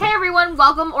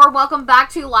welcome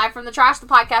back to Live from the Trash, the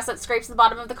podcast that scrapes the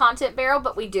bottom of the content barrel,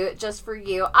 but we do it just for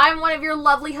you. I'm one of your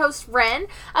lovely hosts, Ren,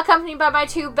 accompanied by my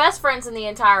two best friends in the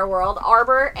entire world,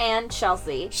 Arbor and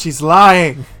Chelsea. She's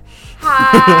lying.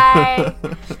 Hi.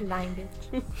 Lying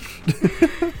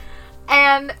bitch.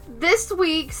 And this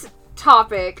week's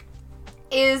topic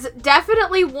is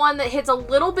definitely one that hits a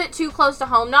little bit too close to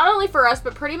home, not only for us,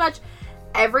 but pretty much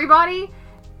everybody.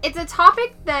 It's a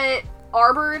topic that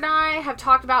Arbor and I have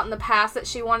talked about in the past that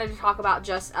she wanted to talk about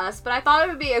just us, but I thought it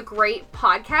would be a great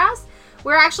podcast.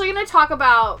 We're actually going to talk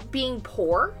about being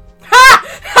poor. But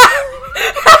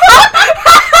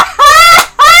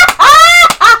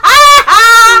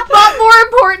more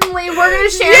importantly, we're going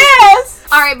to share... Yes!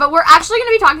 Alright, but we're actually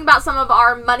going to be talking about some of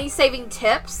our money-saving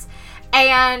tips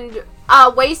and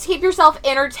ways to keep yourself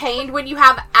entertained when you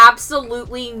have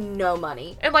absolutely no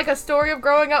money. And like a story of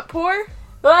growing up poor?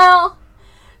 Well...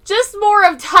 just more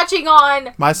of touching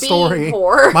on being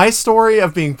poor. My story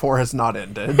of being poor has not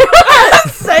ended.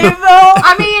 Same though.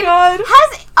 I mean,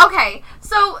 okay,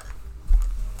 so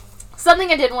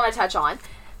something I did want to touch on,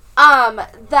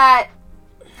 that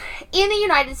in the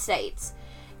United States,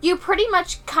 you pretty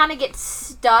much kind of get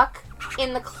stuck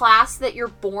in the class that you're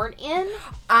born in.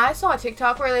 I saw a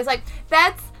TikTok where it's like,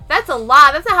 that's a lie.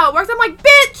 That's not how it works. I'm like,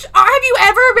 bitch, have you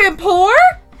ever been poor?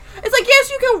 It's like, yes,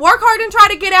 you can work hard and try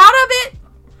to get out of it.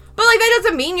 But, like, that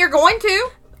doesn't mean you're going to.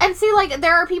 And see, like,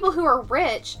 there are people who are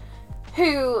rich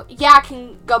who, yeah,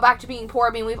 can go back to being poor. I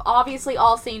mean, we've obviously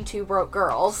all seen Two Broke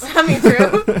Girls. I mean,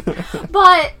 true.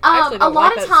 But a lot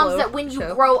like of that times slow that when you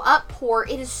show. grow up poor,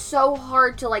 it is so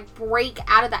hard to, like, break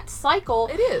out of that cycle.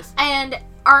 It is. And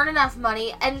earn enough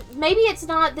money. And maybe it's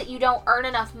not that you don't earn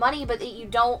enough money, but that you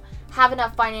don't have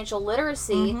enough financial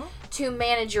literacy to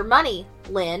manage your money,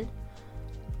 Lynn.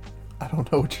 I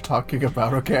don't know what you're talking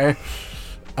about, okay?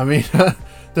 I mean,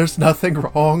 there's nothing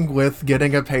wrong with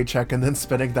getting a paycheck and then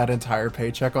spending that entire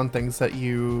paycheck on things that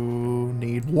you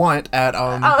want at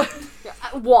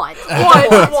Want.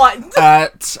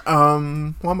 at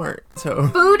Walmart. So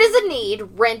Food is a need.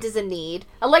 Rent is a need.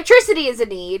 Electricity is a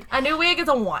need. A new wig is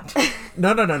a want.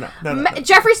 no.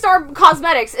 Jeffree Star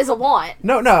Cosmetics is a want.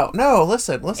 No.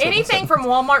 Listen. Anything from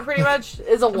Walmart pretty much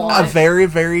Is a want. A very,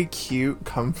 very cute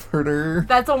comforter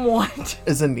that's a want.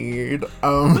 is a need.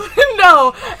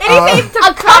 No. Anything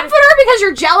A comforter because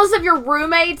you're jealous of your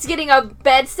roommates getting a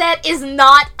bed set is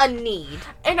not a need.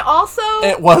 And also...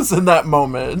 It was in that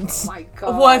moment. Oh my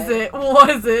god. Was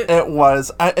it? It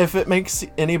was. If it makes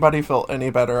anybody feel any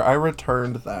better, I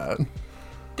returned that.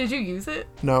 Did you use it?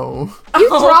 No. You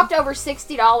dropped over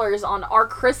 $60 on our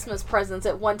Christmas presents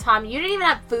at one time. You didn't even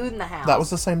have food in the house. That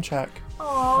was the same check.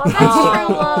 Aw, that's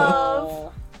true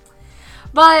love.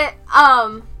 But,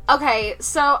 okay,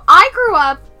 so I grew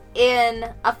up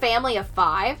in a family of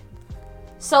 5.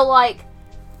 So, like,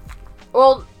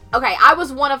 well, okay, I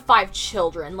was one of 5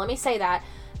 children. Let me say that.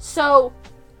 So,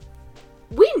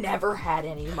 we never had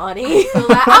any money.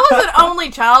 I was an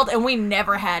only child, and we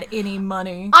never had any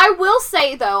money. I will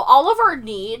say, though, all of our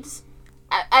needs,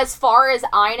 as far as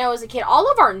I know as a kid,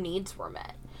 all of our needs were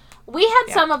met. We had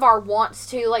some of our wants,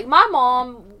 too. Like, my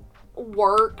mom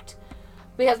worked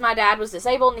because my dad was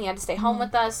disabled, and he had to stay home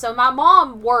with us. So, my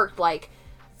mom worked, like,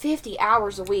 50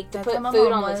 hours a week to put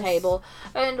food on the table.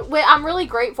 And I'm really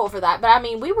grateful for that. But, I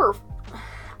mean,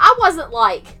 I wasn't,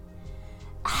 like,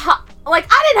 I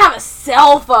didn't have a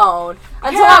cell phone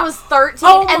until I was 13.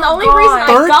 Oh and the my only God. reason I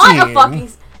got a 13? fucking...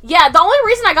 Yeah, the only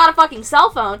reason I got a fucking cell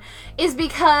phone is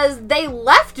because they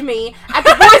left me at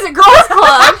the Boys and Girls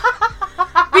Club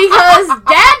because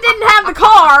Dad didn't have the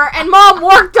car and Mom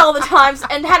worked all the time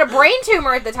and had a brain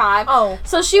tumor at the time. Oh.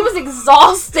 So she was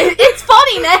exhausted. It's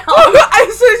funny now.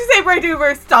 As soon as you say brain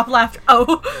tumor, stop laughing.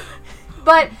 Oh.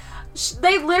 But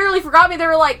they literally forgot me. They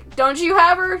were like, don't you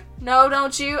have her? No,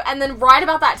 don't you? And then right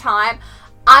about that time,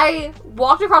 I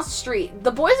walked across the street.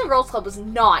 The Boys and Girls Club was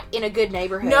not in a good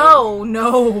neighborhood.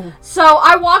 No. So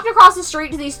I walked across the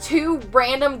street to these 2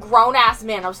 random grown-ass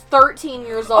men. I was 13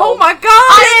 years old. Oh my god!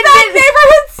 That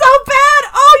neighborhood's so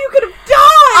bad! Oh, you could have died!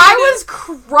 I was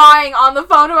crying on the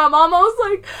phone to my mom. I was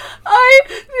like, I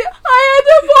had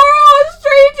to borrow a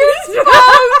stranger's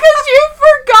phone because you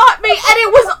forgot me. And it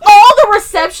was all the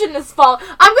receptionist's fault.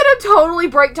 I'm going to totally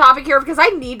break topic here because I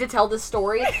need to tell this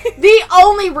story. The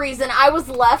only reason I was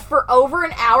left for over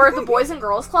an hour at the Boys and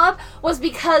Girls Club was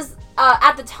because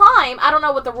at the time, I don't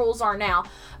know what the rules are now,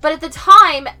 but at the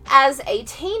time, as a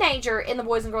teenager in the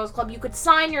Boys and Girls Club, you could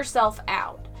sign yourself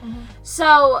out. Mm-hmm.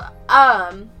 So,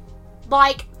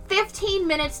 like 15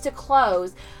 minutes to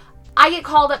close, I get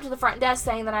called up to the front desk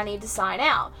saying that I need to sign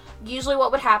out. Usually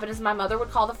what would happen is my mother would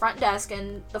call the front desk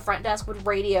and the front desk would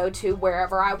radio to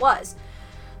wherever I was.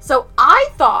 So I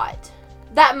thought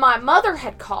that my mother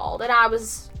had called and I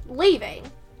was leaving.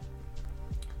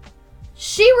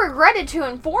 She regretted to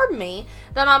inform me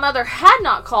that my mother had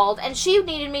not called and she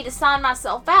needed me to sign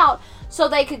myself out so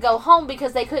they could go home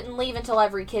because they couldn't leave until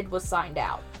every kid was signed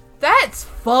out. That's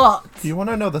fucked. Do you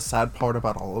want to know the sad part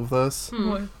about all of this?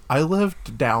 I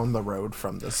lived down the road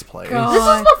from this place. God. This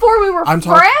was before we were friends.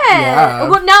 Yeah.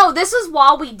 Well, no, this was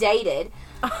while we dated.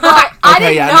 But I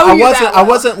didn't know I you wasn't. that I well.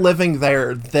 wasn't living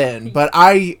there then, but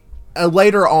I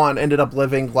later on ended up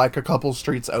living like a couple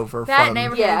streets over That from.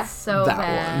 neighborhood Yeah. is so That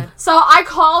bad. one. So I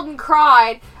called and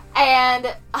cried,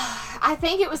 and I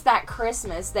think it was that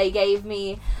Christmas they gave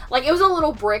me, like, it was a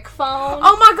little brick phone.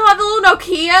 Oh my god, the little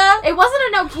Nokia. It wasn't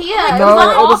a Nokia. No, it was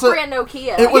an it was a- off-brand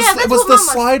Nokia. It was. Yeah, that's it was what the mine was.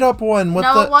 slide up one with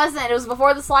No, the. it wasn't. It was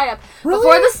before the slide up. Really?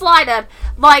 Before the slide up,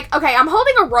 like, okay, I'm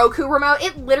holding a Roku remote.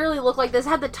 It literally looked like this. It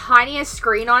had the tiniest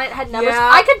screen on it. Had numbers. Yeah.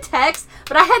 I could text,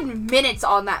 but I had minutes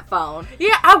on that phone.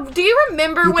 Yeah, do you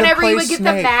remember You could whenever you play would get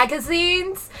Snake. the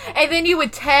magazines and then you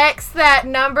would text that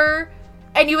number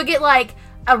and you would get like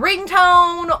a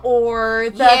ringtone or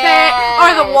the Yes.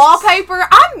 or the wallpaper?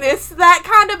 I miss that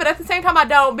kind of, but at the same time I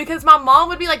don't, because my mom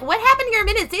would be like, "What happened to your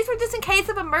minutes? These were just in case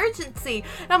of emergency."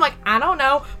 And I'm like, "I don't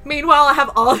know." Meanwhile, I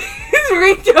have all these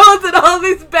ringtones and all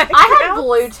these backgrounds. I had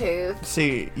Bluetooth.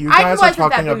 See, you I guys are wasn't that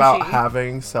talking about bougie.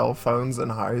 having cell phones in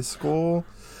high school.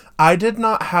 I did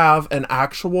not have an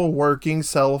actual working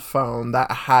cell phone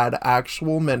that had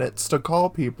actual minutes to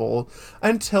call people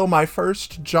until my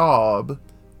first job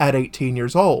at 18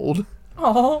 years old.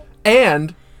 Oh.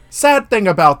 And sad thing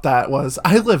about that was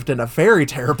I lived in a very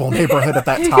terrible neighborhood at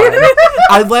that time.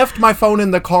 I left my phone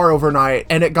in the car overnight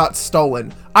and it got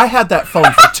stolen. I had that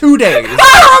phone for 2 days.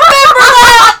 I remember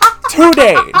that. 2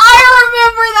 days. I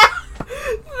remember that.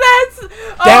 That's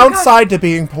oh God. Downside to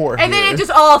being poor And then here. it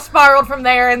just all spiraled from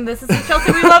there, and this is the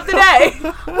Chelsea we love today.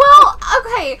 Well,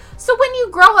 okay. So when you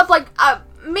grow up, like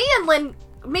me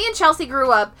and Chelsea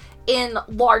grew up in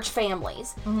large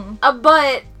families,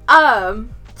 but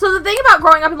so the thing about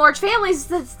growing up in large families is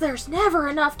that there's never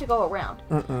enough to go around,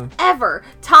 ever.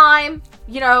 Time,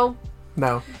 No.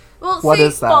 Well, What see,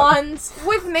 is that? funds.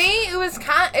 with me, it was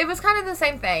kind of the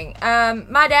same thing.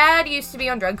 My dad used to be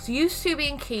on drugs, used to be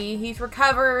in Key. He's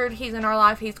recovered. He's in our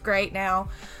life. He's great now,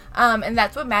 and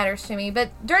that's what matters to me. But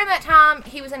during that time,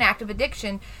 he was in active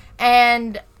addiction,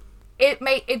 and it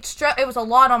was a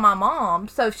lot on my mom.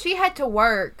 So she had to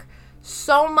work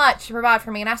so much to provide for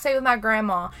me, and I stayed with my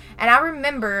grandma. And I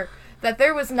remember that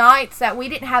there was nights that we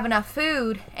didn't have enough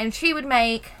food, and she would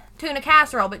make tuna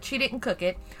casserole, but she didn't cook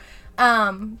it.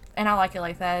 And I like it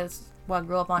like that. Is what I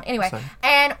grew up on. Anyway, Same.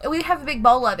 and we'd have a big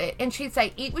bowl of it, and she'd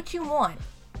say, "Eat what you want,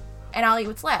 and I'll eat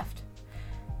what's left."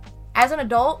 As an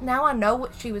adult, now I know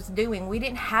what she was doing. We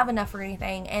didn't have enough for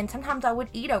anything, and sometimes I would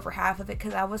eat over half of it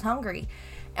because I was hungry,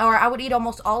 or I would eat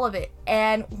almost all of it.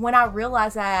 And when I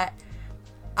realized that,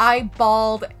 I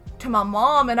bawled to my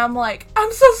mom, and I'm like,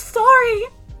 "I'm so sorry.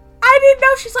 I didn't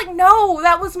know." She's like, "No,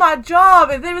 that was my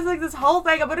job." And there was like this whole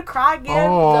thing. I'm gonna cry again.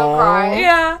 Don't cry.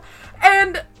 Yeah.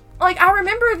 And like I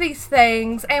remember these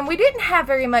things, and we didn't have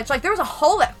very much. Like there was a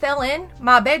hole that fell in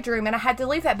my bedroom, and I had to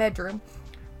leave that bedroom.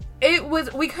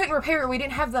 We couldn't repair it. We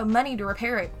didn't have the money to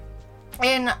repair it.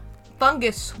 And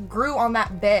fungus grew on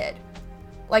that bed.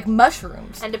 Like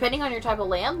mushrooms. And depending on your type of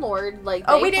landlord, like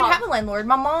We didn't have a landlord.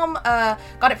 My mom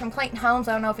got it from Clayton Homes.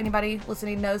 I don't know if anybody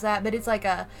listening knows that, but it's like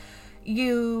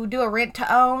you do a rent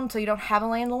to own, so you don't have a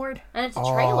landlord. and it's a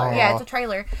trailer. Oh. Yeah, it's a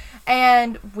trailer.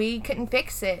 And we couldn't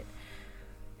fix it.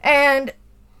 And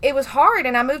it was hard,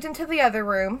 and I moved into the other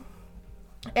room.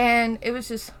 And it was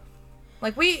just,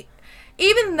 like,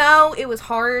 even though it was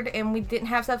hard and we didn't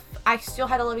have stuff, I still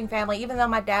had a loving family. Even though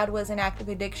my dad was in active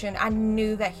addiction, I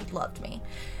knew that he loved me.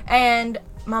 And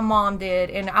my mom did,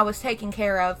 and I was taken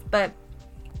care of. But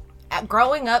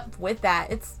growing up with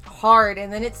that, it's hard.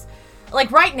 And then it's,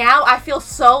 like, right now, I feel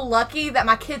so lucky that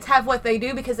my kids have what they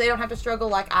do because they don't have to struggle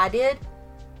like I did.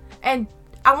 And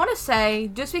I want to say,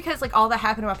 just because, like, all that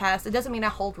happened in my past, it doesn't mean I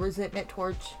hold resentment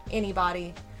towards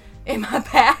anybody in my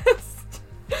past.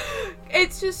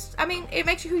 It's just, I mean, it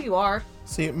makes you who you are.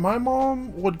 See, my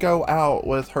mom would go out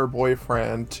with her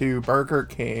boyfriend to Burger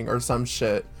King or some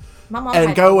shit. My mom And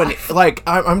had go no and, life. like,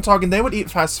 I'm talking, they would eat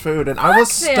fast food, and I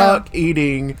was them. stuck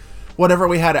eating whatever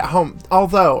we had at home.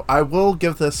 Although, I will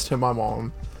give this to my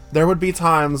mom. There would be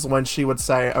times when she would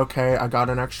say, "Okay, I got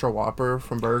an extra Whopper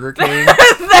from Burger King.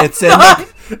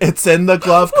 It's in the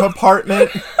glove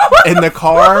compartment in the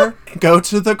car. Go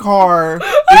to the car,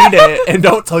 eat it, and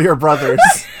don't tell your brothers."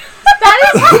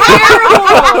 That is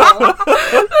terrible.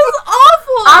 That's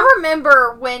awful. I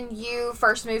remember when you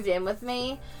first moved in with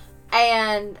me,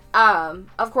 And,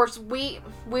 of course, we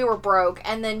were broke,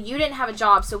 and then you didn't have a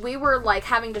job, so we were, like,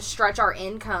 having to stretch our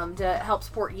income to help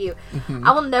support you. Mm-hmm.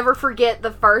 I will never forget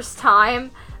the first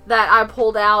time that I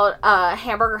pulled out a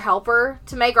hamburger helper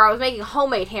to make, or I was making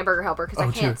homemade hamburger helper, because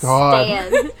I can't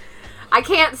stand... I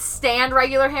can't stand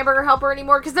regular hamburger helper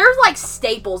anymore, because there's, like,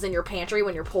 staples in your pantry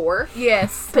when you're poor.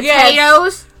 Yes.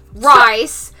 Potatoes,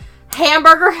 rice,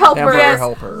 hamburger helper,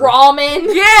 ramen.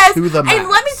 Yes. To the max. And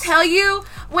let me tell you,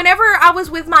 whenever I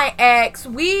was with my ex,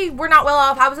 we were not well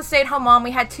off. I was a stay-at-home mom.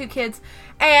 We had 2 kids.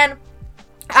 And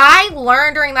I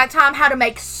learned during that time how to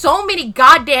make so many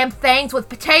goddamn things with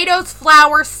potatoes,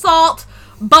 flour, salt,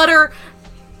 butter,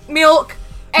 milk,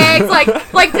 eggs, like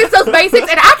just those basics.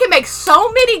 And I can make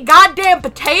so many goddamn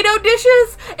potato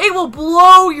dishes, it will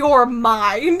blow your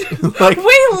mind. Like,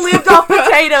 we lived off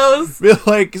potatoes.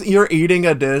 Like, you're eating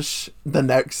a dish the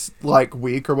next, like,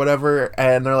 week or whatever,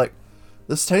 and they're like,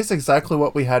 this tastes exactly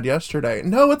what we had yesterday.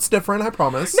 No, it's different, I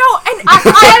promise. No, and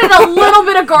I added a little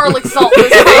bit of garlic salt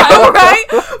this time. right?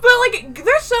 But, like,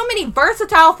 there's so many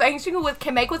versatile things you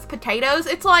can make with potatoes.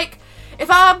 It's like,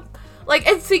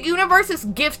 it's the universe's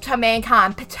gift to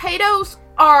mankind. Potatoes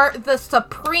are the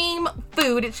supreme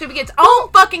food. It should be its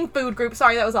own fucking food group.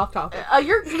 Sorry, that was off topic.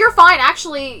 You're fine.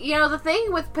 Actually, you know, the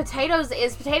thing with potatoes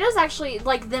is potatoes actually,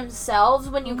 like, themselves,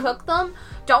 when you cook them,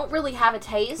 don't really have a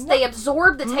taste. They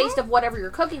absorb the taste of whatever you're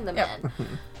cooking them in.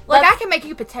 Like, I can make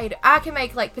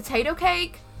like, potato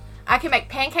cake. I can make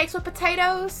pancakes with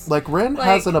potatoes. Like, Ren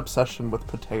has an obsession with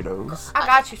potatoes. I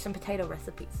got you some potato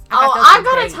recipes. I've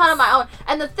got a ton of my own.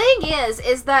 And the thing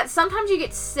is that sometimes you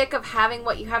get sick of having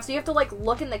what you have, so you have to, like,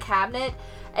 look in the cabinet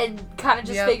and kind of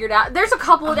just figure it out. There's a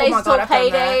couple of days till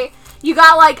payday. You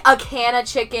got, like, a can of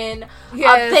chicken,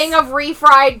 a thing of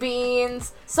refried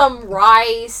beans, some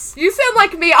rice. You sound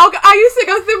like me. I used to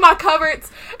go through my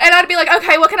cupboards, and I'd be like,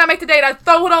 okay, what can I make today? And I'd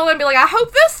throw it all in and be like, I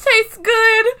hope this tastes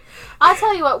good. I'll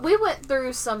tell you what, we went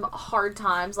through some hard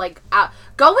times, like,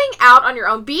 going out on your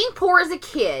own. Being poor as a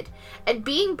kid and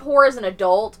being poor as an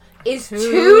adult is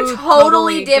two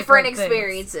totally different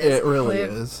experiences. It really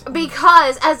is.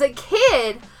 Because as a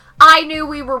kid, I knew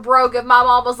we were broke if my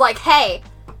mom was like, hey,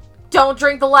 don't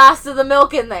drink the last of the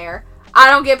milk in there. I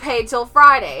don't get paid till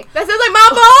Friday. That sounds like my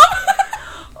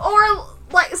mom! Or,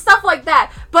 like, stuff like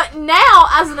that. But now,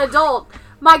 as an adult,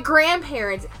 my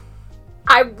grandparents...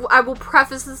 I will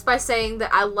preface this by saying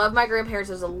that I love my grandparents.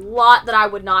 There's a lot that I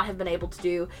would not have been able to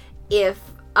do if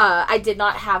I did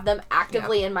not have them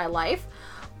actively in my life.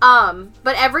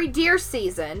 But every deer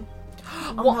season...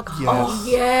 Oh my god. Yes. Oh,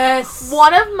 yes.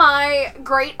 One of my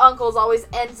great uncles always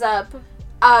ends up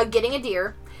getting a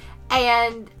deer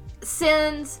and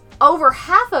sends over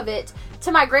half of it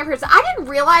to my grandparents. I didn't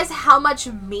realize how much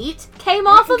meat came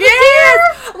off of the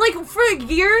deer. Like, for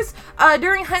years,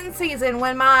 during hunting season,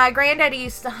 when my granddaddy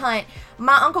used to hunt,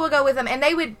 my uncle would go with them, and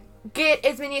they would get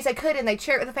as many as they could, and they'd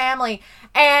share it with the family.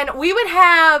 And we would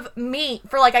have meat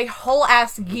for, like, a whole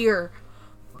ass year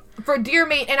for deer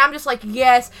meat, and I'm just like,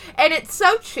 yes. And it's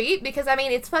so cheap because, I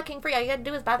mean, it's fucking free. All you gotta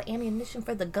do is buy the ammunition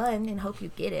for the gun and hope you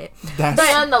get it.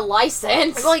 And the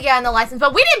license. Well, yeah, and the license.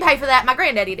 But we didn't pay for that. My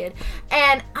granddaddy did.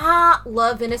 And I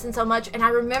love venison so much. And I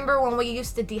remember when we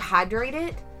used to dehydrate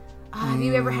it. Have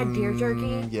you ever had deer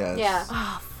jerky? Yes. Yeah.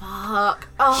 Oh, fuck.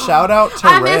 Oh, Shout out to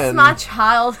I Ren. miss my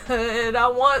childhood. I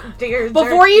want deer jerky.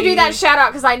 Before you do that, shout out,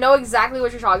 because I know exactly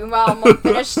what you're talking about. I'm going to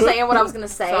finish saying what I was going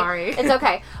to say. Sorry. It's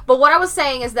okay. But what I was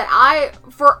saying is that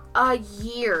for a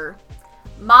year,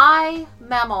 my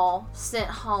mama sent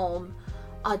home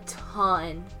a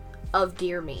ton of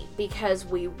deer meat because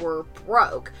we were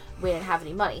broke. We didn't have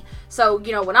any money. So,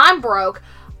 you know, when I'm broke,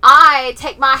 I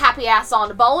take my happy ass on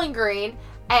to Bowling Green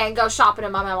and go shopping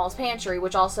in my mama's pantry,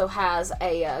 which also has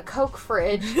a Coke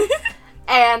fridge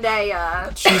and a...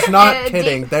 She's not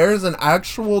kidding. There's an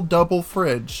actual double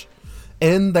fridge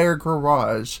in their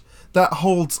garage that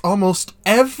holds almost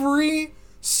every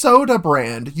soda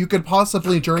brand you could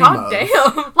possibly dream of. God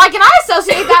damn. Like, and I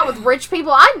associate that with rich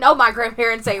people. I know my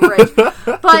grandparents ain't rich.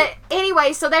 But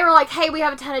anyway, so they were like, hey, we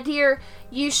have a ton of deer.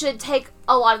 You should take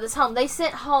a lot of this home. They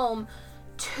sent home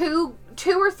two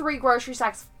or three grocery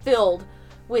sacks filled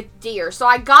with deer. So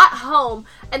I got home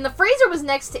and the freezer was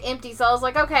next to empty, so I was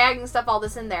like, okay, I can stuff all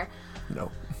this in there. No.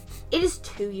 It is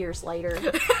 2 years later.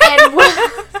 And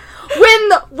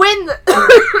when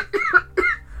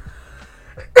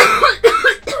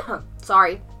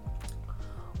sorry.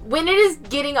 When it is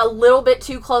getting a little bit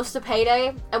too close to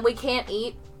payday and we can't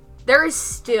eat, there is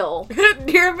still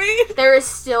deer meat? There is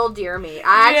still deer meat.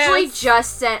 I actually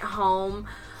just sent home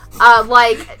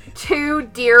like 2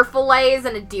 deer fillets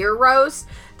and a deer roast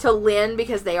to Lynn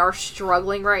because they are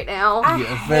struggling right now. I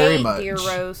Yeah, very hate much. deer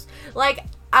roast. Like,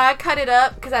 I cut it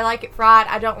up because I like it fried.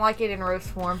 I don't like it in roast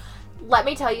form. Let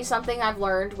me tell you something I've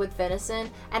learned with venison,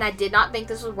 and I did not think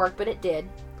this would work, but it did.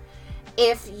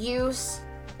 If you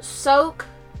soak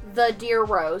the deer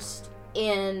roast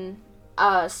in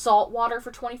salt water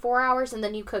for 24 hours and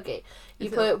then you cook it,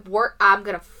 I'm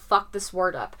gonna fuck this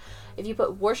word up. If you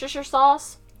put Worcestershire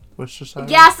sauce,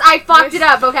 yes, I fucked it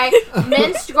up, okay?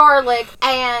 Minced garlic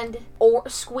and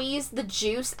squeeze the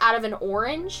juice out of an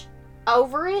orange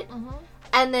over it,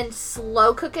 and then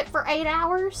slow cook it for 8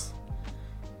 hours.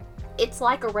 It's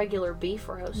like a regular beef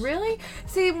roast. Really?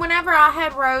 See, whenever I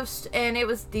had roast and it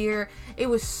was deer, it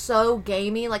was so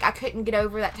gamey. Like, I couldn't get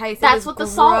over that taste. That's what the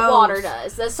salt water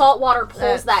does. The salt water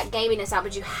pulls that gaminess out,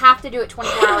 but you have to do it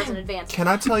 24 hours in advance. Can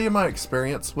I tell you my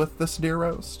experience with this deer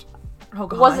roast? Oh,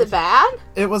 God. Was it bad?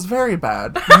 It was very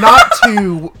bad.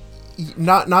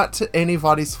 Not to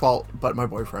anybody's fault but my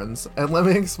boyfriend's. And let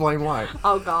me explain why.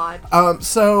 Oh, God.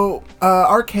 So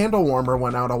our candle warmer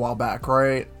went out a while back,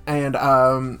 right? And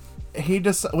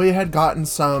we had gotten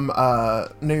some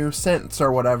new scents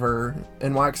or whatever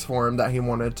in wax form that he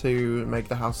wanted to make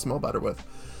the house smell better with.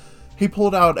 He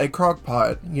pulled out a crock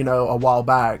pot, a while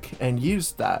back and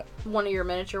used that. One of your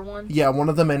miniature ones? Yeah, one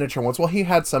of the miniature ones. Well, he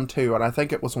had some too, and I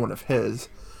think it was one of his.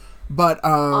 But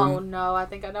oh no, I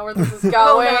think I know where this is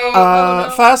going.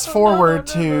 Fast forward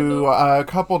to a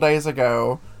couple days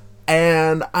ago,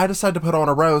 and I decided to put on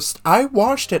a roast. I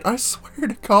washed it. I swear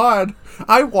to God,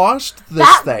 I washed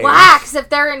this thing. Wax, if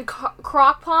they're in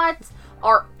crock pots,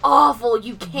 are awful.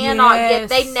 You cannot get.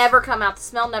 They never come out. The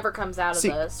smell never comes out of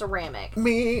the ceramic.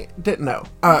 Me didn't know.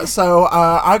 So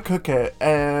I cook it,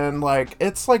 and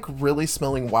it's really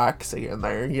smelling waxy in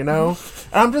there, And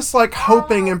I'm just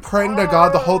hoping and praying to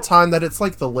God the whole time that it's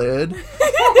the lid. And,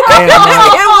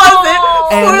 it wasn't.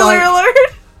 Spoiler alert.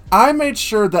 I made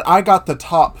sure that I got the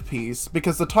top piece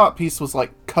because the top piece was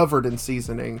covered in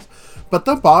seasonings, but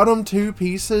the bottom two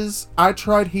pieces I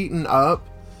tried heating up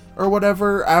or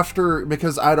whatever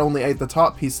because I'd only ate the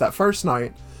top piece that first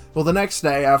night. Well, the next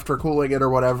day after cooling it or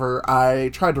whatever, I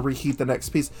tried to reheat the next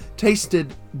piece.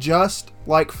 Tasted just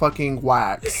like fucking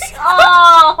wax.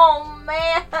 Oh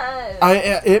man!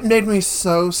 It made me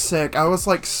so sick. I was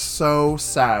so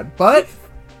sad. But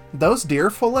those deer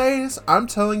fillets, I'm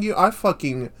telling you, I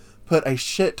fucking put a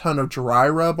shit ton of dry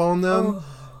rub on them.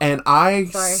 And I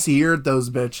seared those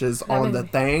bitches on the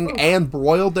thing and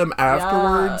broiled them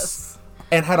afterwards. Yes.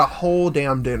 And had a whole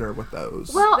damn dinner with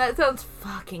those. Well, that sounds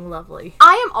fucking lovely.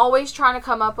 I am always trying to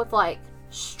come up with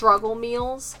struggle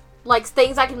meals.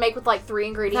 Things I can make with 3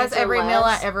 ingredients. That's every or less. meal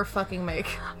I ever fucking make.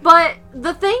 But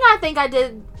the thing I think I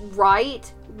did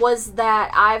right was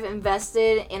that I've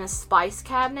invested in a spice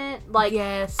cabinet.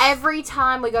 Yes. Every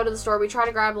time we go to the store, we try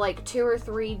to grab 2 or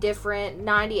 3 different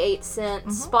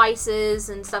 98-cent spices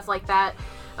and stuff like that.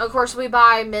 Of course, we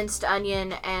buy minced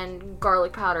onion and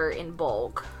garlic powder in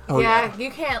bulk. Oh, yeah.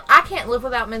 I can't live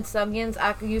without minced onions.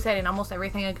 I could use that in almost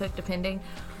everything I cook, depending.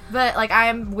 But, I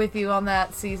am with you on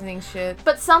that seasoning shit.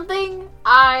 But something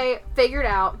I figured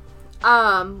out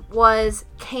was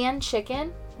canned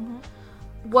chicken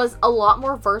was a lot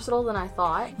more versatile than I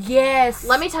thought. Yes.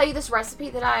 Let me tell you this recipe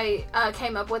that I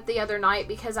came up with the other night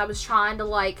because I was trying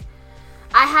to, I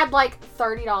had,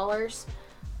 $30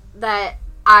 that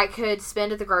I could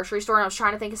spend at the grocery store, and I was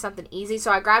trying to think of something easy.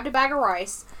 So I grabbed a bag of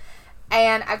rice,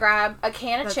 and I grabbed a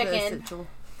can of chicken,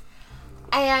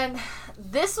 and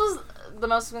this was the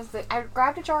most expensive thing. I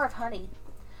grabbed a jar of honey.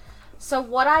 So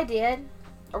what I did,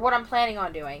 or what I'm planning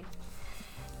on doing,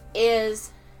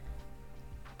 is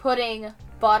putting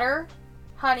butter,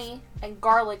 honey, and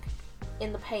garlic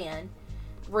in the pan,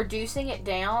 reducing it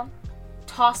down,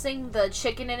 tossing the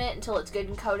chicken in it until it's good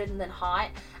and coated and then hot,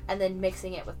 and then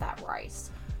mixing it with that rice.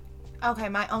 Okay,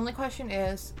 my only question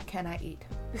is, can I eat?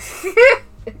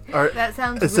 That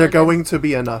sounds Is there going to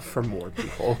be enough for more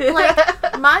people?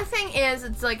 My thing is,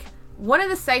 it's one of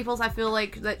the staples I feel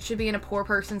that should be in a poor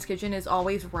person's kitchen is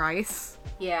always rice.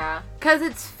 Yeah. Because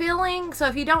it's filling, so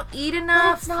if you don't eat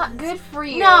enough... It's not good for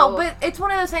you. No, but it's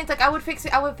one of those things, I would fix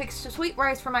sweet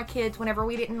rice for my kids whenever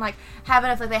we didn't, have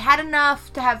enough. They had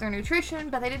enough to have their nutrition,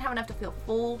 but they didn't have enough to feel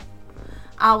full.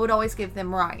 I would always give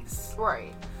them rice.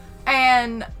 Right.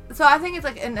 And so I think it's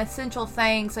an essential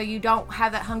thing so you don't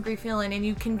have that hungry feeling and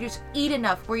you can just eat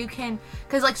enough where you can...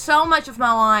 Because, so much of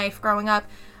my life growing up,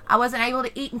 I wasn't able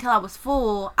to eat until I was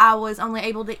full. I was only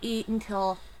able to eat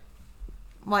until,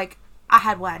 I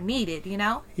had what I needed, you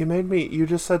know? You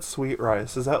just said sweet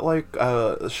rice. Is that like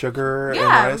sugar and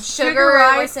Yeah, rice? sugar,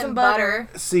 rice, and butter.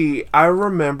 See, I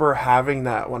remember having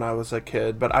that when I was a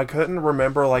kid, but I couldn't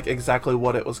remember like exactly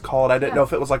what it was called. I didn't know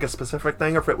if it was like a specific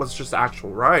thing or if it was just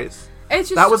actual rice. It's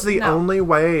just, That was the only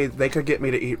way they could get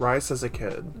me to eat rice as a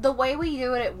kid. The way we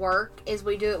do it at work is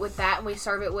we do it with that, and we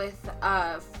serve it with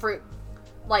fruit,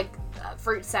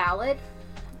 fruit salad.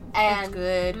 And It's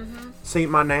good. Mm-hmm. See,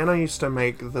 my nana used to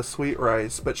make the sweet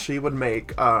rice, but she would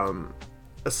make a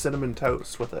cinnamon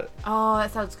toast with it. Oh,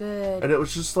 that sounds good. And it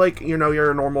was just like,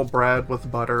 your normal bread with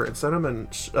butter and cinnamon,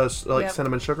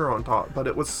 cinnamon sugar on top. But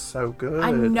it was so good.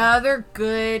 Another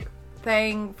good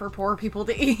thing for poor people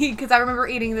to eat, because I remember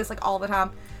eating this like all the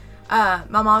time.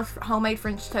 My mom's homemade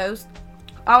French toast.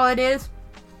 All it is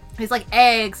like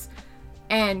eggs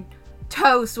and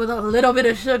toast with a little bit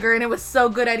of sugar, and it was so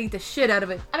good I'd eat the shit out of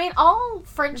it. I mean, all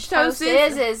French toast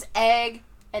toast is egg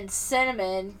and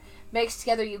cinnamon mixed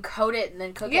together. You coat it and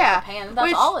then cook it in the pan.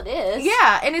 That's all it is.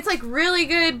 Yeah, and it's like really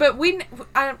good, but when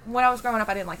I was growing up,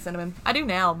 I didn't like cinnamon. I do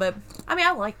now, but I mean,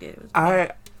 I liked it. It was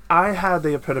good. I had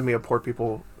the epitome of poor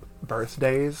people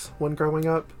birthdays when growing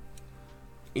up.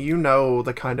 You know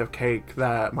the kind of cake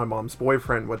that my mom's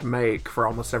boyfriend would make for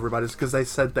almost everybody's, because they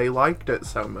said they liked it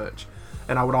so much.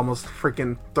 And I would almost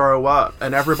freaking throw up.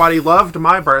 And everybody loved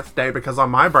my birthday, because on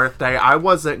my birthday, I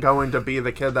wasn't going to be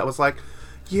the kid that was like,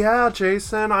 yeah,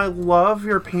 Jason, I love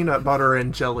your peanut butter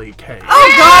and jelly cake.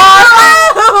 Oh, God!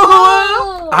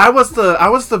 I was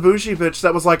the bougie bitch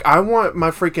that was like, I want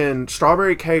my freaking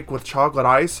strawberry cake with chocolate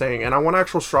icing, and I want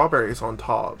actual strawberries on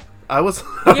top. I was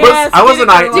a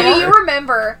nightmare. Do you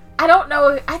remember? I don't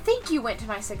know. I think you went to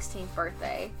my 16th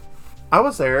birthday. I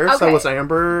was there. Okay. So was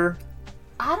Amber.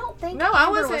 I don't think No, I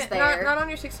Amber wasn't. was there. Not on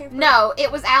your 16th birthday. No, it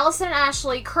was Allison,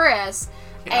 Ashley, Chris,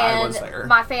 Yeah, I and was there.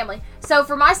 my family. So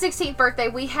for my 16th birthday,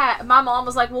 my mom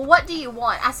was like, well, what do you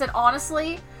want? I said,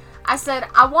 honestly,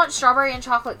 I want strawberry and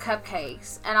chocolate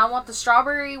cupcakes, and I want the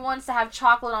strawberry ones to have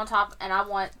chocolate on top, and I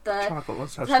want the Chocolate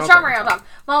ones to have strawberry on top.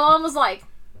 My mom was like,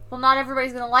 well, not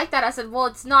everybody's going to like that. I said, well,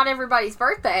 it's not everybody's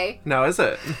birthday. No, is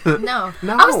it? No.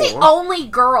 No. I was the only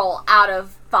girl out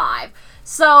of 5.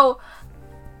 So,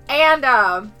 and,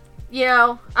 I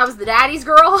was the daddy's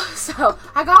girl, so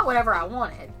I got whatever I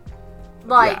wanted.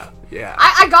 Yeah.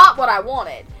 I got what I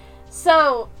wanted.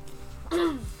 So,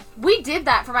 we did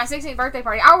that for my 16th birthday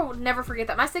party. I will never forget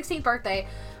that. My 16th birthday,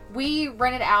 we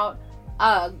rented out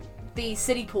the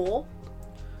city pool.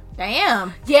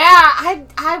 Damn. Yeah, I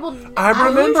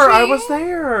remember I was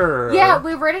there. Yeah,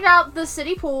 we rented out the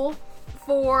city pool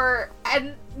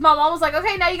and my mom was like,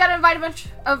 okay, now you gotta invite a bunch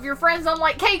of your friends. I'm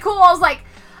like, okay, cool. I was like,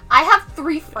 I have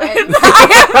 3 friends. Three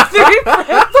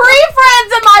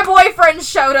friends and my boyfriend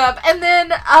showed up. And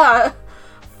then,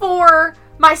 for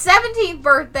my 17th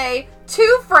birthday,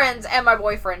 2 friends and my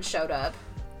boyfriend showed up.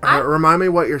 Remind me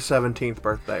what your 17th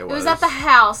birthday was. It was at the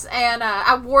house, and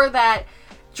I wore that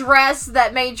dress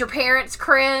that made your parents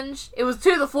cringe. It was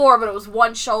to the floor, but it was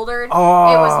one-shouldered.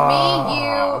 Oh. It was me,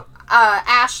 you,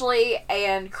 Ashley,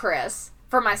 and Chris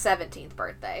for my 17th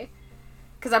birthday.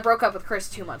 Because I broke up with Chris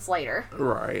 2 months later.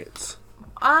 Right.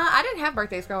 I didn't have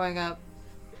birthdays growing up.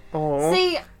 Oh.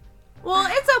 See, well,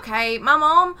 it's okay. My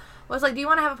mom was like, do you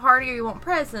want to have a party or you want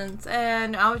presents?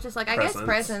 And I was just like, I guess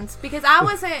presents. Because I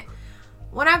wasn't,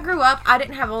 when I grew up, I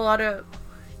didn't have a lot of,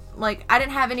 I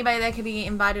didn't have anybody that could be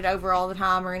invited over all the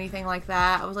time or anything like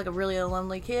that. I was, a really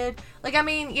lonely kid. I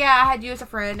had you as a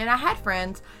friend, and I had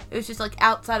friends. It was just,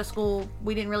 outside of school,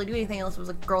 we didn't really do anything unless it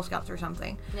was, Girl Scouts or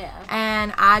something. yeah.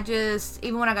 And I just,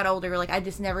 even when I got older, I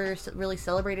just never really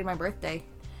celebrated my birthday.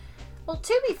 Well,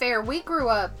 to be fair, we grew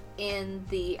up in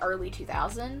the early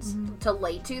 2000s to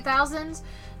late 2000s.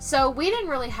 So we didn't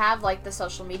really have, the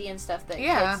social media and stuff that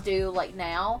kids do,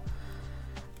 now.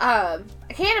 I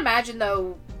can't imagine,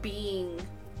 though, being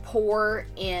poor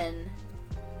in,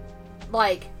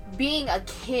 being a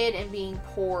kid and being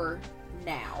poor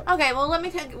now. Okay, well, let me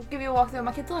give you a walkthrough of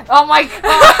my kid's life. Oh my god.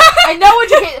 I know what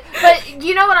you're getting, but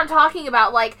you know what I'm talking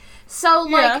about.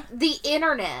 The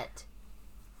internet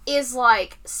is,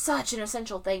 such an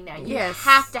essential thing now. You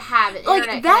have to have an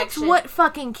internet that's connection. what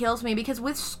fucking kills me, because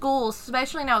with schools,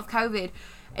 especially now with COVID,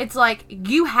 it's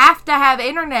you have to have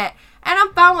internet. And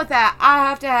I'm fine with that. I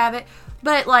have to have it.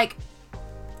 But,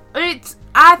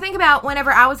 I think about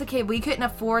whenever I was a kid, we couldn't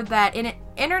afford that. And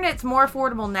internet's more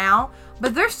affordable now.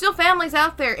 But there's still families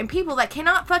out there and people that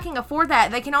cannot fucking afford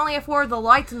that. They can only afford the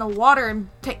lights and the water and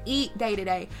to eat day to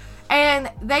day.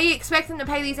 And they expect them to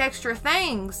pay these extra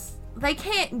things. They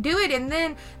can't do it, and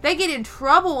then they get in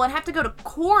trouble and have to go to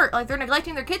court. They're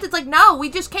neglecting their kids. It's no, we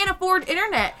just can't afford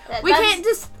internet. We can't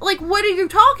just, what are you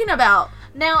talking about?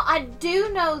 Now, I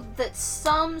do know that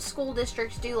some school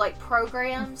districts do, like,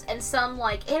 programs, and some,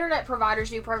 like, internet providers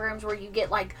do programs where you get,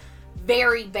 like,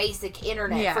 very basic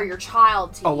internet for your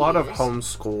child to use. A lot of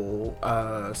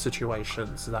homeschool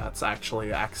situations that's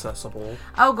actually accessible.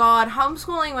 Oh god,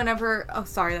 homeschooling whenever... Oh,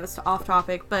 sorry, that was off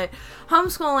topic, but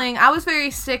homeschooling, I was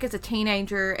very sick as a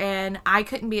teenager, and I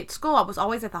couldn't be at school. I was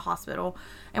always at the hospital,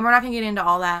 and we're not going to get into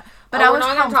all that. But I was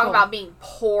not going to talk about being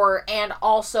poor and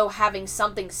also having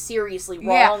something seriously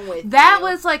wrong with that you.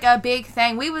 was, like, a big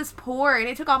thing. We was poor, and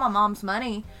it took all my mom's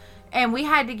money. And we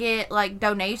had to get, like,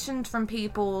 donations from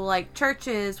people, like,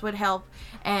 churches would help,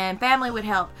 and family would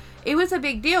help. It was a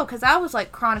big deal, because I was,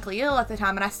 like, chronically ill at the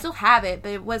time, and I still have it,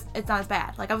 but it's not as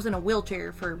bad. Like, I was in a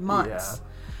wheelchair for months. Yeah.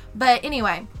 But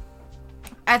anyway,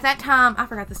 at that time, I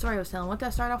forgot the story I was telling. What did I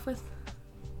start off with?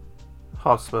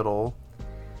 Hospital.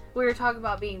 We were talking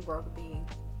about being broke, being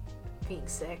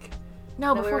sick.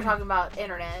 No, before we were talking about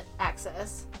internet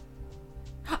access.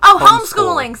 Oh,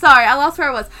 homeschooling. Sorry, I lost where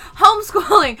I was.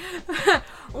 Homeschooling.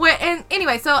 And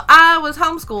anyway, so I was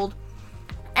homeschooled,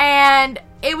 and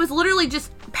it was literally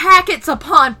just packets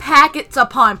upon packets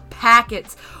upon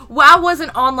packets. Well, I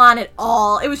wasn't online at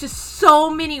all. It was just so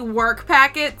many work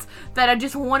packets that I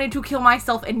just wanted to kill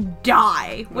myself and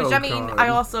die. Which, God. I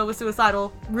also was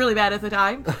suicidal really bad at the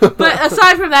time. But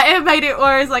aside from that, it made it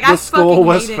worse. Like, I fucking school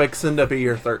was hate it. Fixing to be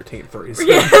your 13th reason.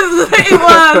 Yes, it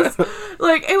was.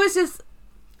 Like, it was just...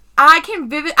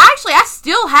 Actually, I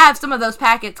still have some of those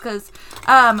packets because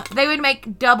they would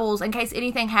make doubles in case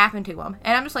anything happened to them.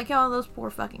 And I'm just like, yo, those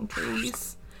poor fucking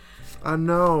trees. I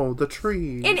know, the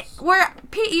trees. And where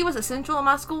PE was essential in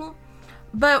my school,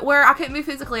 but where I couldn't be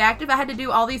physically active, I had to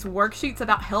do all these worksheets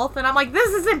about health. And I'm like,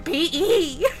 this isn't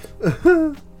PE.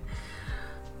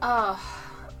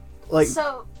 Like,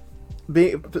 so,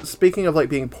 speaking of, like,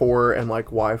 being poor and, like,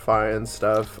 Wi-Fi and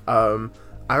stuff,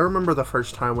 I remember the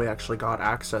first time we actually got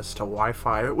access to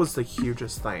Wi-Fi. It was the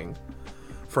hugest thing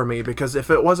for me, because if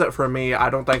it wasn't for me, I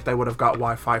don't think they would have got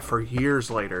Wi-Fi for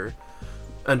years later,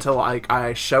 until, like,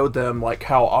 I showed them, like,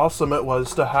 how awesome it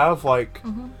was to have, like,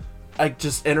 like,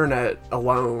 just internet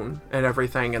alone and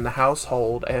everything in the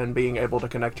household, and being able to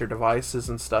connect your devices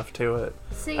and stuff to it.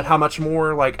 See, and how much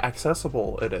more, like,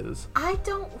 accessible it is. I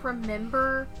don't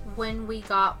remember when we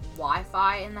got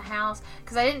Wi-Fi in the house,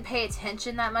 because I didn't pay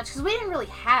attention that much, because we didn't really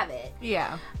have it.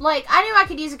 Yeah. Like, I knew I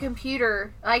could use a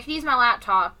computer, I could use my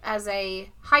laptop as a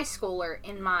high schooler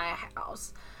in my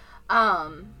house.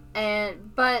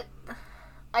 But,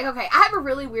 like, okay, I have a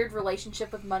really weird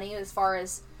relationship with money as far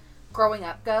as growing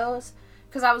up goes,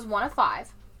 because I was one of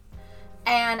 5,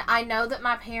 and I know that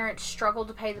my parents struggled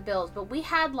to pay the bills, but we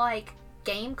had, like,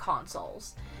 game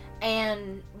consoles,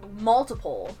 and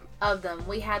multiple of them.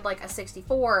 We had, like, a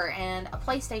 64 and a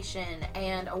PlayStation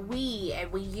and a Wii, and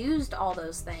we used all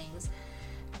those things,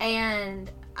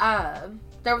 and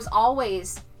there was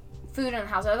always food in the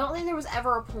house. I don't think there was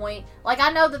ever a point, like,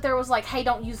 I know that there was, like, hey,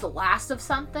 don't use the last of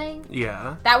something.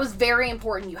 Yeah. That was very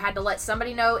important. You had to let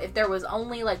somebody know if there was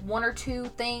only, like, 1 or 2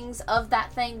 things of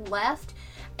that thing left,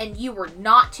 and you were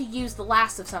not to use the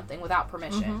last of something without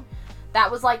permission. That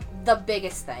was, like, the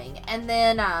biggest thing. And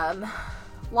then,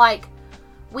 like,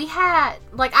 we had,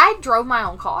 like, I drove my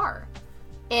own car.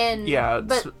 And, yeah,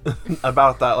 but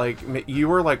about that, like, you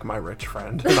were, like, my rich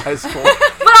friend in high school.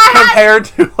 Compared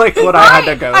to, like, what I had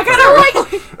to go through.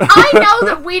 I know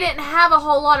that we didn't have a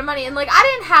whole lot of money, and, like, I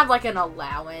didn't have, like, an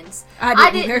allowance.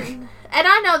 I didn't either. And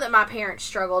I know that my parents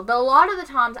struggled, but a lot of the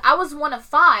times, I was one of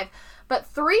 5, but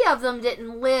 3 of them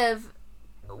didn't live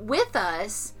with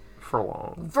us. For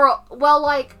long. Well,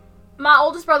 like, my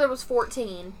oldest brother was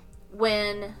 14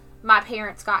 when my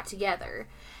parents got together.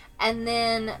 And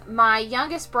then my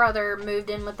youngest brother moved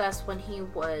in with us when he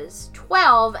was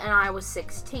 12 and I was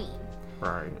 16.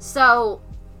 Right. So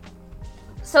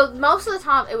most of the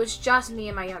time it was just me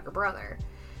and my younger brother.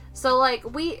 So, like,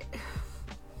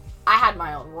 I had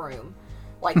my own room.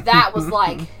 Like, that was,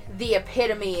 like, the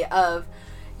epitome of,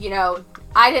 you know,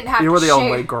 I didn't have to share. You were the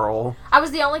only girl. I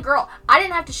was the only girl. I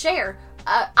didn't have to share.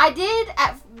 I did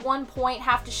at one point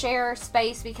have to share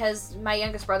space because my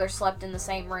youngest brother slept in the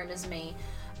same room as me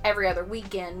every other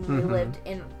weekend. We lived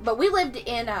in we lived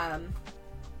in the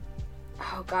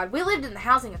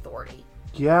housing authority.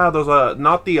 Yeah, those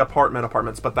not the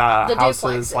apartments, but the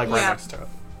houses, like, right next to it.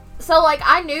 So, like,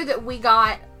 I knew that we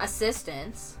got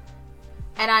assistance,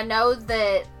 and I know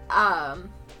that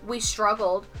we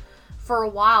struggled for a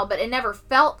while, but it never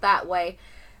felt that way.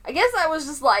 I guess I was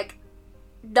just, like,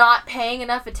 not paying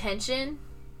enough attention.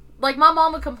 Like, my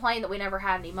mom would complain that we never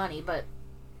had any money, but,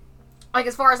 like,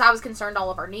 as far as I was concerned, all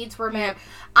of our needs were met.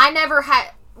 I never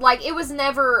had, like, it was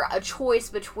never a choice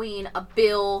between a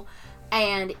bill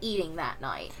and eating that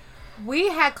night. We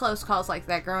had close calls like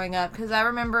that growing up, because I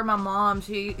remember my mom,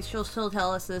 she'll still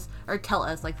tell us this, or tell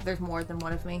us, like, there's more than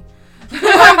one of me.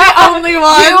 I'm the only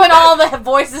one. You and all the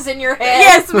voices in your head.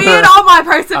 Yes, me and all my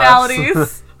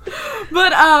personalities.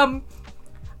 But,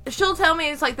 she'll tell me,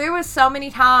 it's like, there was so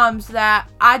many times that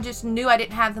I just knew I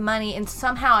didn't have the money, and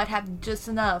somehow I'd have just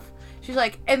enough. She's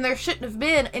like, and there shouldn't have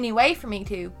been any way for me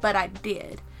to, but I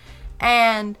did.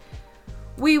 And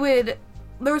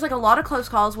there was like a lot of close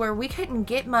calls where we couldn't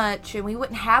get much and we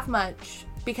wouldn't have much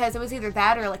because it was either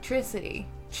that or electricity.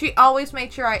 She always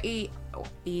made sure I eat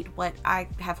what I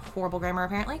have horrible grammar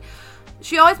apparently.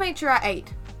 She always made sure I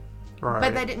ate.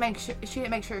 Right. But she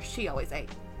didn't make sure she always ate.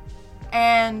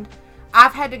 And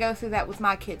I've had to go through that with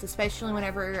my kids, especially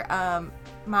whenever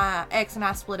my ex and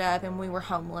I split up and we were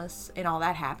homeless and all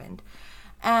that happened.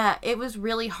 It was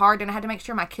really hard, and I had to make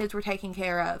sure my kids were taken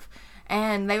care of.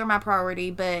 And they were my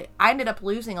priority, but I ended up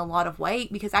losing a lot of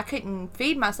weight because I couldn't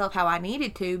feed myself how I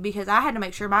needed to, because I had to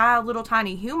make sure my little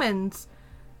tiny humans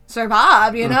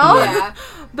survived, you know? Yeah.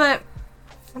 But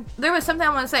there was something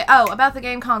I want to say. Oh, about the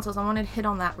game consoles. I wanted to hit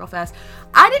on that real fast.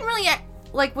 I didn't really,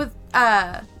 like with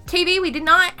TV, we did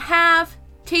not have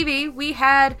TV. We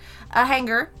had a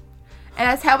hanger, and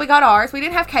that's how we got ours. We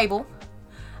didn't have cable.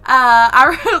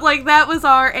 That was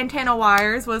our antenna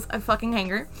wires, was a fucking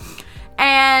hanger.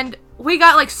 And we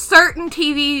got like certain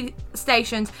TV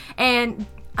stations, and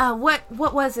what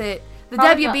was it? The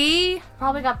Probably WB.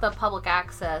 Probably got the public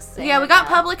access. Yeah, we got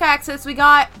public access. We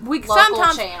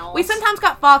sometimes channels.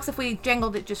 got Fox if we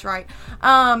jangled it just right.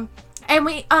 And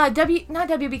we not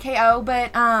WBKO,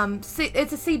 but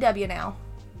it's a CW now.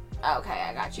 Okay,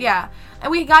 I got you. Yeah,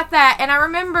 and we got that, and I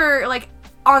remember like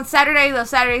on Saturday, those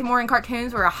Saturday morning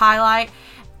cartoons were a highlight,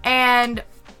 and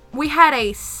we had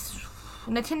a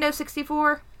Nintendo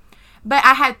 64, but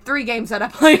I had 3 games that I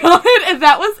played on it, and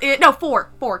that was it. No, 4,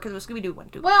 because it was Scooby-Doo 1,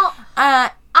 2. Well, I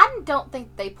don't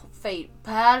think they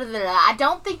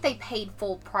paid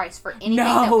full price for anything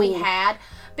that we had,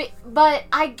 but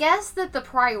I guess that the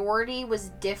priority was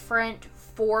different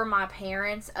for my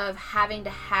parents of having to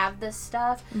have this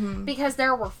stuff, because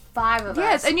there were 5 of us.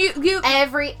 Yes, and you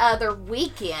every other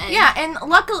weekend. Yeah, and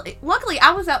luckily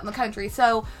I was out in the country,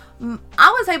 so I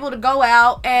was able to go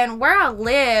out, and where I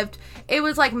lived, it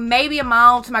was like maybe a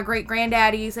mile to my great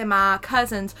granddaddy's and my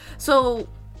cousins. So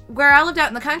where I lived out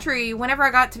in the country, whenever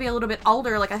I got to be a little bit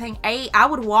older, like I think 8, I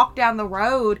would walk down the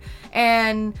road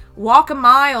and walk a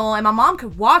mile, and my mom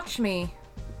could watch me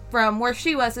from where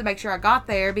she was to make sure I got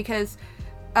there, because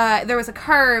there was a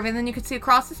curve, and then you could see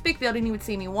across this big building, you would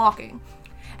see me walking.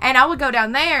 And I would go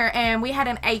down there, and we had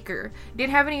an acre.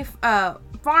 Didn't have any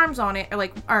farms on it,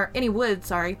 or any woods,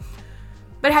 sorry.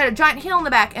 But it had a giant hill in the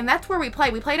back, and that's where we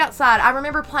played. We played outside. I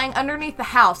remember playing underneath the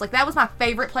house. Like, that was my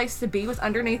favorite place to be, was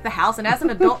underneath the house. And as an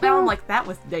adult now, I'm like, that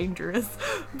was dangerous.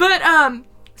 But,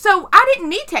 so I didn't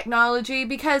need technology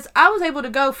because I was able to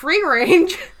go free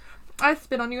range. I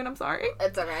spit on you, and I'm sorry.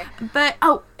 It's okay. But,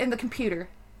 and the computer.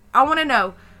 I want to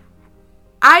know.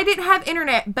 I didn't have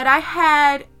internet, but I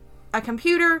had a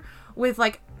computer with,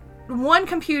 like, 1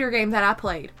 computer game that I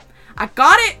played. I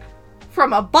got it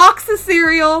from a box of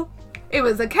cereal. It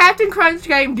was a Captain Crunch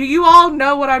game. Do you all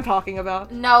know what I'm talking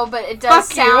about? No, but it does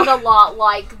Fuck sound you. a lot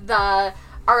like the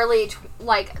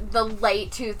the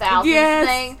late 2000s Yes.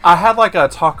 thing. I had like a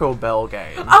Taco Bell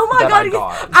game. Oh my that god! I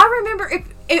got. I remember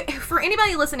if for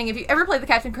anybody listening, if you ever played the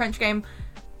Captain Crunch game,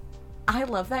 I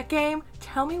love that game.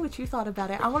 Tell me what you thought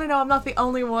about it. I want to know. I'm not the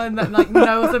only one that like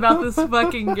knows about this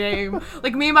fucking game.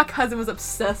 Like, me and my cousin was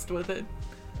obsessed with it.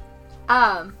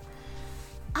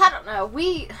 I don't know.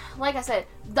 Like I said,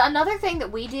 another thing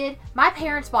that we did, my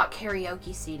parents bought karaoke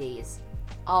CDs.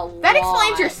 That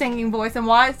explains your singing voice and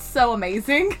why it's so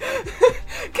amazing. Because,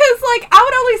 like, I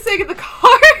would only sing in the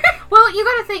car. Well, you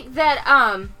gotta think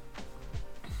that,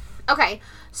 okay,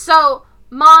 so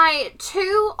my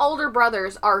 2 older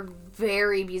brothers are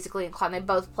very musically inclined. They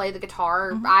both play the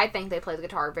guitar. I think they play the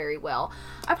guitar very well.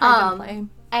 I've heard them play.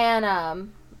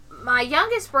 And, my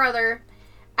youngest brother,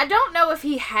 I don't know if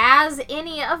he has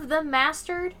any of them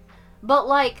mastered, but,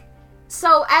 like,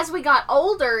 so as we got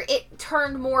older, it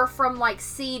turned more from, like,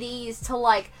 CDs to,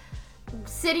 like,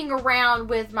 sitting around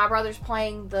with my brothers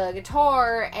playing the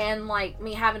guitar and, like,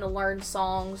 me having to learn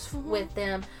songs with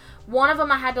them. One of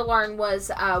them I had to learn was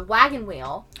Wagon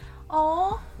Wheel.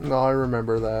 Aww. No, I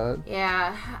remember that.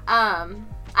 Yeah.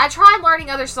 I tried learning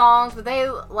other songs, but they,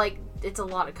 like, it's a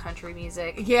lot of country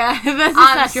music. Yeah, that's just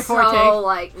I'm not your forte. so,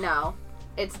 like, no.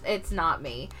 It's not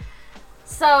me.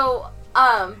 So,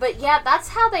 but yeah, that's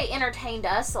how they entertained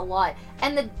us a lot.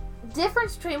 And the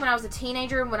difference between when I was a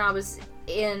teenager and when I was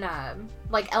in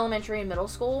like elementary and middle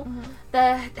school,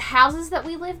 the houses that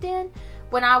we lived in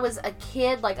when I was a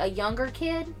kid, like a younger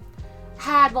kid,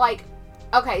 had like,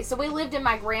 okay, so we lived in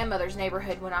my grandmother's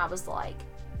neighborhood when I was like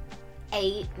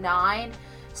 8, 9.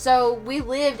 So we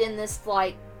lived in this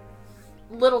like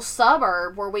little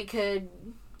suburb where we could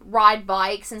ride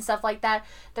bikes and stuff like that.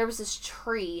 There was this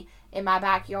tree in my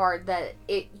backyard that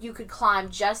you could climb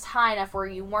just high enough where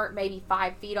you weren't maybe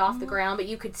 5 feet off the ground, but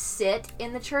you could sit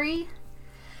in the tree.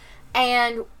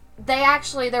 And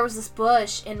there was this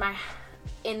bush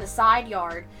in the side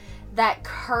yard that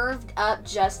curved up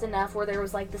just enough where there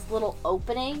was like this little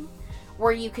opening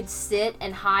where you could sit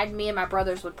and hide. Me and my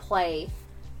brothers would play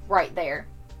right there.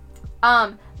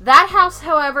 That house,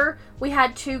 however, we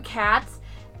had 2 cats,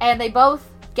 and they both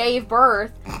gave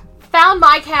birth. Found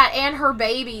my cat and her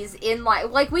babies in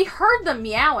like we heard them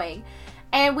meowing,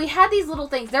 and we had these little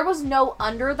things. There was no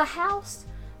under the house,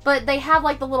 but they have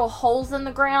like the little holes in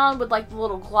the ground with like the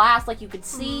little glass, like you could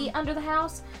see under the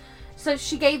house. So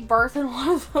she gave birth in one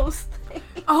of those things.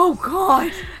 Oh,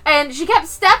 God. And she kept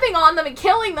stepping on them and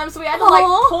killing them, so we had to like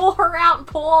pull her out and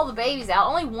pull all the babies out.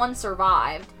 Only one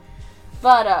survived.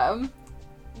 But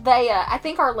I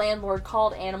think our landlord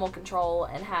called animal control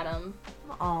and had them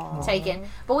taken.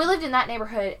 But we lived in that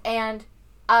neighborhood, and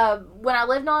when I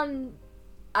lived on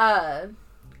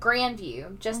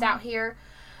Grandview, just out here,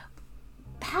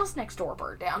 the house next door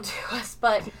burned down to us,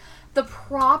 but the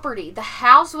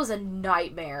house was a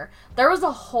nightmare. There was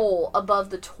a hole above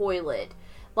the toilet,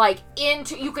 like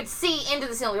you could see into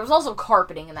the ceiling. There was also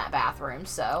carpeting in that bathroom,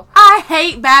 so. I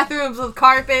hate bathrooms with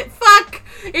carpet. Fuck!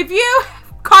 If you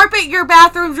carpet your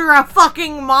bathrooms, you're a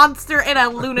fucking monster and a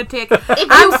lunatic.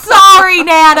 I'm sorry,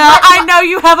 Nana. I know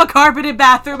you have a carpeted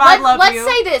bathroom. I love you.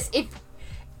 Let's say this.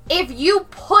 If you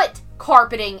put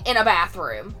carpeting in a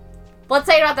bathroom, let's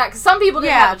say about that, because some people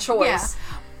didn't have a choice. Yeah.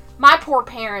 My poor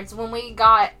parents, when we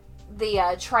got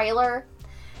the trailer,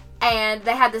 and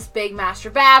they had this big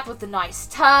master bath with a nice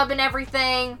tub and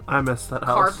everything. I miss that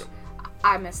house.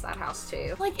 I miss that house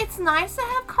too. Like, it's nice to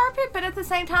have carpet, but at the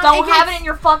same time, don't have it in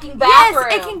your fucking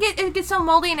bathroom. Yes, it gets so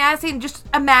moldy and nasty, and just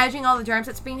imagining all the germs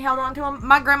that's being held onto them.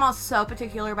 My grandma's so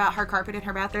particular about her carpet in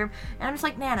her bathroom, and I'm just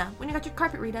like, Nana, when you got your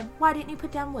carpet redone, why didn't you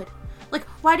put down wood? Like,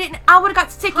 why didn't I would have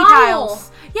got sticky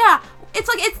tiles? Yeah. It's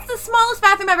like, it's the smallest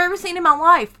bathroom I've ever seen in my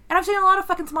life. And I've seen a lot of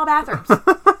fucking small bathrooms. It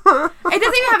doesn't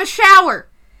even have a shower.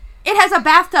 It has a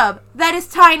bathtub that is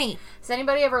tiny. Has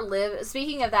anybody ever lived,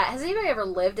 speaking of that, has anybody ever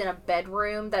lived in a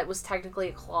bedroom that was technically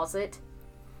a closet?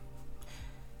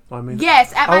 I mean,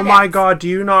 yes, at my dad's. My God, do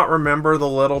you not remember the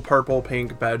little purple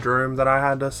pink bedroom that I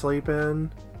had to sleep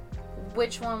in?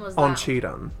 Which one was that? On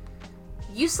Cheatham.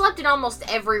 You slept in almost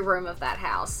every room of that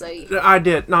house, so I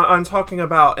did. No, I'm talking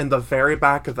about in the very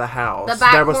back of the house. The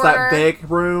back there was corner. that big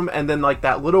room, and then like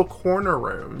that little corner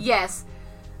room. Yes.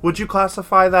 Would you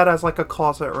classify that as like a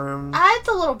closet room? It's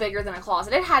a little bigger than a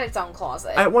closet. It had its own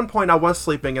closet. At one point, I was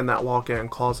sleeping in that walk-in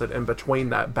closet in between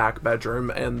that back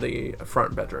bedroom and the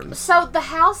front bedrooms. So the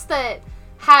house that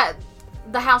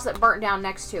burnt down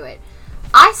next to it,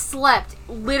 I slept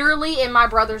literally in my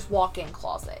brother's walk-in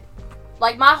closet.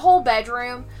 Like, my whole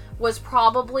bedroom was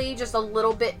probably just a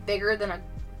little bit bigger than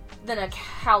a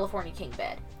California king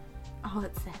bed. Oh,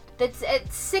 that's sad.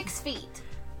 It's 6 feet.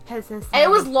 And it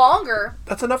was longer.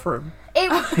 That's enough room. Like,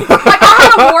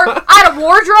 I had a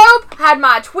wardrobe, had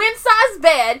my twin-size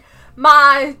bed,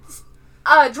 my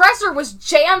dresser was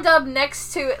jammed up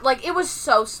next to it. Like, it was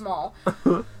so small.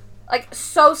 Like,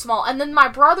 so small. And then my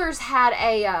brothers had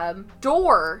a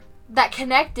door that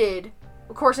connected.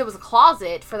 Of course, it was a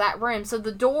closet for that room. So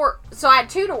I had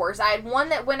 2 doors. I had one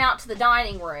that went out to the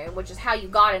dining room, which is how you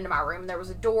got into my room. And there was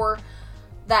a door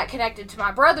that connected to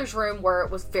my brother's room where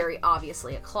it was very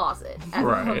obviously a closet at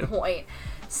one point.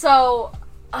 So,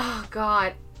 oh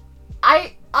God.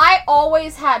 I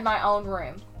always had my own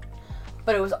room.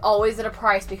 But it was always at a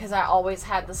price because I always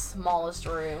had the smallest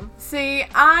room. See,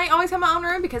 I always had my own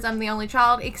room because I'm the only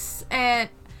child. And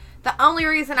the only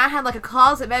reason I had like a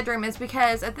closet bedroom is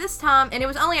because at this time, and it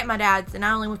was only at my dad's, and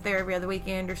I only went there every other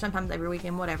weekend or sometimes every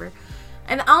weekend, whatever.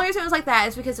 And the only reason it was like that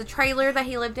is because the trailer that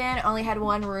he lived in only had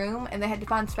one room, and they had to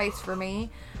find space for me.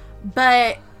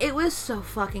 But it was so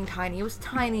fucking tiny. It was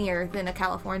tinier than a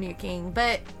California king,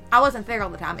 but I wasn't there all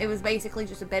the time. It was basically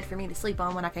just a bed for me to sleep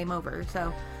on when I came over.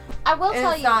 So I will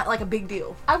tell you, it's not like a big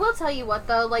deal. I will tell you what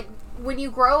though, like when you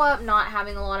grow up not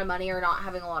having a lot of money or not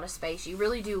having a lot of space, you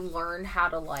really do learn how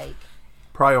to like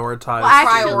prioritize.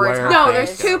 No,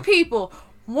 there's 2 people.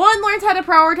 One learns how to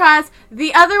prioritize.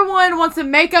 The other one wants to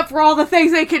make up for all the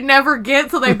things they could never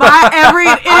get, so they buy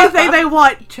anything they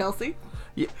want. Chelsea.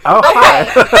 Oh, hi.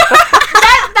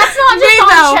 That's not just Me on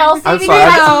though. Chelsea, I'm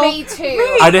because sorry. that's me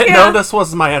too. I didn't Yeah. know this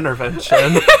was my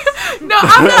intervention. No,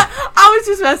 I'm not. I was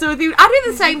just messing with you. I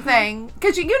do the same thing.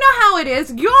 Because you know how it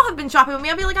is. You all have been shopping with me.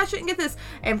 I'll be like, I shouldn't get this.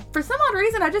 And for some odd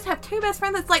reason, I just have two best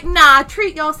friends that's like, nah,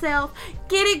 treat yourself.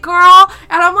 Get it, girl.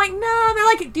 And I'm like, no. They're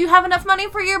like, do you have enough money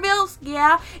for your bills?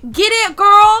 Yeah. Get it,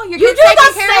 girl. You're You getting do taken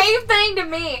the care of. same thing to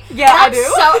me. Yeah, And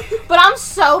I do. But I'm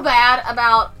so bad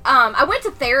about. I went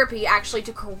to therapy actually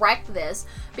to correct this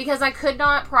because I could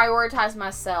not prioritize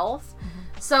myself.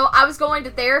 So I was going to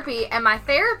therapy, and my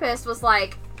therapist was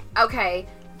like, "Okay,"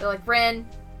 they're like, "Bryn,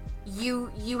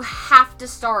 you have to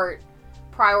start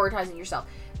prioritizing yourself.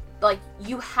 Like,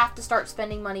 you have to start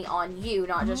spending money on you,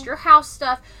 not just your house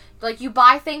stuff. Like, you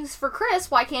buy things for Chris,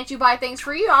 why can't you buy things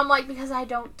for you?" I'm like, because I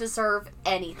don't deserve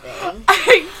anything.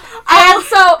 And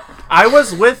so I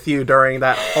was with you during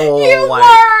that whole, you like...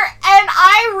 were, and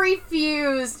I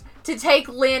refused to take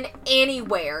Lynn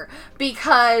anywhere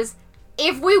because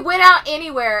if we went out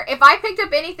anywhere, if I picked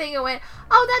up anything and went,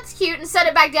 "Oh, that's cute," and set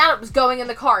it back down, it was going in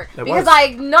the cart It because was. I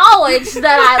acknowledged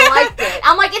that I liked it.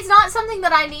 I'm like, it's not something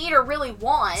that I need or really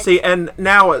want. See, and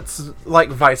now it's like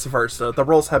vice versa. The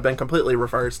roles have been completely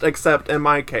reversed, except in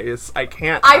my case, I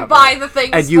can't I have buy it, the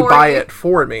things and you for buy you. it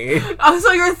for me. Oh,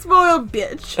 so you're a spoiled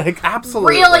bitch. Like,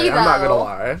 absolutely. Really, I'm not gonna though.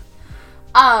 lie.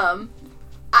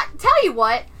 I tell you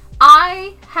what,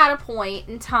 I had a point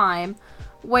in time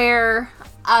where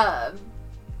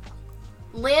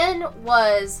Lynn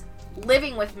was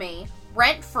living with me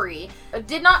rent free,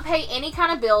 did not pay any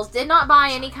kind of bills, did not buy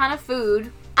any kind of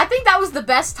food. I think that was the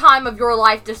best time of your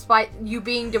life, despite you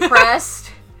being depressed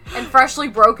and freshly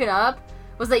broken up,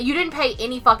 was that you didn't pay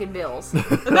any fucking bills. That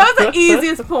was the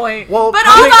easiest point. Well, But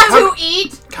coming- I com- got to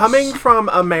eat. coming from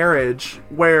a marriage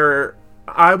where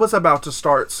I was about to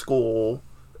start school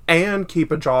and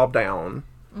keep a job down,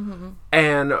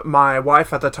 and my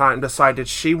wife at the time decided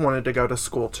she wanted to go to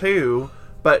school too,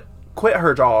 but quit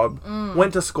her job,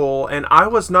 went to school, and I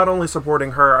was not only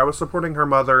supporting her, I was supporting her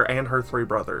mother and her 3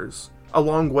 brothers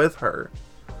along with her.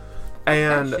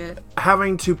 And shit.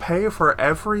 having to pay for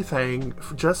everything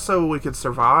just so we could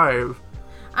survive.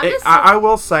 I'm just I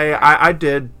will say I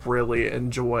did really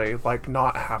enjoy like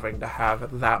not having to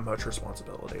have that much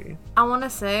responsibility. I want to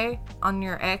say on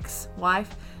your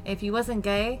ex-wife, if you wasn't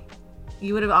gay,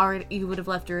 you would have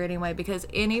left her anyway, because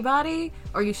anybody,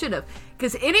 or you should have,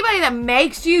 because anybody that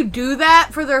makes you do that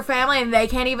for their family and they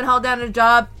can't even hold down a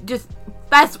job, go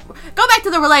back to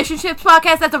the relationships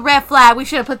podcast. That's a red flag. We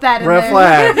should have put that in Red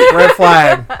there. flag, red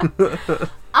flag. But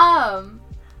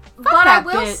I that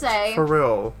will bitch. say, For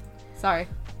real. Sorry.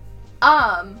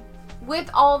 with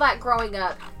all that growing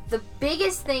up, the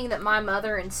biggest thing that my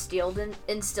mother instilled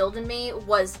in me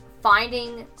was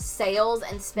finding sales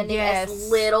and spending Yes. as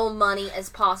little money as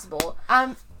possible.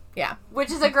 Yeah.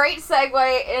 Which is a great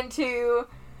segue into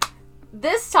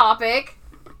this topic,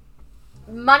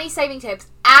 money saving tips,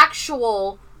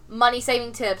 actual money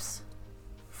saving tips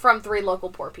from 3 local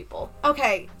poor people.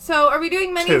 Okay, so are we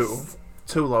doing many?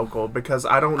 Two local, because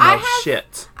I don't know I have-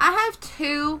 shit. I have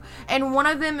 2, and one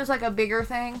of them is like a bigger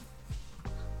thing.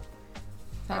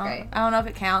 So Okay. I don't know if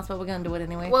it counts, but we're gonna do it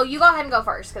anyway. Well, you go ahead and go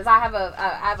first, because I have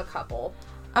a couple.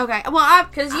 Okay. Well,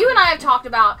 Because you and I have talked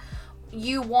about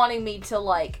you wanting me to,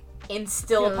 like,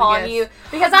 instill Oh, upon yes. you.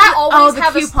 Because I always the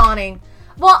have couponing.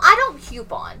 Well, I don't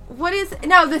coupon. What is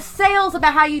the sales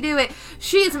about how you do it?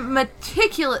 She's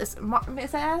meticulous.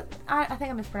 Is that? I think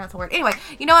I mispronounced the word. Anyway,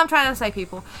 you know what I'm trying to say,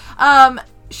 people.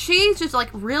 She's just like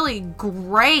really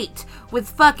great with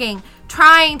fucking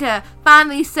trying to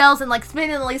find these sales and like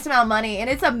spending the least amount of money, and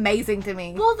it's amazing to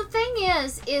me. Well, the thing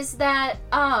is that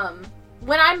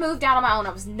when I moved out on my own,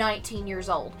 I was 19 years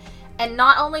old. And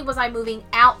not only was I moving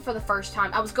out for the first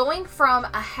time, I was going from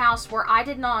a house where I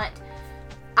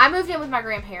moved in with my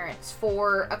grandparents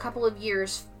for a couple of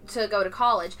years to go to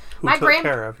college. Who took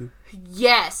care of you?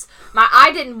 Yes.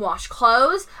 I didn't wash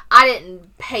clothes. I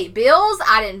didn't pay bills.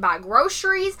 I didn't buy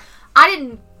groceries. I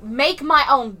didn't make my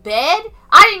own bed.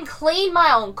 I didn't clean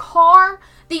my own car.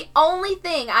 The only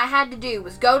thing I had to do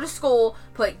was go to school,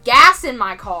 put gas in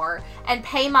my car, and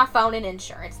pay my phone and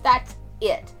insurance. That's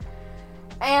it.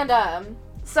 And,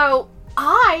 so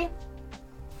I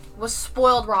was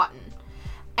spoiled rotten.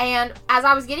 And as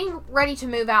I was getting ready to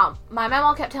move out, my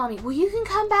mom kept telling me, well, you can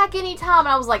come back anytime. And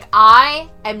I was like, I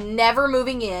am never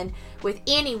moving in with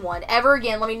anyone ever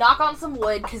again. Let me knock on some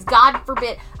wood, because God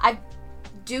forbid, I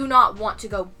do not want to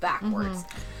go backwards.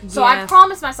 So I Yes.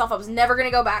 promised myself I was never going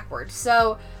to go backwards.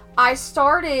 So I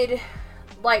started,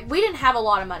 like, we didn't have a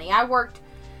lot of money. I worked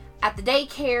at the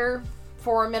daycare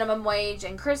for a minimum wage,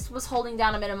 and Chris was holding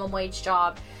down a minimum wage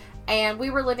job. and we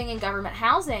were living in government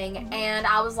housing, and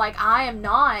I was like, I am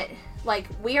not, like,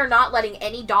 we are not letting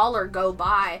any dollar go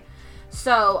by.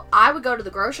 So I would go to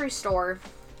the grocery store.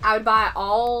 I would buy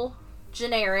all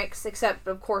generics, except,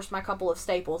 of course, my couple of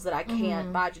staples that I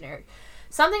can't buy generic.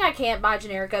 Something I can't buy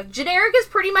generic of. Generic is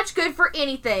pretty much good for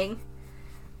anything,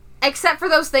 except for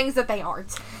those things that they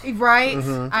aren't. Right?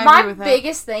 I My agree with that.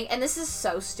 biggest thing, and this is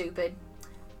so stupid,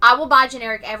 I will buy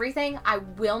generic everything. I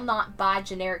will not buy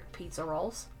generic pizza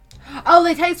rolls. Oh,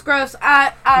 they taste gross.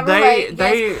 I relate.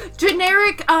 They- yes.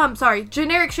 Generic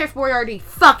Chef Boyardee,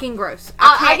 fucking gross.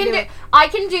 I can't do it. I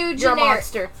can do You're a generic.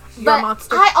 monster. You're But a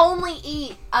monster. I only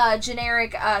eat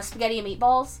generic spaghetti and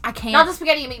meatballs. I can't. Not the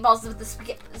spaghetti and meatballs, but the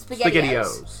spaghettios.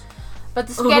 SpaghettiOs. But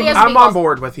the spaghettios and I'm on meatballs.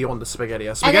 board with you on the SpaghettiOs.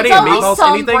 And Spaghetti it's and only meatballs,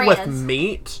 some anything with brands.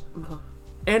 meat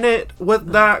in it,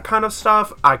 with that kind of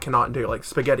stuff, I cannot do. Like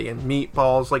spaghetti and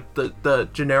meatballs, like the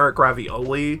generic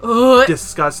ravioli. Ugh.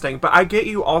 Disgusting. But I get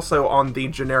you also on the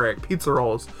generic pizza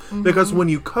rolls, because when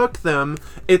you cook them,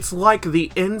 it's like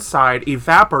the inside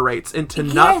evaporates into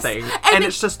nothing, and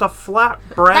it's just a flat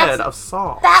bread That's- of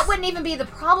sauce. That wouldn't even be the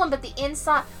problem, but the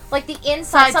inside, like the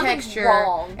inside, something's texture.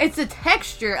 wrong. It's a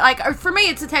texture. Like, or for me,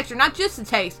 it's a texture, not just the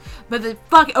taste, but the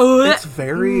fucking. Oh, It's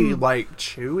very like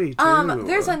chewy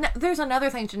too. There's another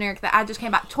thing generic that I just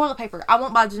came back. Toilet paper. I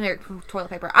won't buy generic toilet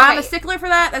paper. I'm a Okay. stickler for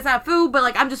that. That's not food, but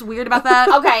like I'm just weird about that.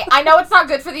 Okay, I know it's not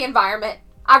good for the environment.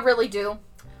 I really do.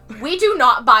 We do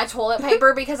not buy toilet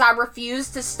paper because I refuse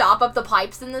to stop up the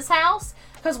pipes in this house.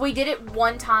 Because we did it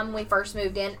one time when we first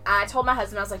moved in. I told my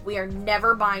husband, I was like, we are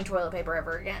never buying toilet paper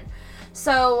ever again.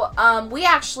 So, we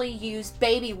actually use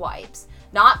baby wipes.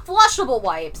 Not flushable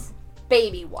wipes.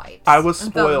 Baby wipes. I was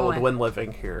And throw them spoiled away. when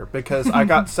living here because I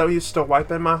got so used to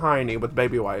wiping my hiney with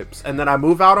baby wipes, and then I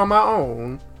move out on my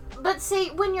own. But see,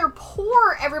 when you're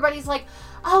poor, everybody's like,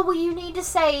 oh, well, you need to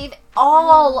save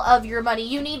all of your money.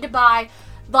 You need to buy,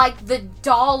 like, the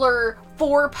 $1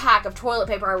 4-pack of toilet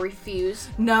paper. I refuse.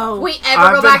 No. If we ever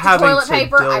I've go been back to having toilet to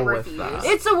paper, I deal with refuse. that.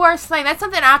 It's the worst thing. That's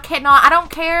something I don't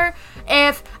care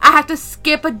if I have to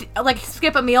skip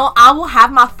a meal. I will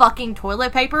have my fucking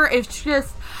toilet paper. It's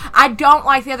just I don't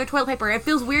like the other toilet paper. It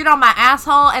feels weird on my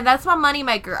asshole, and that's my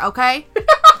moneymaker. Okay.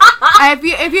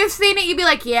 If you've seen it, you'd be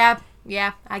like, yeah,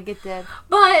 I get that.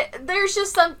 But there's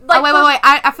just some, like... Oh, wait.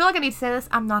 I feel like I need to say this.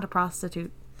 I'm not a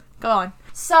prostitute. Go on.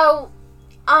 So,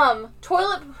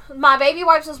 my baby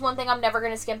wipes is one thing I'm never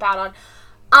going to skimp out on.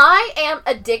 I am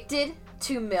addicted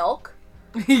to milk.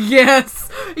 Yes.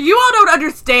 You all don't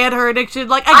understand her addiction.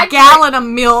 Like, I a gallon of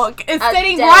milk is a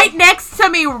sitting day. right next to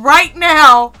me right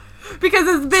now. Because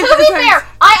it's been... To be fair,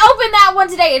 I opened that one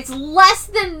today. It's less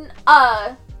than,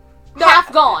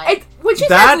 half gone. When she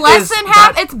That says less is- than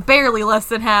half, that- it's barely less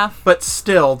than half. But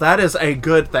still, that is a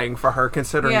good thing for her,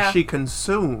 considering Yeah. she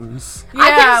consumes.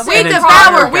 Yeah, we consume an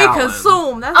devour, entire we gallon.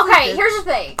 consume. That's Okay, it. here's the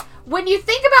thing. When you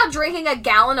think about drinking a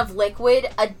gallon of liquid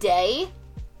a day,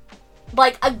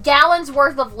 like a gallon's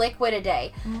worth of liquid a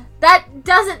day, that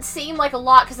doesn't seem like a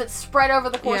lot because it's spread over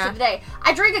the course Yeah. of the day.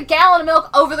 I drink a gallon of milk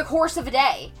over the course of a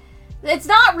day. It's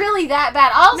not really that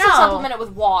bad. I also No. supplement it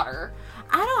with water.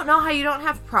 I don't know how you don't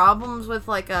have problems with,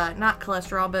 like, not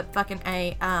cholesterol, but fucking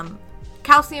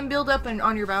calcium buildup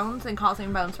on your bones and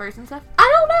causing bone spurs and stuff.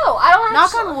 I don't know. I don't Knock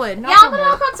actually- on wood. Yeah, Knock I'm on gonna wood.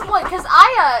 knock on some wood because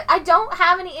I don't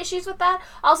have any issues with that.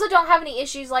 I also don't have any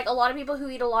issues like a lot of people who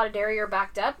eat a lot of dairy or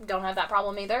backed up don't have that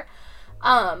problem either.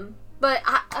 But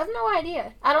I have no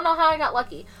idea. I don't know how I got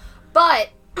lucky. But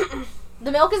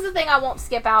the milk is the thing I won't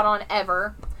skip out on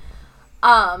ever.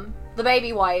 The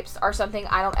baby wipes are something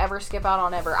I don't ever skip out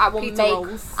on ever. I will Pizza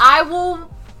rolls.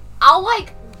 I'll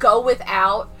like go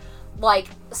without like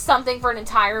something for an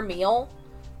entire meal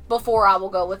before I will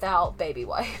go without baby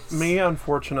wipes. Me,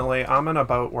 unfortunately, I'm in a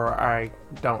boat where I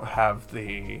don't have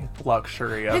the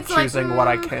luxury of It's like, choosing what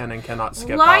I can and cannot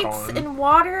skip Lights out on. and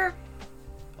water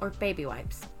or baby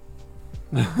wipes.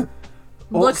 Well,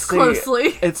 Look see,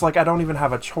 closely. It's like I don't even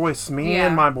have a choice. Me Yeah.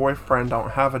 and my boyfriend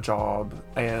don't have a job,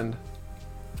 and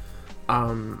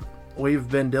we've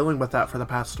been dealing with that for the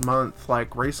past month.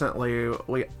 Like recently,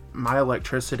 my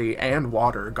electricity and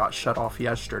water got shut off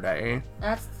yesterday.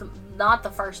 That's not the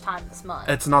first time this month.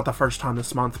 It's not the first time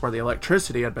this month where the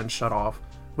electricity had been shut off.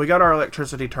 We got our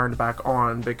electricity turned back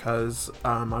on because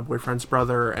my boyfriend's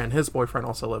brother and his boyfriend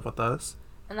also live with us.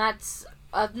 And that's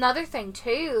another thing,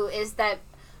 too, is that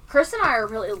Chris and I are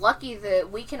really lucky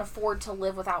that we can afford to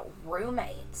live without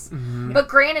roommates. Mm-hmm. But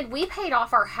granted, we paid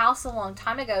off our house a long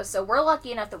time ago, so we're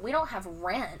lucky enough that we don't have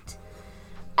rent.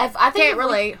 I think Can't if we-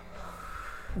 relate.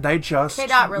 They just They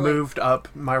not really- moved up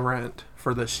my rent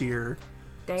for this year.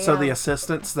 Damn. So the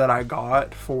assistance that I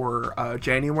got for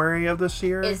January of this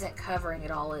year Isn't covering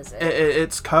it all, is it?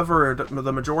 it's covered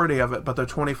the majority of it, but the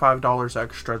 $25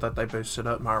 extra that they boosted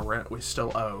up my rent, we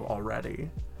still owe already.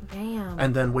 Damn.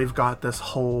 And then we've got this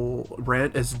whole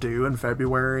rent is due in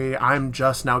February. I'm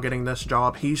just now getting this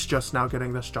job. He's just now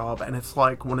getting this job, and it's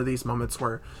like one of these moments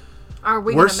where Are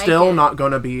we we're gonna make still it? not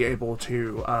going to be able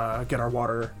to get our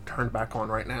water turned back on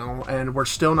right now, and we're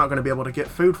still not going to be able to get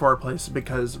food for our place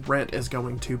because rent is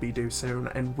going to be due soon,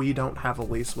 and we don't have a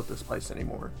lease with this place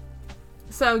anymore.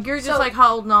 So you're just So- like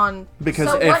holding on. Because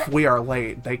So if what- we are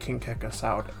late, they can kick us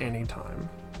out anytime.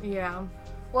 Yeah.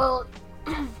 Well,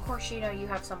 of course, you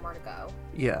have somewhere to go.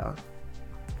 Yeah.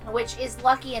 Which is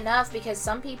lucky enough because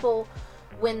some people,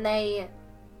 when they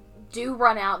do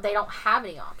run out, they don't have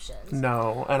any options.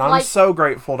 No, and I'm Like- so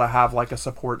grateful to have like a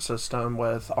support system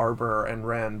with Arbor and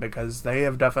Ren because they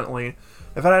have definitely,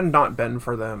 if it had not been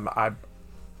for them, I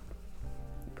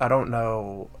don't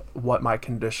know what my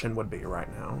condition would be right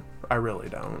now. I really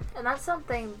don't. And that's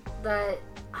something that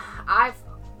I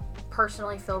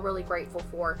personally feel really grateful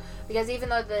for because even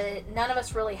though none of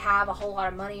us really have a whole lot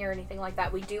of money or anything like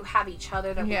that, we do have each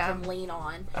other that Yeah. we can lean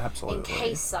on Absolutely. in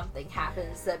case something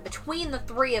happens. That between the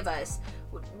three of us,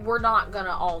 we're not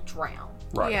gonna all drown.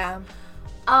 Right. Yeah.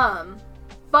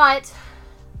 But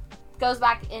goes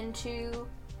back into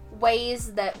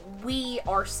ways that we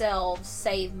ourselves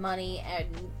save money and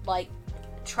like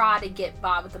try to get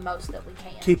by with the most that we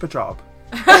can. Keep a job.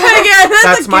 Yeah,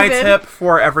 That's a my given. tip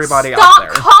for everybody out Stop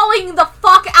there. calling the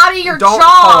fuck out of your Don't jobs.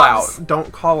 call out.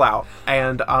 Don't call out.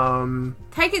 And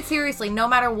Take it seriously. No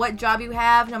matter what job you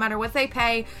have, no matter what they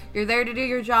pay, you're there to do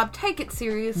your job. Take it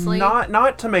seriously.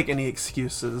 not to make any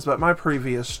excuses, but my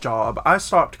previous job, I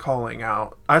stopped calling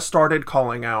out. I started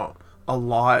calling out a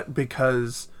lot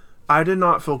because I did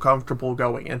not feel comfortable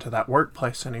going into that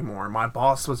workplace anymore. My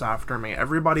boss was after me.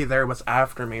 Everybody there was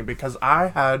after me because I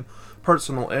had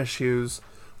personal issues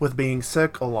with being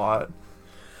sick a lot.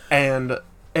 And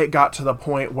it got to the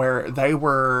point where they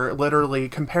were literally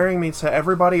comparing me to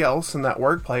everybody else in that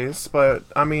workplace, but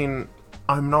I mean,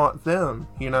 I'm not them,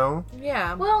 you know?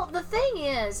 Yeah. Well, the thing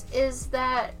is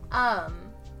that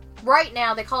right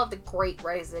now they call it the Great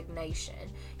Resignation.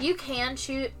 You can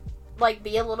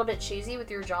be a little bit choosy with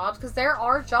your jobs because there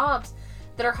are jobs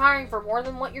that are hiring for more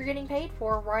than what you're getting paid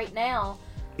for right now.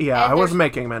 Yeah, And I was there's-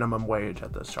 making minimum wage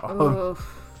at this job.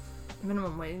 Oof.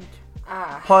 Minimum wage.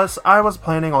 Plus, I was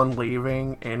planning on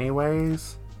leaving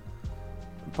anyways,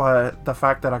 but the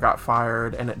fact that I got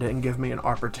fired and it didn't give me an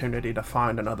opportunity to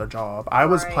find another job, I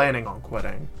was Right. planning on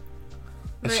quitting.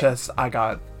 It's But- just, it I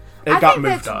got think moved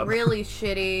that's up. really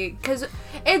shitty because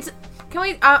it's. Can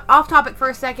we off topic for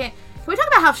a second? Can we talk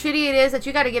about how shitty it is that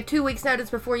you got to give 2 weeks notice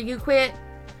before you quit,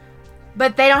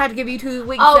 but they don't have to give you 2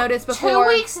 weeks notice before? 2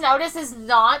 weeks notice is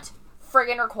not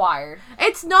friggin' required.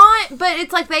 It's not, but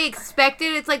it's like they expect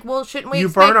it. It's like, well, shouldn't we? You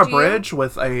expect burn a you? bridge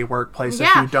with a workplace if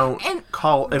Yeah, you don't and- if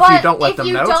But you don't let them if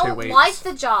you know don't 2 weeks. like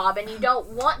the job and you don't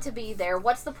want to be there,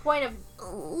 what's the point of...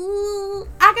 Ooh,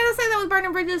 I gotta say that with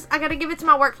burning bridges, I gotta give it to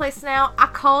my workplace now. I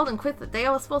called and quit the day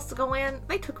I was supposed to go in.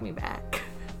 They took me back.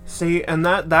 See, and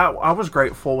that I was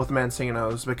grateful with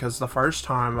Mancino's because the first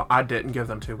time I didn't give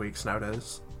them 2 weeks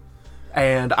notice.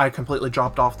 And I completely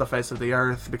dropped off the face of the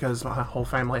earth because my whole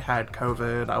family had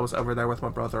COVID. I was over there with my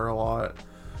brother a lot.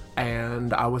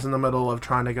 And I was in the middle of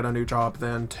trying to get a new job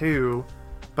then too.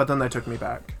 But then they took me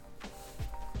back.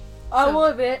 I will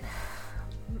admit,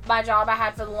 my job I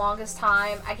had for the longest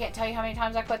time, I can't tell you how many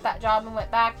times I quit that job and went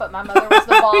back, but my mother was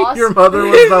the boss. Your mother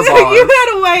was the boss. You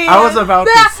had a way. I was about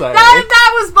to say.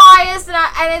 That was biased,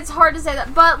 and it's hard to say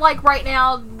that. But, like, right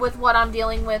now, with what I'm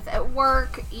dealing with at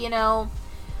work,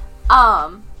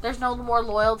 there's no more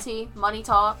loyalty. Money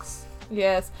talks.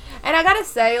 Yes, and I gotta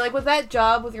say, like with that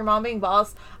job, with your mom being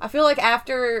boss, I feel like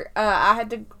after I had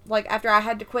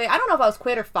to quit. I don't know if I was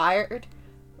quit or fired,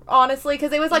 honestly,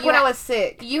 because it was like when I was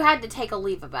sick, You had to take a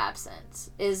leave of absence,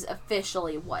 is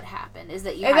officially what happened. Is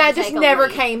that you and had I to just take a never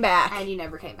leave, came back. and you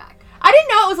never came back. I didn't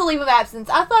know it was a leave of absence.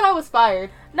 I thought I was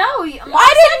fired. No, you could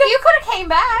have came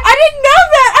back. I didn't know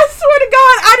that. I swear to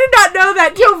God, I did not know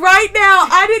that till right now.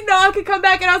 I didn't know I could come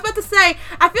back, and I was about to say,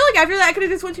 I feel like after that, I could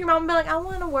have just went to your mom and been like, I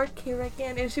want to work here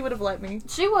again, and she would have let me.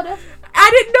 She would have. I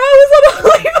didn't know it was on a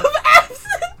leave of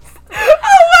absence.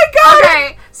 Oh my God.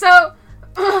 Okay, so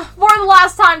for the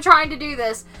last time trying to do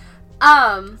this,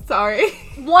 Sorry.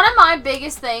 one of my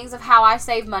biggest things of how I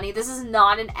save money, this is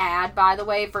not an ad, by the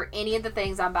way, for any of the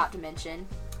things I'm about to mention.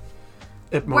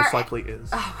 It most Where- likely is.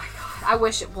 Oh my God, I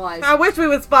wish it was. I wish we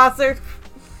was sponsored.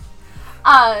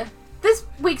 This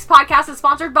week's podcast is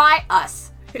sponsored by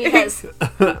us. because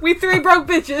We three broke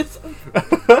bitches.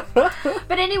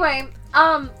 but anyway,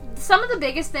 some of the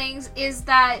biggest things is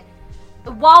that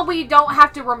while we don't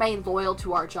have to remain loyal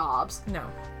to our jobs, No.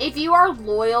 if you are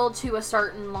loyal to a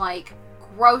certain like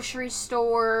grocery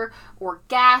store or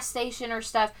gas station or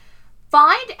stuff,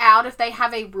 find out if they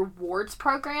have a rewards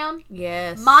program.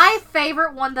 Yes. My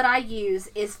favorite one that I use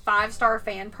is 5-star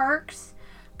fan perks,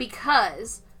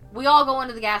 because we all go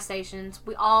into the gas stations,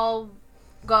 we all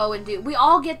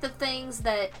get the things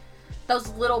that, those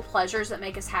little pleasures that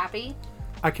make us happy.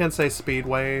 I can say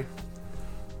Speedway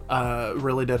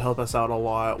really did help us out a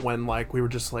lot when like we were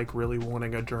just like really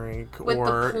wanting a drink With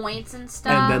or the points and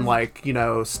stuff. and then like, you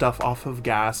know, stuff off of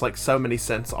gas, like so many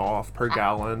cents off per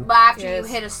gallon. But after Yes.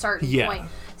 you hit a certain Yeah. point.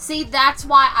 See, that's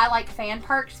why I like fan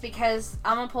perks, because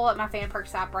I'm going to pull up my fan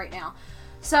perks app right now.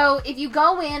 So if you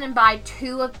go in and buy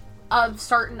 2 of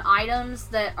certain items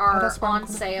that are that's fine. on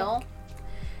sale,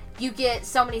 you get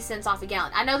so many cents off a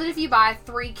gallon. I know that if you buy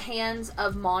 3 cans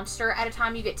of Monster at a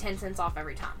time, you get 10 cents off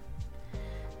every time.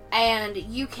 And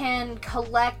you can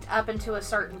collect up into a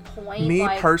certain point. Me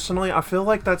like, personally, I feel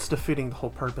like that's defeating the whole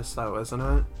purpose though, isn't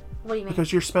it? what do you mean?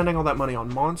 Because you're spending all that money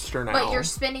on Monster now. But you're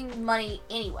spending money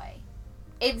anyway.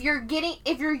 If you're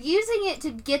using it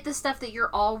to get the stuff that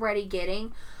you're already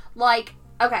getting, like,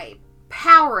 okay,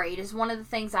 Powerade is one of the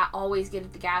things I always get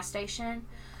at the gas station.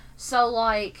 So,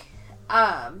 like,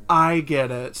 I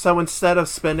get it. So instead of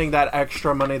spending that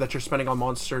extra money that you're spending on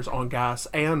Monsters on gas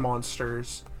and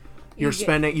Monsters,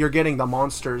 you're getting the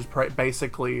Monsters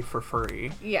basically for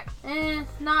free. Yeah.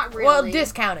 not really. Well,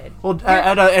 discounted. Well,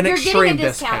 at an You're extreme getting a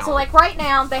discount. discount. So, like, right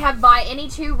now, they have buy any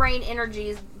 2 Reign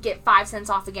Energies, get 5 cents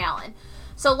off a gallon.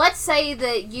 So, let's say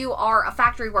that you are a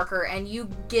factory worker and you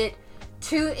get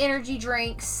 2 energy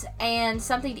drinks and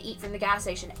something to eat from the gas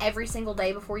station every single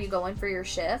day before you go in for your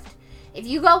shift. If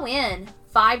you go in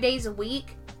 5 days a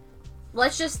week,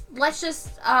 let's just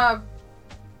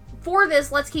for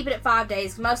this, let's keep it at 5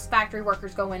 days. Most factory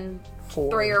workers go in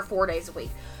 3 or 4 days a week.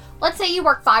 Let's say you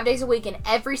work 5 days a week, and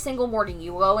every single morning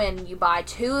you go in, you buy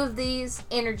 2 of these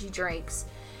energy drinks,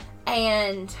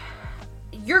 and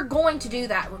you're going to do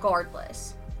that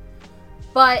regardless.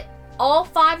 But all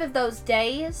 5 of those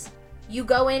days, you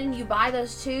go in, you buy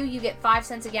those 2, you get 5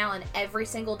 cents a gallon every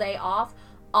single day off.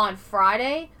 On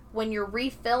Friday, when you're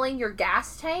refilling your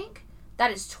gas tank, that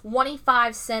is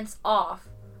 25 cents off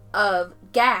of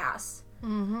gas.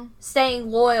 Staying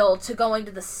loyal to going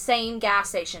to the same gas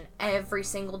station every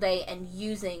single day and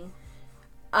using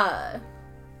like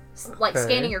Okay.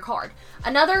 scanning your card.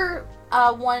 Another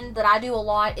one that I do a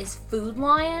lot is Food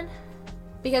Lion,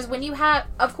 because when you have,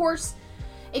 of course,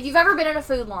 if you've ever been in a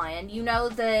Food Lion, you know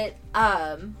that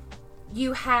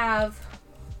you have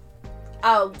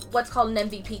what's called an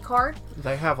MVP card.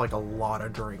 They have like a lot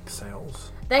of drink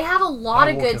sales. They have a lot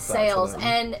I of will good give that to sales, them.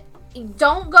 and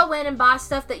don't go in and buy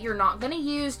stuff that you're not going to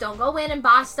use. Don't go in and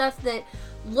buy stuff that,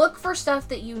 look for stuff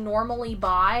that you normally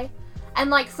buy. And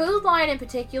like Food Lion in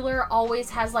particular always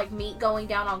has like meat going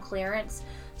down on clearance.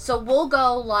 So we'll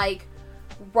go like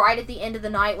right at the end of the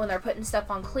night when they're putting stuff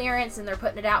on clearance and they're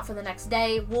putting it out for the next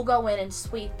day. We'll go in and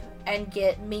sweep and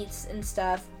get meats and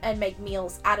stuff and make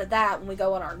meals out of that when we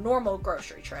go on our normal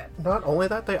grocery trip. Not only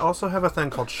that, they also have a thing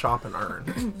called Shop and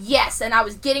Earn. Yes, and I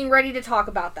was getting ready to talk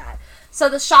about that. So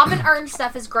the Shop and Earn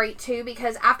stuff is great too,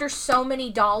 because after so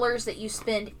many dollars that you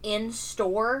spend in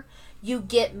store, you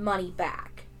get money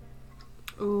back.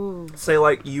 Ooh. Say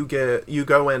like you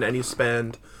go in and you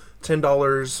spend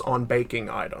 $10 on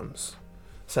baking items.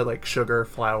 Say like sugar,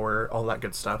 flour, all that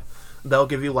good stuff. They'll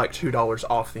give you like $2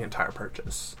 off the entire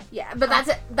purchase. Yeah, but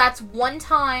that's one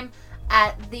time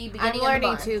at the beginning I'm of the learning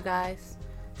month. too, guys.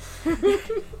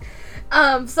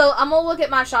 So I'm gonna look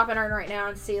at my Shop and Earn right now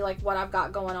and see like what I've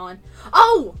got going on.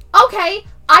 Oh, okay.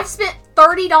 I've spent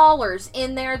 $30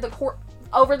 in there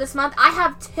over this month. I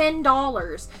have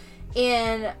 $10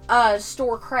 in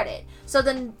store credit. So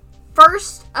then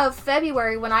 1st of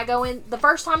February when I go in, the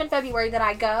first time in February that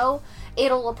I go,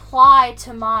 it'll apply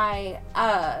to my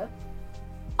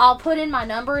I'll put in my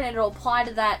number and it'll apply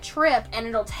to that trip and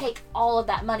it'll take all of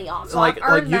that money off. So like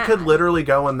I've earned you that. could literally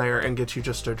go in there and get you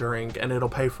just a drink and it'll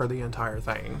pay for the entire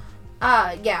thing.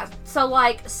 Yeah. So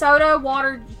like soda,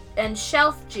 water, and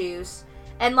shelf juice,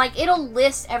 and like it'll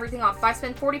list everything off. If I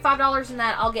spend $45 in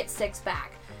that, I'll get 6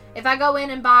 back. If I go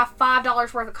in and buy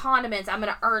 $5 worth of condiments, I'm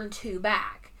gonna earn 2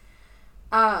 back.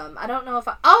 I don't know if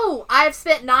I've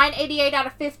spent $9.88 out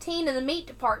of 15 in the meat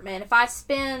department. If I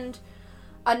spend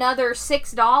another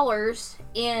 $6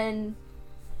 in,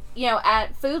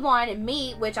 at Food Line and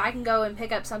meat, which I can go and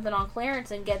pick up something on clearance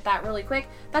and get that really quick,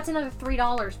 that's another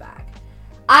 $3 back.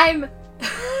 I'm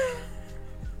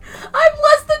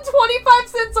less 25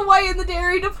 cents away in the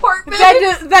dairy department.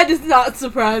 That does not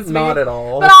surprise me. Not at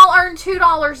all. But I'll earn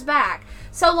 $2 back.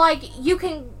 So, like, you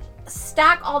can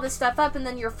stack all this stuff up, and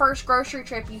then your first grocery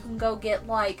trip, you can go get,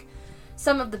 like,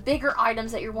 some of the bigger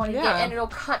items that you're wanting to get, and it'll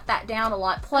cut that down a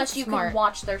lot. Plus, That's you smart. can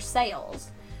watch their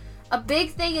sales. A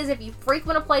big thing is if you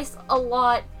frequent a place a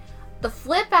lot, the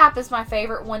Flip app is my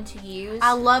favorite one to use.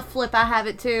 I love Flip. I have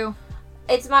it too.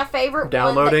 It's my favorite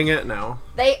Downloading one. it now.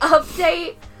 They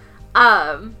update,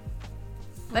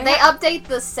 they update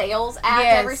the sales app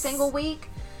every single week.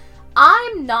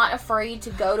 I'm not afraid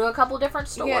to go to a couple different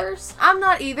stores. Yeah, I'm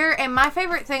not either. And my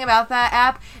favorite thing about that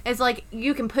app is, like,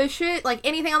 you can push it, like,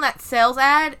 anything on that sales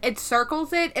ad, it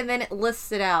circles it, and then it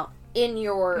lists it out In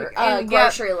your And,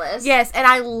 grocery list. Yes, and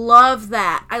I love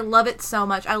that. I love it so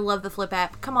much. I love the Flip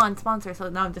app. Come on, sponsor. So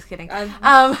no, I'm just kidding.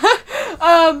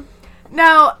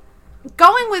 Now,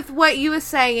 going with what you were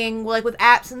saying, like with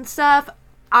apps and stuff,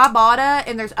 Ibotta,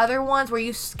 and there's other ones where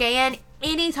you scan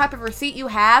any type of receipt you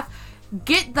have.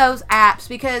 Get those apps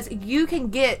because you can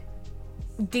get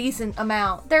decent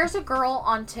amount. There's a girl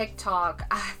on TikTok.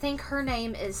 I think her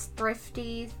name is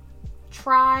Thrifty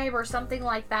Tribe or something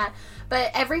like that.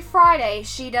 But every Friday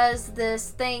she does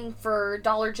this thing for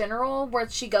Dollar General where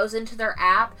she goes into their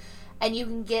app and you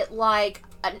can get like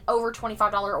an over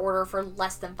 $25 order for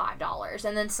less than $5.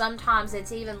 And then sometimes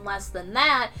it's even less than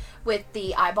that with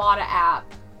the Ibotta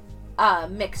app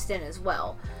mixed in as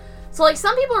well. So, like,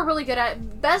 some people are really good at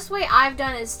it. Best way I've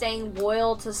done is staying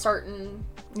loyal to certain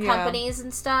companies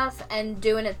and stuff and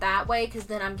doing it that way because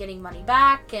then I'm getting money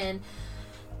back and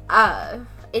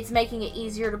it's making it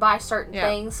easier to buy certain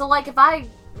things. So, like, if I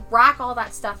rack all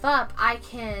that stuff up, I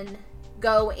can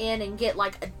go in and get,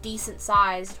 like, a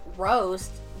decent-sized roast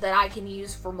that I can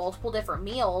use for multiple different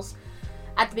meals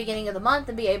at the beginning of the month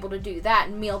and be able to do that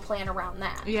and meal plan around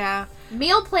that. Yeah.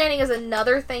 Meal planning is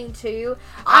another thing, too.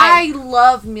 I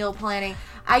love meal planning.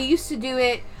 I used to do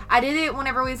it. I did it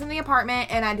whenever we was in the apartment,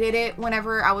 and I did it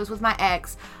whenever I was with my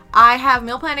ex. I have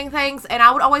meal planning things, and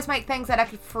I would always make things that I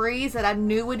could freeze that I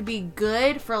knew would be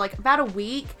good for, like, about a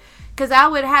week. Because I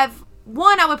would have...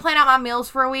 I would plan out my meals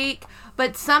for a week,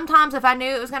 but sometimes if I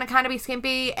knew it was going to kind of be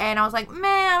skimpy, and I was like,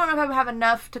 man, I don't know if I would have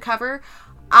enough to cover,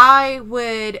 I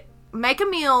would... make a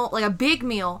meal, like a big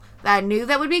meal, that I knew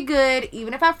that would be good,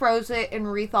 even if I froze it and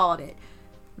rethawed it.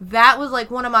 That was,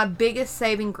 like, one of my biggest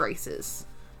saving graces.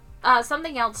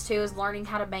 Something else, too, is learning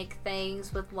how to make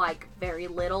things with, like, very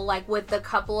little. Like, with the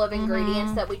couple of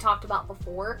ingredients that we talked about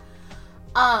before.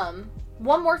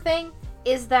 One more thing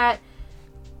is that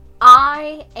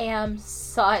I am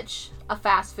such a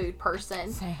fast food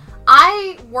person. Same.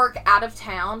 I work out of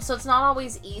town, so it's not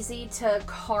always easy to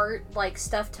cart, like,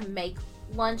 stuff to make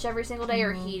lunch every single day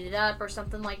or heat it up or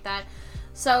something like that.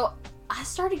 So I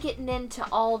started getting into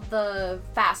all the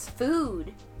fast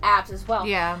food apps as well.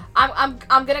 Yeah.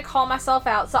 I'm gonna call myself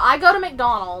out. So I go to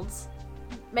McDonald's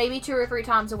maybe 2 or 3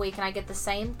 times a week and I get the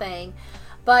same thing.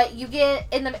 But you get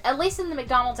at least in the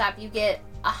McDonald's app you get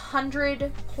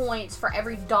 100 points for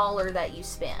every $1 that you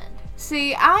spend.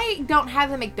 See, I don't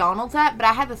have the McDonald's app, but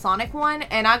I have the Sonic one,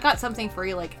 and I got something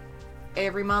free like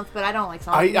every month, but I don't like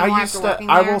Sonic anymore I used after to. working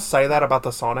I there. will say that about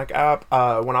the Sonic app.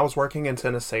 When I was working in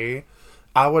Tennessee,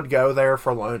 I would go there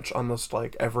for lunch almost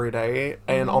like every day,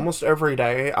 and almost every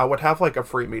day I would have like a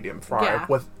free medium fry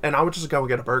and I would just go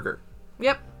get a burger.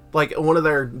 Yep. Like one of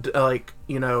their like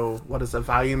what is it,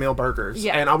 value meal burgers,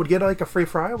 and I would get like a free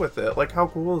fry with it. Like how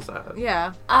cool is that?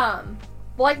 Yeah.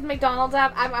 Like the McDonald's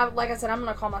app, I'm like I said, I'm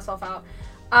gonna call myself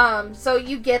out. So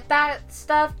you get that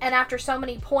stuff, and after so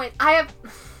many points, I have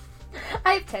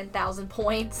 10,000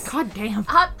 points. God damn.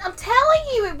 I'm telling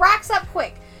you, it racks up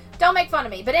quick. Don't make fun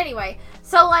of me. But anyway,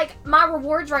 so like my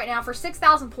rewards right now for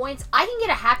 6,000 points, I can get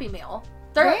a Happy Meal.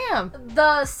 Damn.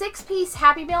 The 6-piece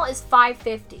Happy Meal is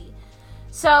 $5.50.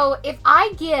 So if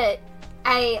I get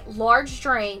a large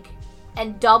drink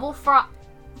and double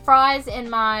fries in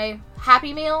my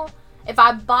Happy Meal, if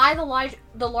I buy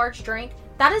the large drink,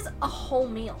 that is a whole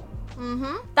meal.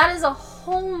 Mm-hmm. That is a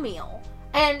whole meal.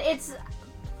 And it's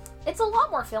a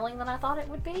lot more filling than I thought it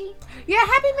would be. Yeah,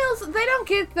 Happy Meals, they don't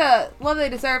get the love they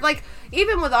deserve. Like,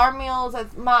 even with our meals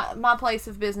at my place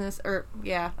of business,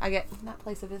 I get, not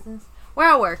place of business, where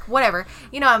I work, whatever.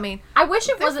 You know what I mean? I wish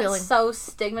it wasn't filling. so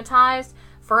stigmatized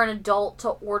for an adult to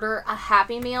order a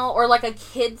Happy Meal or like a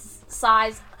kid's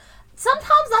size.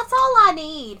 Sometimes that's all I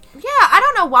need. Yeah, I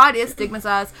don't know why it is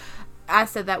stigmatized. I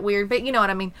said that weird, but you know what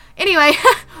I mean. Anyway,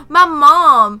 my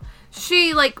mom,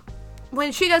 she, like,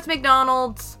 when she goes to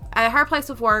McDonald's at her place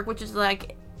of work, which is,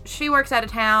 like, she works out of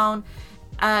town,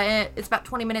 it's about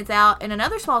 20 minutes out in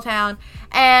another small town,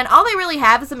 and all they really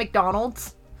have is a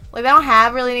McDonald's. Like, they don't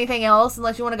have really anything else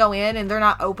unless you want to go in and they're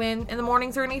not open in the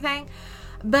mornings or anything.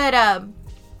 But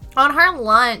on her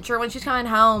lunch or when she's coming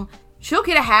home, she'll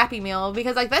get a Happy Meal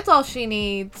because, like, that's all she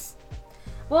needs.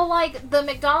 Well, like, the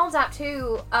McDonald's app,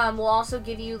 too, will also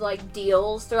give you, like,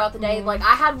 deals throughout the day. Like,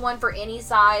 I had one for any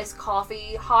size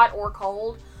coffee, hot or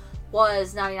cold,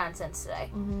 was 99 cents today.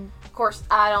 Of course,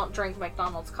 I don't drink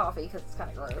McDonald's coffee because it's kind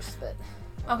of gross, but...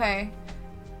 Okay.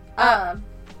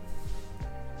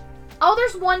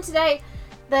 There's one today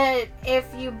that if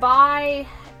you buy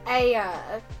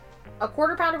a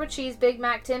quarter pounder with cheese, Big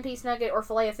Mac, 10-piece nugget, or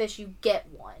filet of fish, you get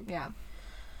one. Yeah.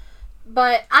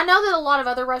 But I know that a lot of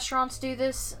other restaurants do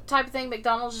this type of thing.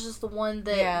 McDonald's is just the one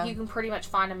that you can pretty much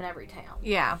find them in every town.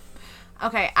 Yeah.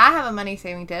 Okay, I have a money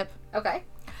saving tip. Okay.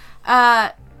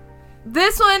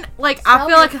 This one, like, Sell I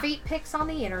feel like feet pics on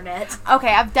the internet.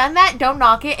 okay, I've done that. Don't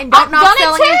knock it, and don't I've knock done it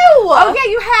selling too! Oh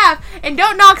yeah, you have, and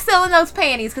don't knock selling those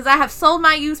panties because I have sold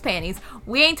my used panties.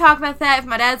 We ain't talking about that. If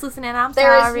my dad's listening, I'm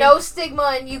There sorry. is no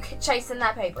stigma in you chasing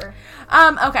that paper.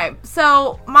 Okay,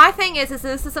 so my thing is this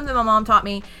is something my mom taught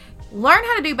me. Learn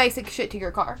how to do basic shit to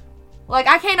your car. Like,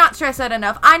 I cannot stress that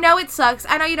enough. I know it sucks.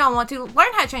 I know you don't want to.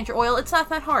 Learn how to change your oil. It's not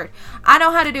that hard. I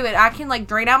know how to do it. I can, like,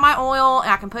 drain out my oil,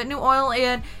 and I can put new oil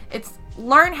in.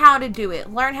 Learn how to do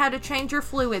it. Learn how to change your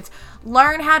fluids.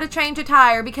 Learn how to change a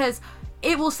tire because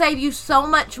it will save you so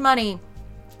much money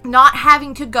not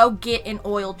having to go get an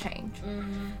oil change.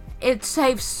 It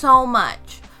saves so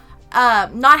much.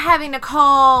 Not having to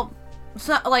call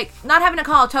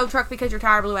a tow truck because your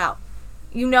tire blew out.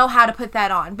 You know how to put that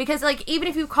on. Because, like, even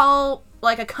if you call,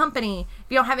 like, a company, if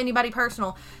you don't have anybody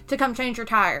personal to come change your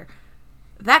tire,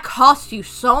 that costs you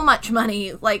so much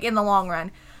money, like, in the long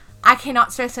run. I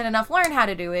cannot stress it enough. Learn how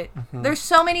to do it. There's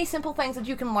so many simple things that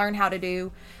you can learn how to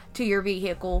do to your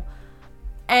vehicle.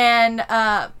 And,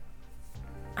 I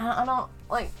don't,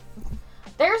 like...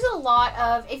 There's a lot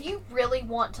of, if you really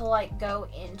want to, like, go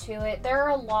into it, there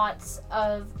are lots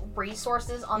of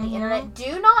resources on the internet.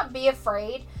 Do not be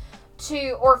afraid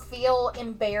to, or feel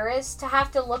embarrassed to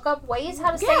have to look up ways how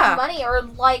to save money, or,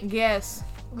 like,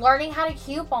 learning how to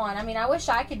coupon. I mean, I wish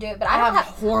I could do it, but I don't have...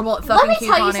 horrible at fucking Let me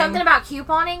couponing. tell you something about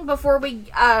couponing before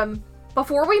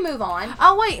we move on.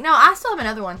 Oh, wait, no, I still have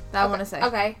another one that I want to say.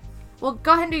 Okay. Well,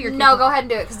 go ahead and do your No, go ahead and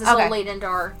do it, because this will lead into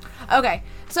our... Okay,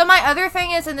 so my other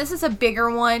thing is, and this is a bigger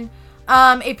one,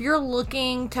 if you're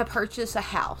looking to purchase a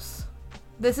house,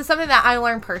 this is something that I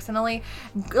learned personally,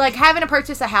 like having to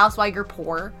purchase a house while you're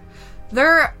poor,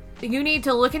 you need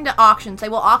to look into auctions. They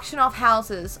will auction off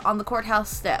houses on the courthouse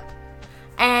step,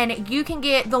 and you can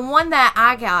get the one that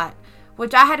I got,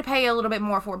 which I had to pay a little bit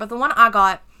more for, but the one I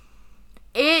got,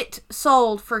 it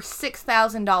sold for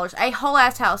 $6,000, a whole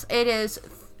ass house. It is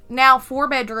now 4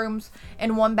 bedrooms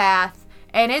and 1 bath,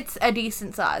 and it's a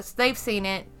decent size. They've seen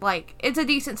it. Like, it's a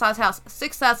decent size house.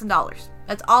 $6,000.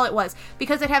 That's all it was.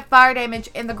 Because it had fire damage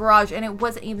in the garage, and it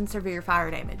wasn't even severe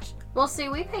fire damage. Well, see,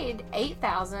 we paid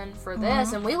 $8,000 for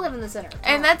this, and we live in the center.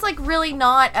 And that's, like, really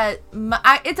not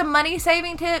it's a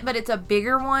money-saving tip, but it's a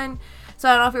bigger one. So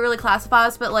I don't know if it really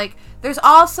classifies, but, like, there's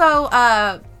also,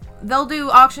 they'll do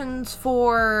auctions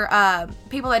for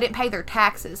people that didn't pay their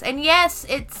taxes. And yes,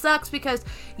 it sucks because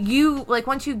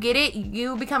once you get it,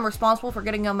 you become responsible for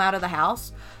getting them out of the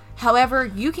house. However,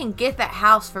 you can get that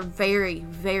house for very,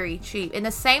 very cheap. And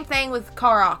the same thing with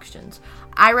car auctions.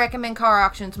 I recommend car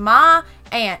auctions. My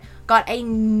aunt got a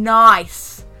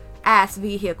nice ass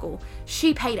vehicle.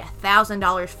 She paid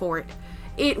 $1,000 for it.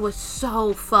 It was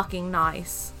so fucking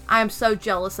nice. I am so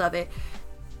jealous of it.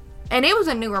 And it was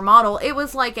a newer model. It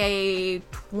was like a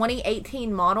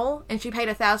 2018 model, and she paid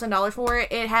 $1,000 for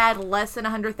it. It had less than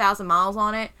 100,000 miles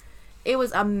on it. It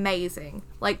was amazing.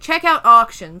 Like, check out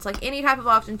auctions. Like, any type of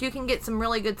auctions. You can get some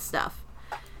really good stuff.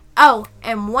 Oh,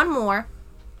 and one more.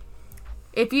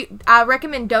 I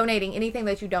recommend donating anything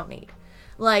that you don't need.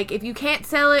 Like, if you can't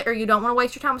sell it or you don't want to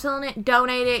waste your time selling it,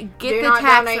 donate it. Do not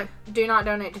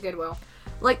donate to Goodwill.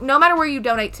 Like, no matter where you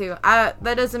donate to, that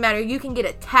doesn't matter. You can get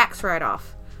a tax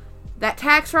write-off. That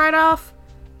tax write-off,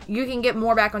 you can get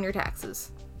more back on your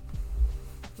taxes.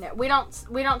 No, we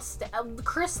don't.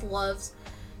 Chris loves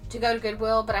to go to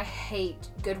Goodwill, but I hate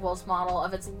Goodwill's model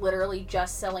of it's literally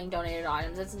just selling donated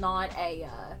items. It's not a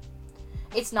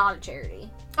charity.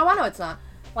 Oh, I know it's not.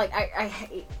 Like, I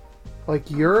hate...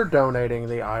 Like, you're donating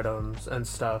the items and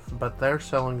stuff, but they're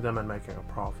selling them and making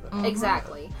a profit. Mm-hmm.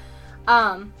 Exactly.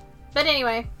 But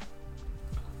anyway,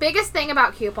 biggest thing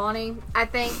about couponing, I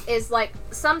think, is, like,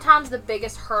 sometimes the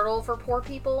biggest hurdle for poor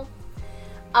people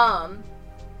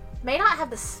may not have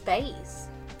the space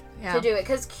to do it.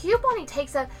 Because couponing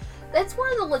takes up That's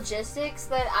one of the logistics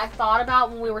that I thought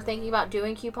about when we were thinking about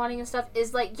doing couponing and stuff.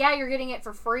 Is like, yeah, you're getting it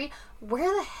for free.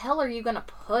 Where the hell are you gonna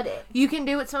put it? You can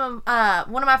do it. One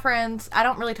of my friends, I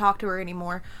don't really talk to her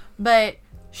anymore, but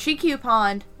she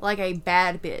couponed like a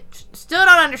bad bitch. Still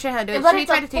don't understand how to do it. But She it's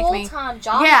tried a to teach me. full-time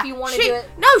job if you want to do it.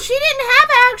 No, she didn't have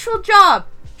an actual job.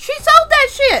 She sold that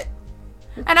shit.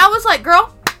 And I was like,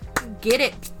 girl, get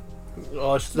it.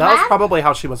 Well, that was probably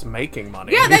how she was making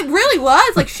money. Yeah, that really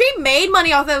was. Like, she made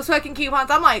money off those fucking coupons.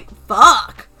 I'm like,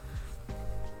 fuck.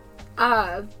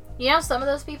 You know, some of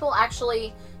those people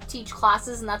actually teach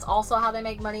classes, and that's also how they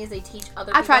make money, is they teach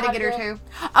other people. I tried to how get do her it. too.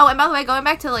 Oh, and by the way, going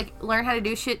back to like learn how to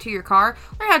do shit to your car,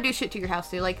 learn how to do shit to your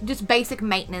house too. Like just basic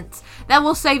maintenance. That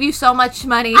will save you so much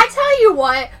money. I tell you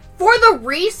what, for the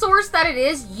resource that it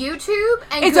is, YouTube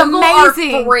and It's Google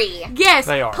amazing. are free. Yes,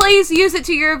 They are. please use it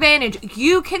to your advantage.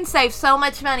 You can save so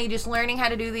much money just learning how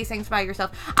to do these things by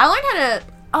yourself. I learned how to.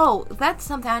 Oh, that's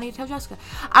something I need to tell Jessica.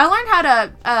 I learned how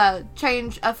to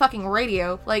change a fucking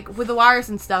radio, like with the wires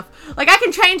and stuff. Like I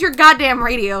can change your goddamn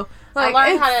radio. Like, I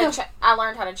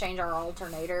learned how to change our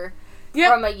alternator Yep.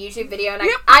 from a YouTube video, and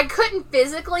Yep. I couldn't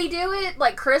physically do it.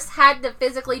 Like Chris had to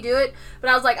physically do it, but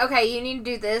I was like, okay, you need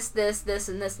to do this, this, this,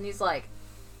 and this, and he's like,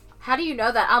 how do you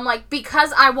know that? I'm like,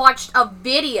 because I watched a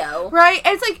video. Right?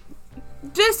 It's like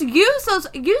just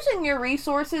using your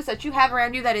resources that you have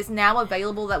around you that is now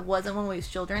available that wasn't when we was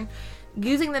children.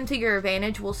 Using them to your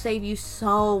advantage will save you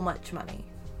so much money.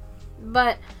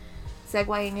 But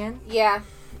Segueing in. yeah,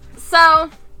 so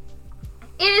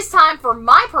it is time for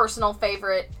my personal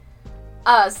favorite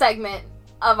segment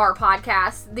of our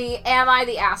podcast, the Am I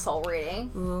the Asshole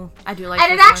reading. Ooh, I do like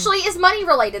And this it one. actually is money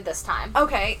related this time.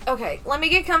 Okay. Let me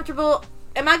get comfortable.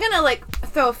 Am I gonna like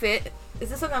throw a fit? Is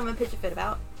this something I'm gonna pitch a fit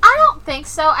about? I don't think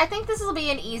so. I think this will be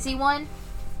an easy one.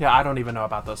 Yeah, I don't even know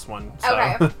about this one. So.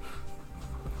 Okay.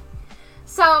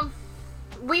 So,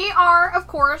 we are, of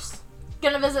course,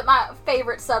 gonna visit my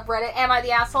favorite subreddit, Am I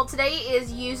the Asshole? Today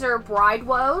is user Bride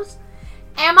Woes.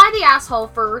 Am I the asshole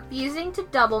for refusing to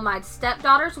double my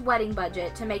stepdaughter's wedding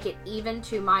budget to make it even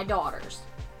to my daughters?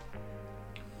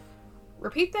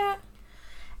 Repeat that.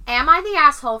 Am I the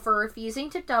asshole for refusing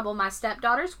to double my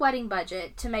stepdaughter's wedding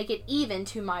budget to make it even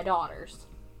to my daughters?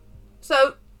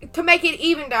 So to make it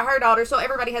even to her daughter, so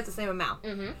everybody has the same amount.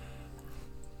 Mm-hmm.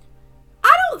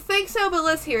 I don't think so, but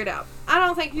let's hear it out. I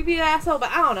don't think you'd be an asshole,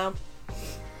 but I don't know.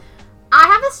 I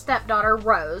have a stepdaughter,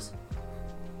 Rose,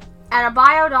 and a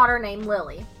bio daughter named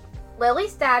Lily.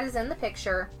 Lily's dad is in the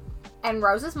picture, and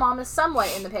Rose's mom is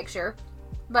somewhat in the picture,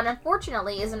 but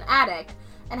unfortunately is an addict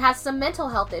and has some mental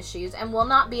health issues and will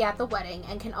not be at the wedding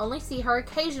and can only see her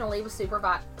occasionally with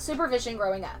supervision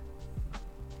growing up.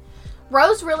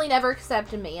 Rose really never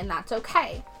accepted me, and that's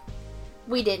okay.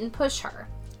 We didn't push her.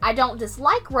 I don't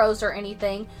dislike Rose or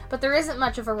anything, but there isn't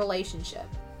much of a relationship.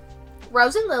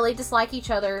 Rose and Lily dislike each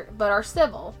other, but are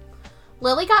civil.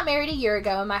 Lily got married a year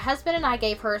ago, and my husband and I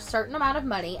gave her a certain amount of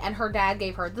money, and her dad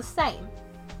gave her the same.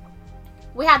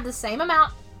 We had the same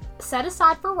amount set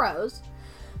aside for Rose,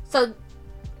 so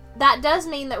that does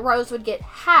mean that Rose would get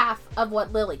half of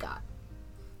what Lily got.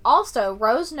 Also,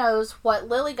 Rose knows what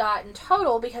Lily got in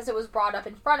total because it was brought up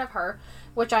in front of her,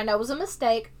 which I know was a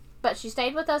mistake, but she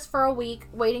stayed with us for a week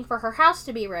waiting for her house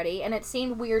to be ready, and it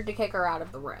seemed weird to kick her out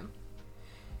of the room.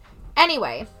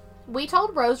 Anyway, we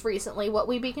told Rose recently what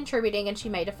we'd be contributing, and she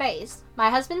made a face. My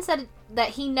husband said that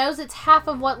he knows it's half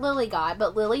of what Lily got,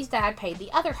 but Lily's dad paid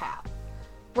the other half.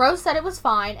 Rose said it was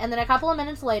fine, and then a couple of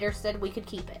minutes later said we could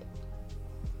keep it.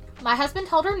 My husband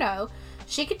told her no,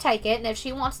 she could take it, and if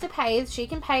she wants to pay, she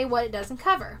can pay what it doesn't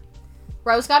cover.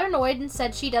 Rose got annoyed and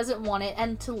said she doesn't want it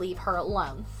and to leave her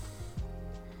alone.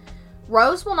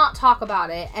 Rose will not talk about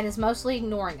it and is mostly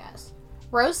ignoring us.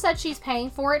 Rose said she's paying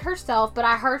for it herself, but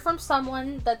I heard from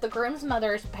someone that the groom's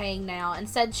mother is paying now and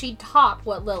said she'd top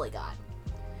what Lily got.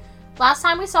 Last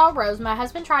time we saw Rose, my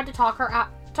husband tried to talk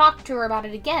to her about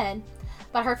it again,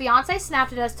 but her fiance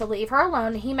snapped at us to leave her alone,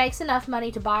 and he makes enough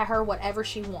money to buy her whatever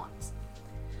she wants.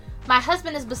 My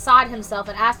husband is beside himself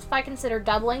and asked if I considered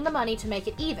doubling the money to make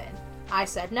it even. I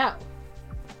said no.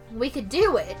 We could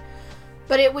do it,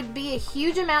 but it would be a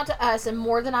huge amount to us and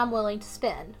more than I'm willing to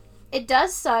spend. It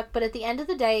does suck, but at the end of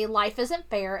the day, life isn't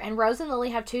fair, and Rose and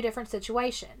Lily have two different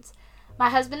situations. My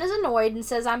husband is annoyed and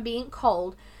says I'm being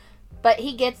cold, but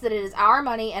he gets that it is our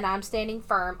money, and I'm standing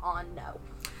firm on no.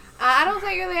 I don't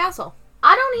think you're the asshole.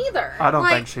 I don't either. I don't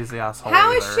Like, think she's the asshole How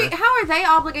either. is she? How are they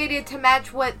obligated to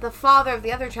match what the father of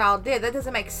the other child did? That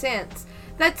doesn't make sense.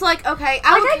 That's like, okay,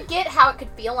 I get how it could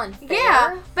feel unfair.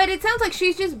 yeah, but it sounds like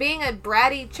she's just being a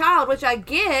bratty child, which I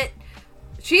get.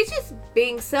 she's just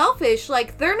being selfish.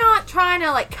 Like, they're not trying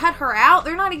to, like, cut her out.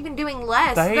 They're not even doing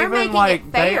less. They They're even, making like,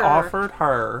 it fair. they offered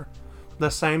her the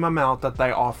same amount that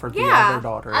they offered the Yeah. other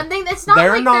daughter. I think it's not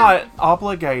They're like not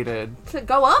obligated to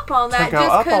go up on that. to go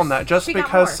up on that just she got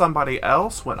because more. somebody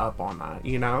else went up on that,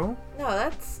 you know? No,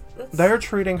 that's They're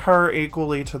treating her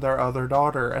equally to their other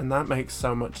daughter, and that makes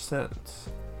so much sense.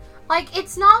 Like,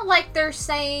 it's not like they're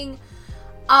saying,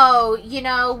 oh, you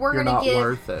know, we're You're gonna not give.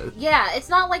 worth it. Yeah, it's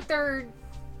not like they're.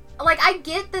 Like, I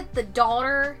get that the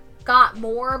daughter got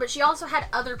more, but she also had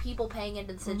other people paying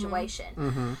into the situation.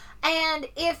 Mm-hmm. And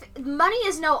if money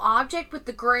is no object with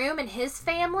the groom and his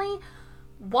family,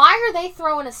 why are they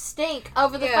throwing a stink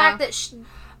over the Yeah. fact that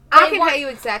I can tell you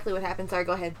exactly what happened. Sorry,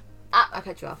 go ahead. I'll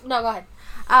cut you off. No, go ahead.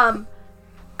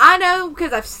 I know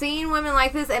because I've seen women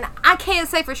like this, and I can't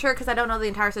say for sure because I don't know the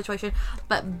entire situation,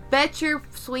 but bet your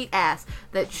sweet ass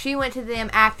that she went to them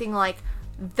acting like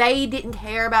they didn't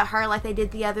care about her like they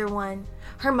did the other one.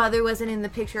 Her mother wasn't in the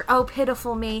picture. Oh,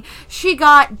 pitiful me. She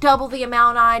got double the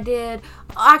amount I did.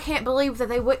 I can't believe that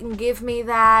they wouldn't give me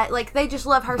that. Like, they just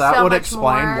love her That so would much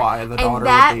explain more. why the And daughter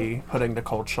that- would be putting the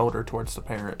cold shoulder towards the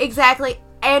parent. Exactly.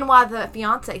 And why the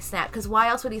fiance snapped. Because why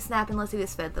else would he snap unless he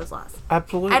just fed those lies?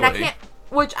 Absolutely. And I can't,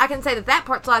 which I can say that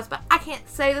part's lies, but I can't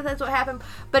say that that's what happened.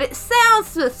 But it sounds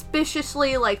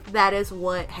suspiciously like that is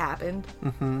what happened.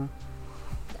 Mm-hmm.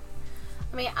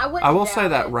 I mean, I wouldn't. I will doubt say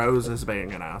that it. Rose is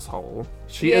being an asshole.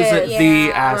 She Yeah. isn't Yeah,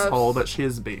 the asshole, Rose. but she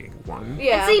is being one.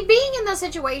 Yeah. See, being in those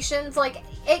situations, like,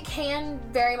 it can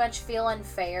very much feel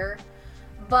unfair,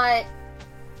 but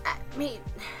I mean,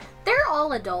 they're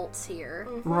all adults here.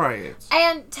 Right.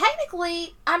 And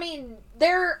technically, I mean,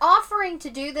 they're offering to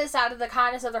do this out of the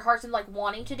kindness of their hearts and, like,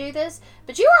 wanting to do this,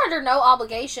 but you are under no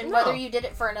obligation No. whether you did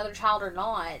it for another child or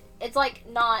not. It's, like,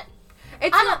 not.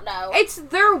 It's I not- don't know. It's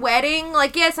their wedding.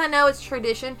 Like, yes, I know it's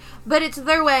tradition, but it's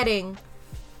their wedding.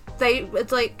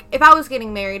 It's like, if I was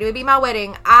getting married, it would be my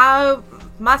wedding.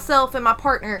 Myself and my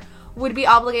partner would be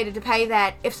obligated to pay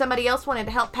that. If somebody else wanted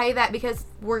to help pay that because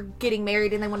we're getting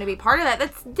married and they want to be part of that,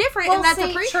 that's different and that's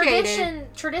appreciated.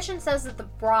 Tradition says that the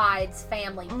bride's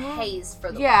family pays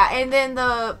for the Yeah, and then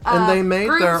the And they made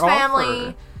groom's their family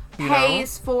offer, you know?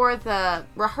 pays for the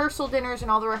rehearsal dinners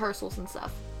and all the rehearsals and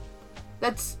stuff.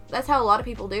 That's how a lot of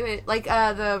people do it. Like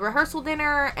the rehearsal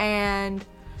dinner, and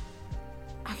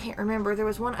I can't remember. There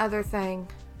was one other thing.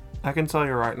 I can tell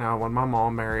you right now, when my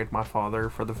mom married my father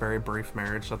for the very brief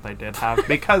marriage that they did have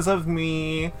because of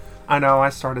me, I know I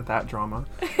started that drama.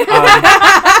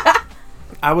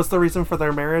 I was the reason for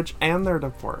their marriage and their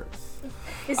divorce.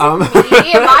 Is it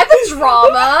me? Am I the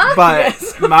drama?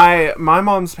 But my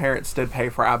mom's parents did pay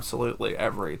for absolutely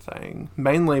everything.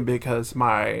 Mainly because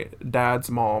my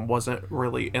dad's mom wasn't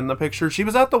really in the picture. She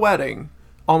was at the wedding.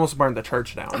 Almost burned the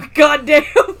church down. God damn.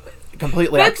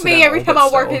 Completely That's me every time I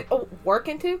accidental, but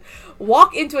still.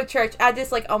 walk into a church. I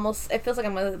just like almost. It feels like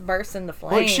I'm gonna burst into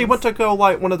flames. Like, she went to go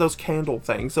light one of those candle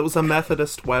things. It was a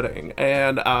Methodist wedding.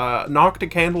 And knocked a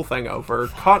candle thing over.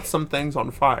 Caught some things on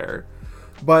fire.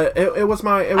 But it was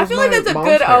my I feel like that's a mom's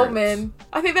good parents. omen.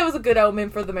 I think that was a good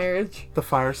omen for the marriage. The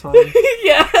fire sign.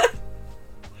 Yeah.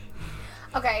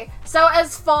 Okay, so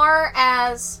as far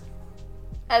as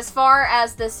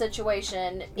this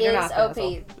situation You're is not the OP,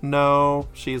 asshole. No,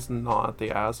 she's not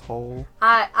the asshole.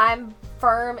 I'm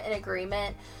firm in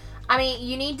agreement. I mean,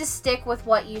 you need to stick with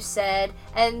what you said,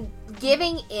 and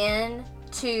giving in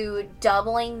to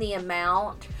doubling the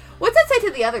amount. What's that say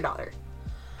to the other daughter?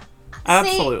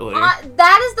 Absolutely. See,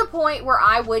 that is the point where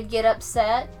I would get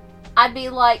upset. I'd be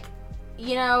like,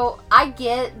 you know, I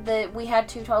get that we had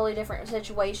two totally different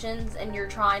situations and you're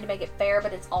trying to make it fair,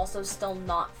 but it's also still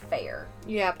not fair.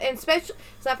 Yeah, and especially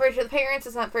it's not fair to the parents.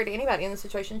 It's not fair to anybody in the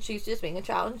situation. She's just being a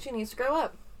child and she needs to grow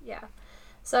up. Yeah.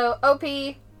 So, OP,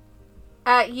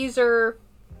 at user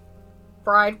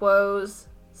Bride Woes,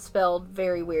 spelled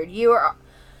very weird. You are,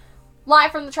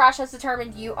 Live from the Trash has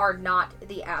determined you are not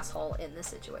the asshole in this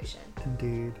situation.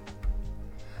 Indeed.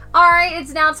 Alright,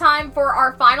 it's now time for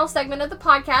our final segment of the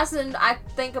podcast, and I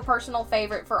think a personal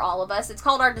favorite for all of us. It's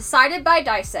called our Decided by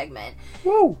Dice segment.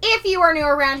 Woo! If you are new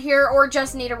around here or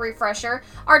just need a refresher,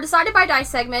 our Decided by Dice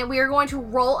segment, we are going to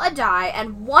roll a die,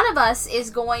 and one of us is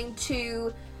going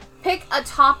to pick a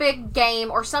topic, game,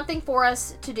 or something for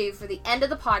us to do for the end of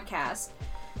the podcast.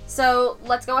 So,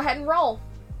 let's go ahead and roll.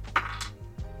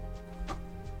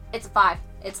 It's a 5.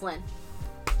 It's Lynn.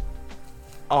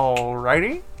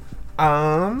 Alrighty.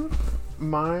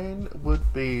 Mine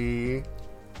would be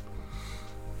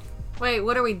Wait,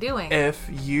 what are we doing? if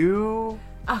you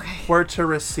Okay. were to I was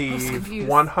receive confused.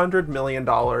 $100 million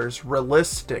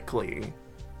realistically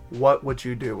what would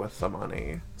you do with the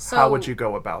money? So- How would you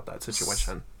go about that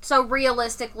situation? So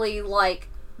realistically, like,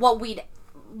 what we'd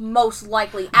most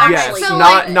likely Yes, actually so,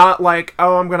 not like,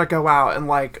 oh, I'm gonna go out and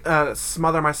like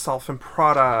smother myself in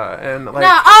Prada and like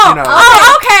No,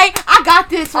 okay. I got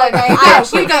this one. Okay, I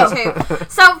actually go too.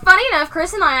 So, funny enough,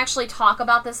 Chris and I actually talk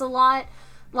about this a lot.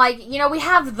 Like, you know, we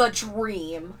have the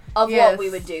dream of Yes. what we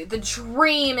would do. The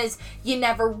dream is you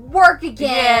never work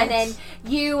again, Yes.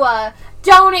 and you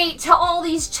donate to all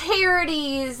these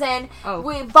charities, and Oh.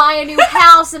 we buy a new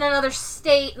house in another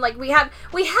state. Like, we have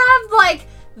like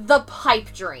the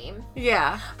pipe dream.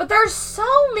 Yeah. But there's so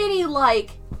many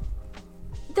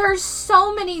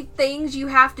things you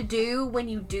have to do when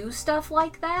you do stuff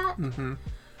like that. Mm-hmm.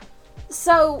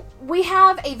 So we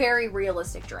have a very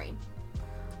realistic dream.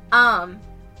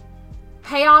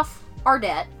 Pay off our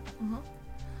debt.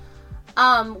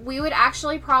 We would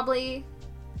actually probably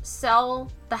sell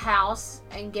the house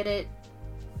and get it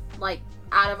like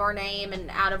out of our name and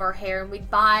out of our hair, and we'd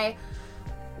buy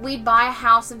a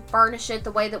house and furnish it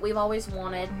the way that we've always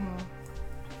wanted.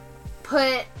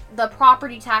 Put the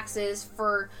property taxes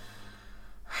for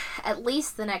at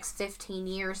least the next 15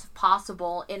 years, if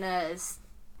possible, in a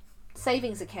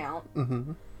savings account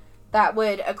Mm-hmm. that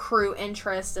would accrue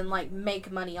interest and like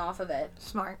make money off of it.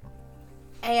 Smart.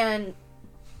 And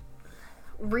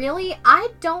really, I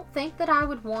don't think that I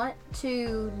would want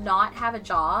to not have a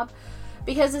job,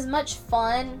 because as much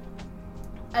fun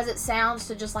as it sounds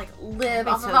to just like live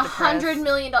Makes off of so depressed. $100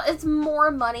 million, it's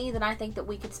more money than I think that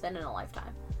we could spend in a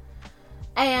lifetime.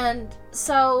 And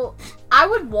so I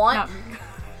would want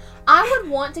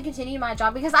to continue my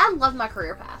job because I love my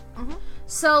career path. Mhm.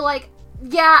 So like,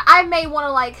 yeah, I may want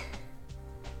to like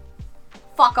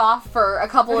fuck off for a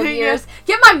couple of Yeah. years,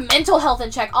 get my mental health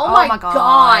in check. Oh, my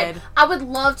god. I would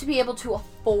love to be able to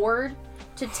afford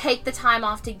to take the time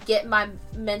off to get my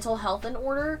mental health in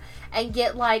order and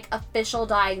get like official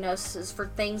diagnoses for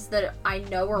things that I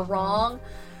know are wrong,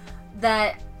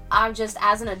 that I'm just,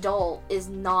 as an adult, is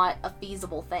not a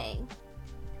feasible thing.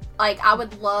 Like, I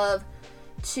would love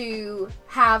to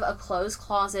have a clothes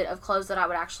closet of clothes that I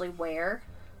would actually wear.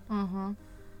 Mm-hmm.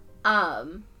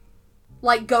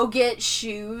 Like, go get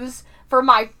shoes for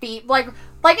my feet. Like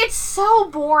it's so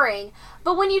boring.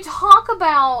 But when you talk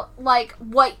about, like,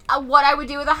 what I would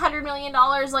do with $100 million,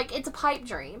 like, it's a pipe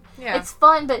dream. Yeah. It's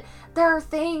fun, but there are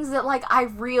things that, like, I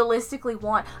realistically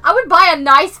want. I would buy a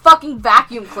nice fucking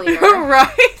vacuum cleaner.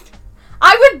 Right?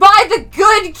 I would buy the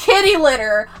good kitty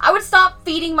litter. I would stop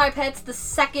feeding my pets the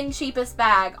second cheapest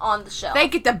bag on the shelf. They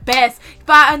get the best.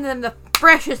 Buying them the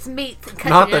freshest meats and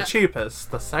cutting Not it the up. cheapest,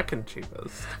 the second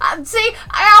cheapest. See,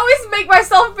 I always make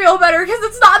myself feel better because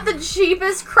it's not the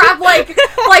cheapest crap like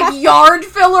yard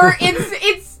filler.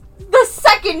 It's the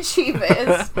second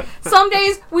cheapest. Some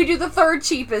days we do the third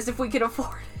cheapest if we can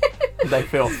afford it. They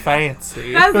feel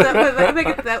fancy. That's the, they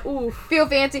get that, oof. Feel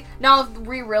fancy. Now, if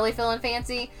we really feeling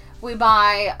fancy, we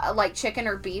buy like chicken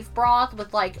or beef broth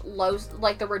with like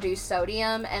the reduced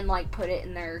sodium and like put it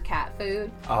in their cat food.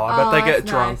 Oh, I bet they get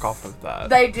that's drunk nice. off of that.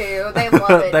 They do. They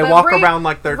love it. They But walk around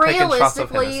like they're taking shots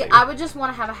of realistically, Hennessy. I would just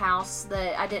want to have a house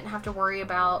that I didn't have to worry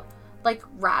about like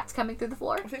rats coming through the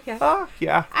floor. Okay. Oh,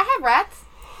 yeah. I have rats.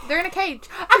 They're in a cage.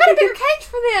 I got a bigger cage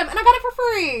for them, and I got it for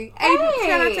free. Aiden, Hey.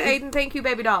 shout out to Aiden. Thank you,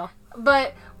 baby doll.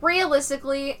 But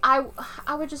realistically, I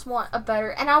would just want a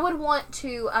better, and I would want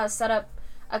to set up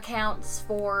accounts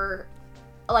for,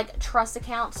 like, trust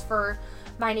accounts for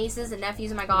my nieces and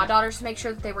nephews and my goddaughters to make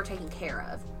sure that they were taken care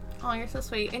of. Oh, you're so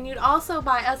sweet. And you'd also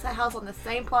buy us a house on the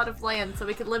same plot of land so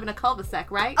we could live in a cul-de-sac,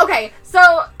 right? Okay, so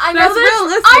I know That's that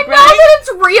realistic, I know right? that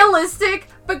it's realistic,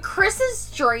 but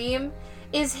Chris's dream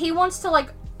is he wants to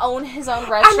like own his own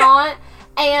restaurant,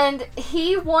 and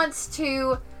he wants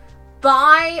to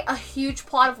buy a huge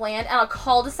plot of land and a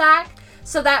cul-de-sac,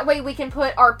 so that way we can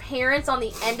put our parents on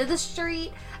the end of the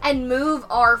street and move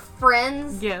our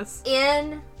friends Yes.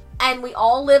 in, and we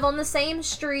all live on the same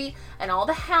street, and all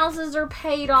the houses are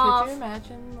paid off. Could you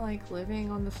imagine, like, living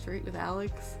on the street with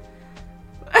Alex?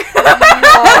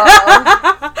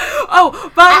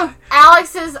 Oh, but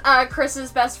Alex is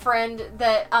Chris's best friend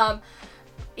that,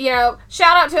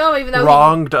 shout out to him, even though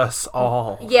Wronged us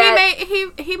all. he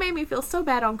he made me feel so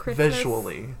bad on Christmas.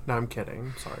 Visually. No, I'm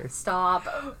kidding. Sorry. stop.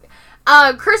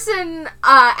 Chris and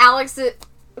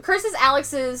Chris is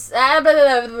Alex's all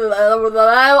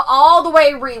the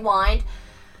way rewind.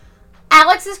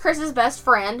 Alex is Chris's best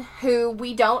friend, who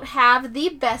we don't have the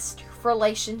best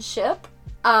relationship.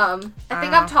 I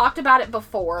think I've talked about it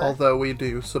before. Although we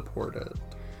do support it.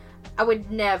 I would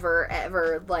never,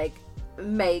 ever, like,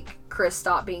 make Chris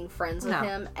stop being friends with No.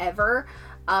 him, ever.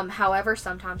 However,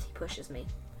 sometimes he pushes me.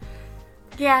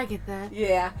 Yeah, I get that.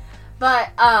 Yeah.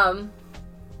 But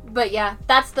yeah,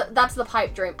 that's the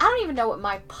pipe dream. I don't even know what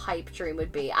my pipe dream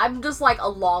would be. I'm just like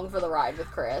along for the ride with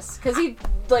Chris because he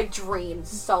like dreams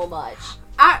so much.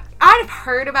 I've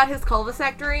heard about his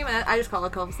cul-de-sac dream, and I just call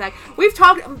it cul-de-sac. We've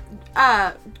talked,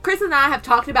 Chris and I have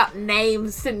talked about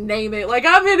names to name it. Like,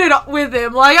 I'm in it with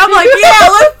him. Like, I'm like, yeah,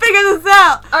 let's figure this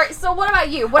out. Alright, so what about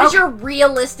you? What is your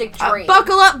realistic dream?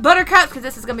 Buckle up, buttercups, because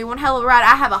this is going to be one hell of a ride.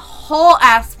 I have a whole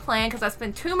ass plan, because I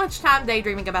spend too much time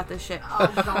daydreaming about this shit.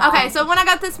 Oh, God. Okay, so when I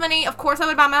got this money, of course I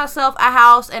would buy myself a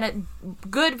house and a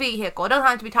good vehicle. It doesn't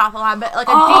have to be top of the line, but like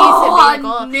a decent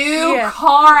vehicle. A new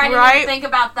car. I didn't Right? even think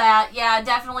about that. Yeah,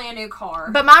 definitely a new car.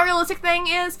 But my realistic thing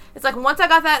is, it's like once I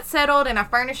got that settled and I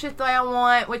furnished it the way I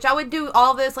want, which I would do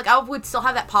all this, like I would still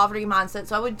have that poverty mindset,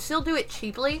 so I would still do it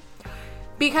cheaply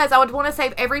because I would want to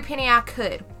save every penny I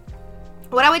could.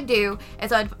 What I would do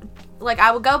is I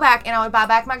would go back and I would buy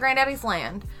back my granddaddy's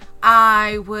land.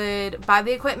 I would buy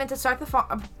the equipment to start the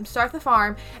farm,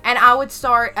 and I would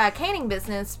start a canning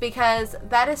business because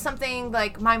that is something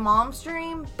like my mom's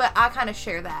dream, but I kind of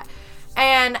share that.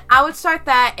 And I would start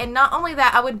that, and not only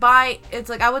that, I would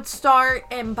start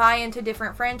and buy into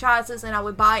different franchises, and I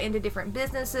would buy into different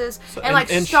businesses,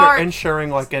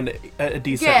 ensuring like a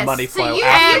decent money flow. So you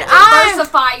and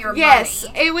diversify your yes,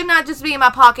 money. it would not just be in my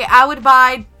pocket. I would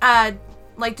buy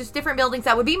like just different buildings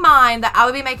that would be mine that I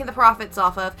would be making the profits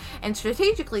off of, and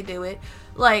strategically do it.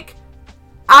 Like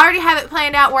I already have it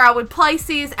planned out where I would place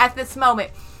these at this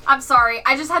moment. I'm sorry,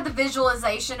 I just had the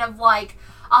visualization of like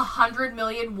 100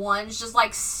 million ones just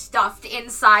like stuffed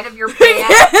inside of your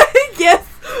pants. Yes.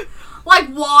 Like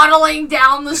waddling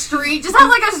down the street. Just have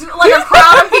like a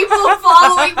crowd of people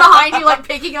following behind you, like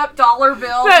picking up dollar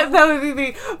bills. That would be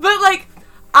me. But like,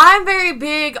 I'm very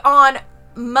big on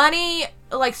money.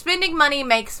 Like, spending money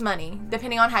makes money,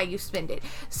 depending on how you spend it.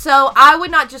 So, I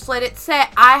would not just let it sit.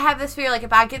 I have this fear, like,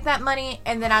 if I get that money,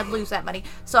 and then I'd lose that money.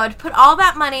 So, I'd put all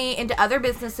that money into other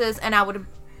businesses, and I would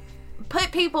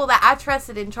put people that I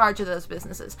trusted in charge of those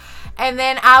businesses. And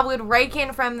then I would rake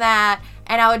in from that,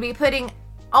 and I would be putting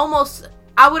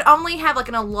I would only have, like,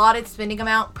 an allotted spending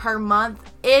amount per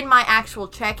month in my actual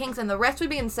checkings, and the rest would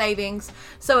be in savings,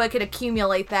 so I could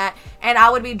accumulate that. And I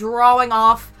would be drawing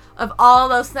off of all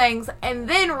those things, and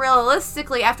then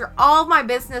realistically, after all of my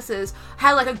businesses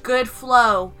had like a good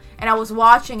flow and I was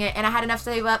watching it and I had enough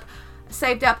saved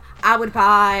up, I would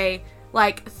buy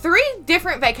like 3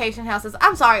 different vacation houses.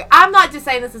 I'm sorry, I'm not just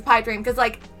saying this is pipe dream, because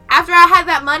like after I had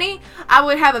that money, I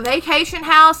would have a vacation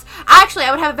house. Actually,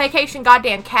 I would have a vacation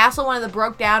goddamn castle, one of the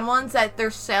broke down ones that they're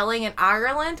selling in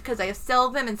Ireland, because they sell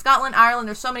them in Scotland, Ireland.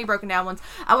 There's so many broken down ones.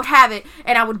 I would have it,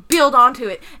 and I would build onto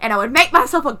it, and I would make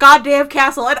myself a goddamn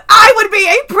castle, and I would be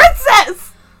a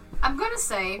princess! I'm gonna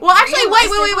say... Well, actually,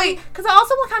 wait. Because I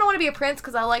also kind of want to be a prince,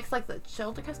 because I like the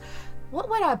shelter. What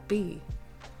would I be?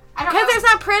 I don't know. Because there's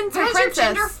not prince or Because princess.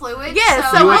 you're gender fluid. Yeah,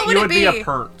 so so what would you it would be? be a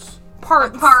prince.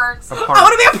 Parts. Parts. A I part.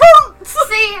 want to be a prince!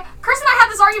 See, Chris and I had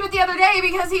this argument the other day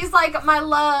because he's like, my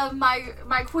love, my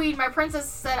queen, my princess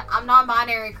said, I'm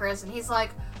non-binary, Chris. And he's like,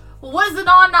 well, what is the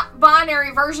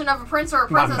non-binary version of a prince or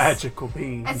a My princess? magical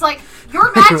being. It's like,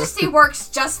 your majesty works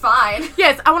just fine.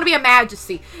 Yes, I want to be a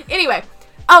majesty. Anyway.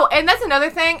 Oh, and that's another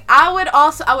thing. I would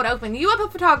open you up a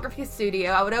photography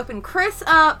studio. I would open Chris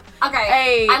up.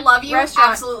 Okay, I love you. Restaurant.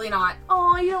 Absolutely not.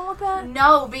 Oh, you don't want that?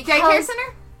 No, because... Daycare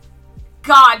center?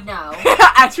 God, no.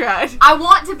 I tried. I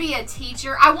want to be a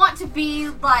teacher. I want to be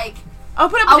like...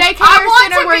 Open up a daycare I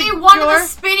want center to where be one of you're... the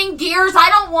spinning gears. I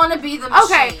don't want to be the machine.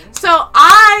 Okay, so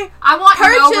I want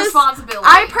no responsibility.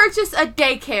 I purchased a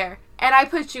daycare, and I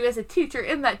put you as a teacher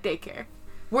in that daycare,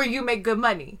 where you make good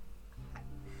money.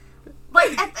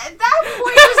 Like, at that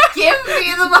point, just give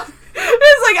me the money.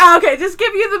 It's like, oh, okay, just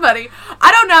give you the money.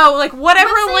 I don't know, like,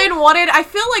 whatever But see- Lynn wanted, I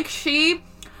feel like she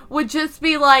would just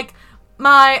be like,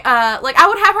 my, like, I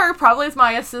would have her probably as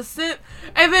my assistant,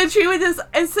 and then she would just,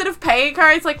 instead of paying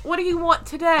her, it's like, what do you want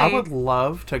today? I would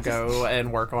love to go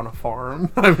and work on a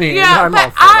farm. I mean, Yeah, I'm but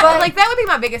all for that. like, that would be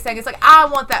my biggest thing. It's like, I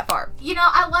want that farm. You know,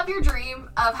 I love your dream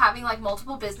of having, like,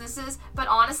 multiple businesses, but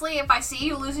honestly, if I see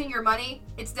you losing your money,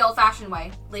 it's the old-fashioned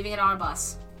way, leaving it on a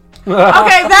bus. Okay,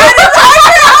 that is,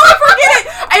 I would forget it.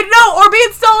 And no, or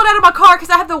being stolen out of my car, because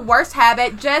I have the worst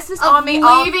habit. Jess is on me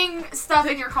all... leaving stuff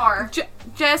in your car.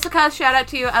 Jessica, shout out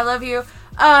to you. I love you.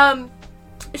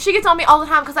 She gets on me all the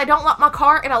time because I don't lock my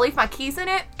car and I leave my keys in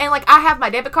it. And, like, I have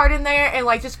my debit card in there and,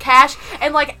 like, just cash.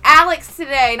 And, like, Alex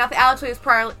today, not the Alex we was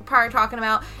prior talking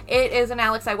about, it is an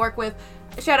Alex I work with.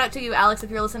 Shout out to you, Alex,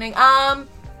 if you're listening. She got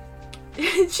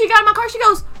in my car. She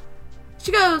goes,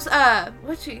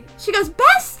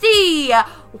 Bestie,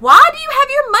 why do you have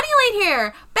your money laid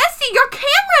here? Bestie, your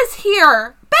camera's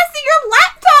here. Bessie, your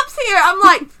laptop's here. I'm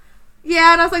like,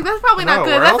 yeah, and I was like, that's probably not No,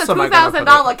 good. where That's else a am I gonna put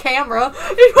 $2,000 camera.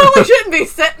 You probably shouldn't be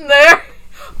sitting there.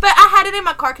 But I had it in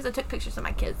my car because I took pictures of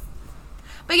my kids.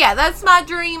 But yeah, that's my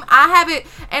dream. I have it,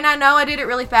 and I know I did it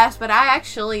really fast, but I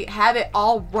actually have it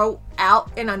all wrote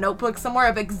out in a notebook somewhere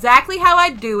of exactly how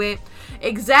I'd do it,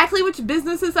 exactly which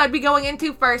businesses I'd be going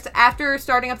into first after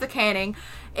starting up the canning,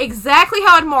 exactly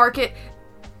how I'd market.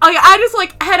 I just,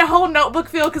 like, had a whole notebook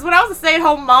filled, because when I was a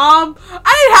stay-at-home mom,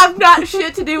 I didn't have not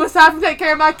shit to do aside from take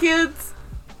care of my kids.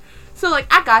 So, like,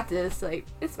 I got this. Like,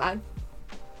 it's fine.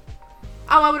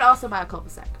 Oh, I would also buy a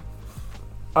cul-de-sac.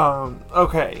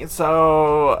 Okay,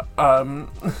 so,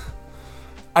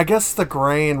 I guess the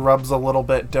grain rubs a little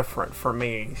bit different for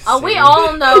me. Oh, we see?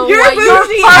 all know You're what your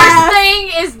bougie first ass.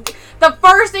 thing is. The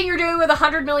first thing you're doing with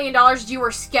 $100 million, you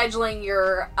are scheduling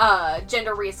your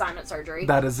gender reassignment surgery.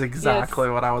 That is exactly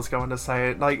what I was going to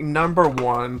say. Like, number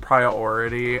one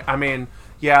priority. I mean,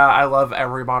 yeah, I love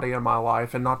everybody in my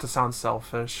life, and not to sound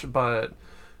selfish, but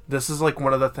this is like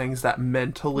one of the things that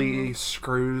mentally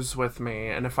screws with me.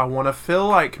 And if I want to feel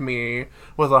like me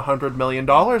with $100 million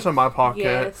in my pocket,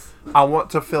 Yes. I want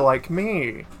to feel like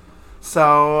me.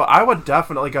 So I would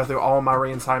definitely go through all my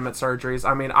reassignment surgeries.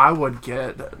 I mean, I would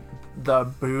get the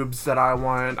boobs that I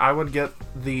want. I would get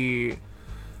the,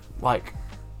 like,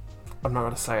 I'm not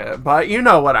going to say it, but you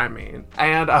know what I mean.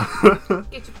 And,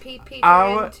 Get your PP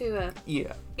I would- into a...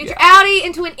 yeah. Get your Audi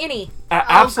into an innie.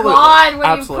 Absolutely. Oh God, when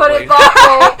Absolutely. you put it that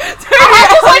way. I had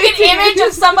just like an image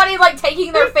of somebody like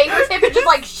taking their fingertip and just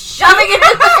like shoving it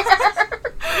in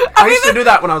there. I used to do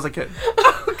that when I was a kid.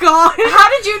 Oh, God. How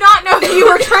did you not know that you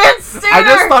were transgender? I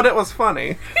just thought it was funny.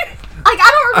 Like,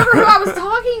 I don't remember who I was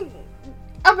talking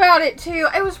about it to.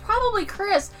 It was probably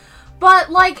Chris.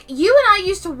 But, like, you and I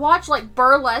used to watch, like,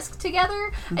 Burlesque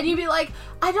together, and you'd be like,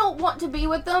 I don't want to be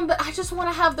with them, but I just want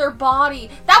to have their body.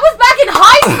 That was back in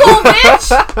high school, bitch!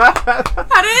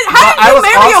 How did you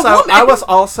marry a woman? I was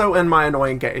also in my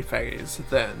annoying gay phase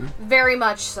then. Very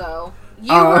much so.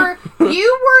 You were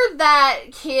that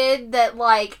kid that,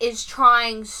 like, is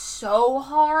trying so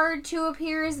hard to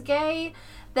appear as gay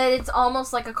that it's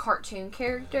almost like a cartoon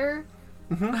character.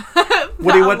 Woody I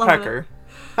love Woodpecker.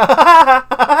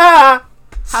 Ah.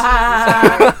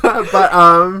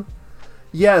 But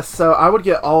yes, so I would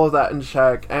get all of that in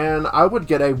check, and I would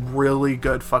get a really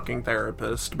good fucking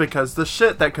therapist, because the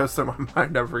shit that goes through my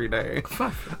mind every day,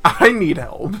 I need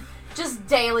help. Just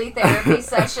daily therapy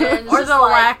sessions. Or just the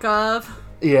like, lack of.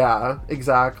 Yeah,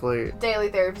 exactly. daily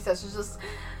therapy sessions. Just,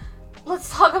 let's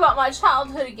talk about my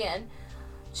childhood again.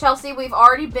 Chelsea, we've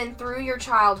already been through your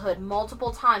childhood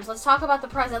multiple times. Let's talk about the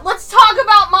present. Let's talk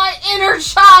about my inner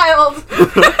child!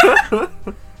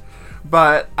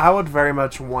 But I would very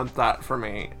much want that for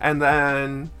me. And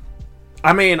then,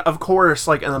 I mean, of course,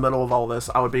 like, in the middle of all this,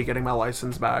 I would be getting my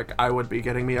license back. I would be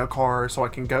getting me a car so I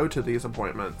can go to these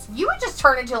appointments. You would just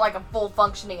turn into like a full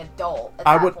functioning adult at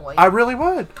that point. I really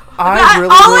would. All I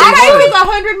really, it really takes is would.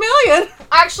 $100 million.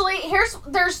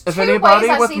 Actually, there's If two anybody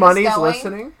ways I with see money this is going.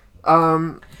 listening,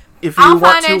 if you I'll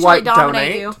want to, financially like,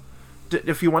 dominate donate, you.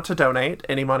 if you want to donate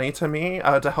any money to me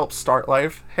to help start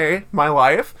life, hey, my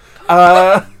life,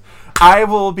 I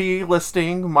will be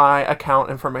listing my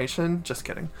account information. Just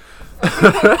kidding.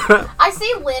 I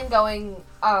see Lynn going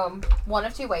one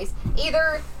of two ways.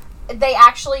 Either they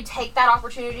actually take that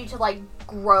opportunity to like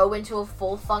grow into a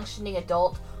full functioning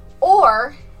adult,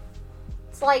 or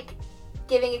it's like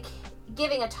giving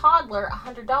a toddler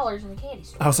 $100 in the candy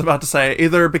store. I was about to say,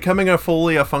 either becoming a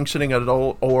functioning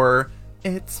adult, or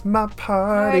it's my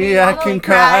party, I can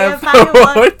cry if I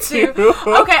want to.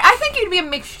 Okay, I think you'd be a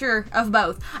mixture of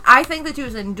both. I think that you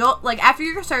as an adult, like after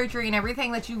your surgery and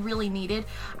everything that you really needed,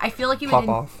 I feel like you would Pop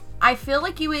off. I feel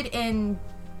like you would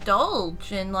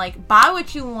indulge and like buy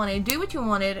what you wanted, do what you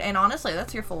wanted, and honestly,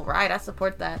 that's your full right. I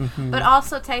support that. Mm-hmm. But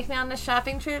also take me on the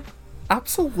shopping trip.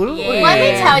 Absolutely. Yeah. Let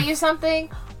me tell you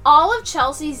something. All of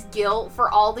Chelsea's guilt for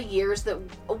all the years that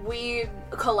we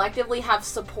collectively have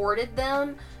supported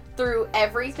them through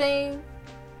everything,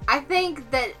 I think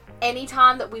that any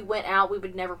time that we went out, we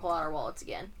would never pull out our wallets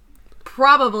again.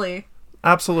 Probably.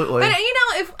 Absolutely. But you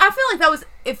know, if I feel like that was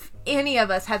if any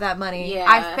of us had that money, Yeah.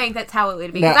 I think that's how it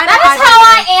would be. Now- 'Cause I know That is I- how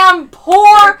I am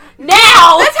poor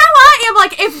now! That's how I am.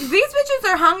 Like, if these bitches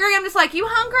are hungry, I'm just like, you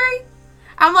hungry?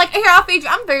 I'm like, here, I'll feed you.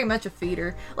 I'm very much a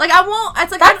feeder. Like, I won't.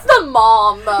 It's like That's the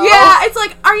mom, though. yeah. It's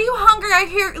like, are you hungry? I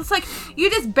hear. It's like you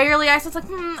just barely ask. It's like,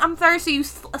 I'm thirsty. You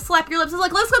slap your lips. It's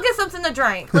like, let's go get something to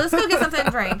drink. Let's go get something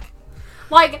to drink.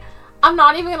 Like, I'm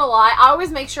not even gonna lie. I always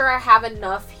make sure I have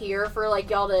enough here for, like,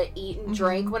 y'all to eat and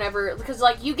drink whenever. Because,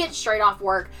 like, you get straight off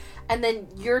work, and then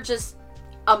you're just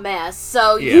a mess.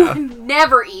 So Yeah. you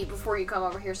never eat before you come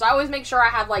over here. So I always make sure I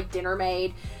have like dinner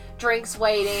made, drinks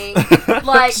waiting.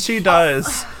 Like She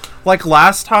does. Like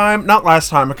not last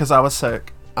time because I was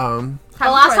sick. the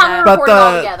last time we But recorded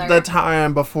all together. the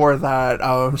time before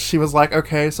that, she was like,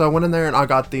 okay, so I went in there and I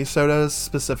got these sodas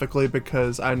specifically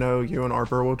because I know you and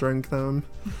Arbor will drink them.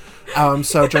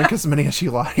 So drink as many as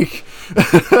you like.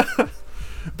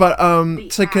 But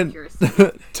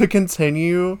to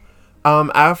continue,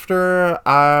 after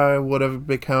I would have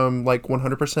become like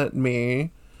 100%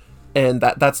 me, and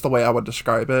that's the way I would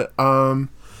describe it.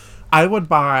 I would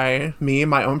buy me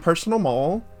my own personal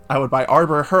mall. I would buy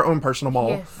Arbor her own personal mall,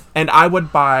 Yes. and I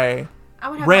would buy I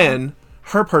would have Ren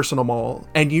her personal mall,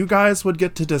 and you guys would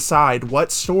get to decide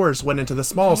what stores went into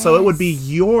this mall. So it would be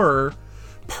your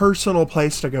personal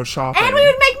place to go shopping, And we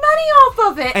would make money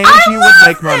off of it. and I you love would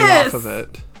make money this. off of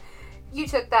it. you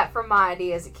took that from my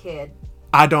idea as a kid.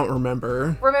 I don't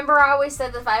remember. Remember, I always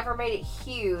said that if I ever made it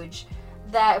huge,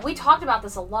 that we talked about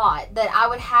this a lot, that I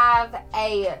would have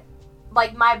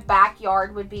my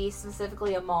backyard would be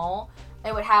specifically a mall.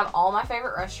 It would have all my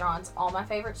favorite restaurants, all my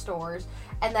favorite stores,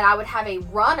 and then I would have a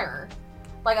runner,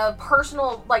 like a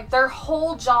personal, like their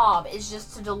whole job is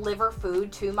just to deliver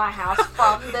food to my house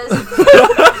from this.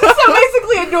 So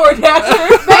basically a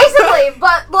DoorDasher. Basically,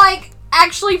 but like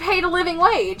actually paid a living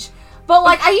wage. But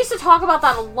like I used to talk about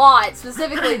that a lot,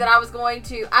 specifically that I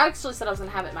actually said I was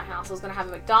going to have it in my house. I was going to have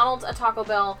a McDonald's, a Taco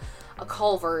Bell, a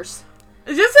Culver's.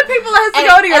 Just the people that has to And-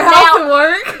 go to your and house now- to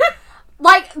work.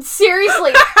 Like,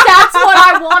 seriously, that's what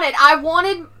I wanted. I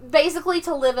wanted basically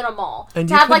to live in a mall. And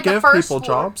to you have could like the give first people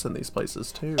floor. jobs in these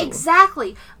places too.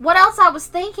 Exactly. What else I was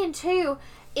thinking too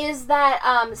is that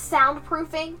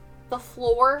soundproofing the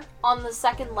floor on the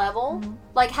second level,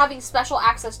 like having special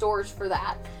access doors for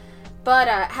that. But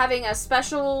having a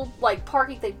special like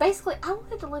parking thing. Basically, I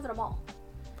wanted to live in a mall.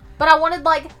 But I wanted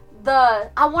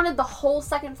the whole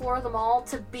second floor of the mall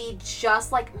to be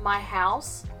just like my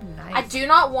house. Nice. I do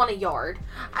not want a yard.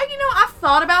 I've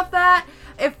thought about that.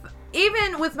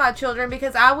 Even with my children,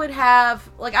 because I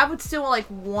would still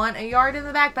want a yard in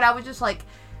the back, but I would just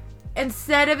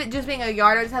instead of it just being a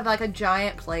yard, I just have a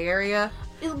giant play area.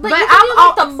 But you could do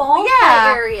like the mall play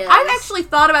areas. I've actually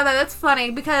thought about that. That's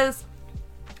funny because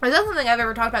that's something I've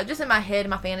ever talked about just in my head, in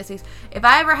my fantasies. If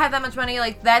I ever had that much money,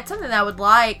 that's something that I would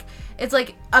like. It's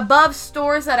above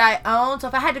stores that I own. So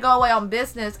if I had to go away on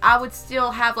business, I would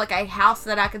still have a house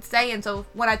that I could stay in. So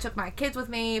when I took my kids with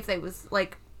me, if they was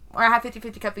or I have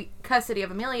 50-50 custody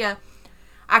of Amelia,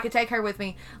 I could take her with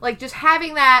me. Just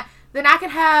having that, then I could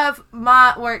have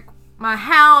my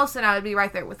house, and I would be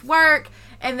right there with work,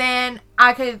 and then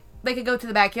they could go to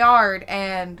the backyard,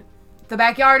 and the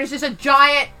backyard is just a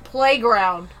giant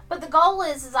playground. But the goal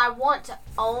is I want to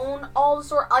own all the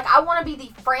stores. I want to be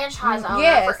the franchise owner.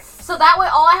 Yes. So that way,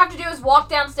 all I have to do is walk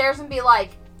downstairs and be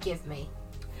like, "Give me."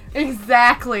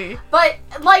 Exactly. But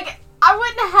I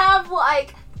wouldn't have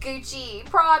Gucci,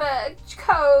 Prada,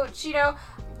 Coach.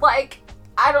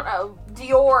 I don't know,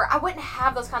 Dior. I wouldn't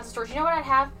have those kinds of stores. You know what I'd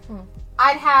have?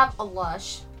 I'd have a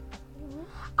Lush.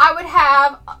 I would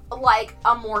have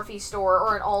a Morphe store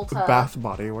or an Ulta. Bath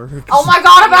Body Works. Oh my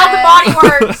god, about the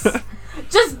Body Works.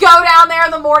 Just go down there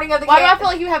in the morning of the Why do I camp- feel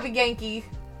like you have a Yankee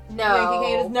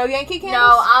candles? No Yankee candles?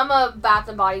 No, I'm a Bath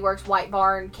and Body Works White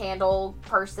Barn candle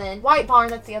person. White Barn,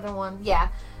 that's the other one. Yeah.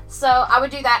 So I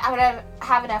would do that. I would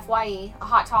have an FYE, a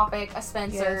Hot Topic, a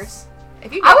Spencer's.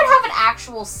 If you I would have an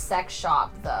actual sex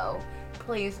shop though.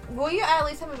 please. Will you at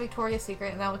least have a Victoria's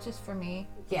Secret, and that was just for me?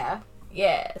 Yeah.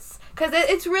 Yes. Because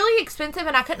it's really expensive,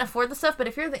 and I couldn't afford the stuff, but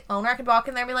if you're the owner, I could walk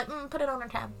in there and be like, put it on her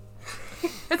tab.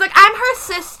 It's I'm her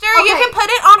sister. You Okay. can put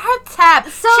it on her tab.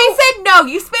 So- she said no.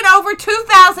 You spent over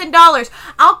 $2,000.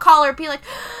 I'll call her and be like,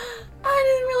 I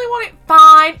didn't really want it.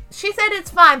 Fine. She said it's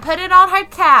fine. Put it on her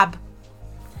tab.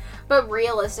 But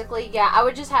realistically, yeah, I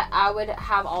would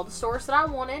have all the stores that I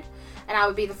wanted, and I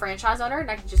would be the franchise owner, and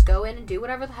I could just go in and do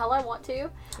whatever the hell I want to.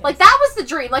 That was the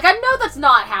dream. I know that's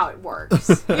not how it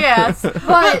works. Yes.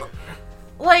 But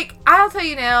I'll tell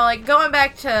you now, going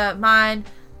back to mine,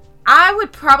 I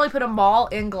would probably put a mall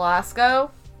in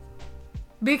Glasgow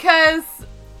because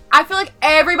I feel like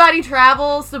everybody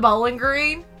travels to Bowling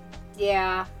Green.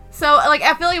 yeah. So,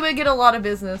 I feel like we get a lot of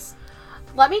business.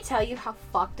 Let me tell you how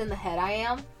fucked in the head I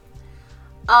am.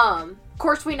 Of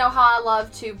course, we know how I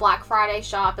love to Black Friday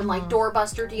shop and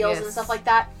doorbuster deals and Yes. stuff like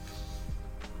that.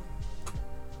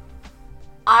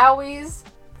 I always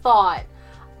thought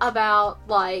about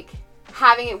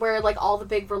having it where all the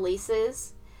big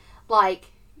releases,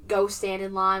 go stand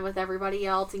in line with everybody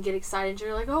else and get excited. And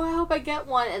you're like, oh, I hope I get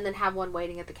one. And then have one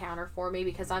waiting at the counter for me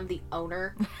because I'm the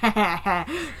owner.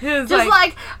 Just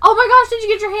like, oh my gosh, did you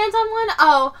get your hands on one?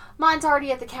 Oh, mine's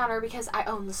already at the counter because I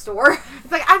own the store.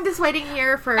 It's like, I'm just waiting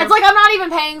here for... It's like, I'm not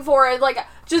even paying for it. Like,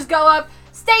 just go up,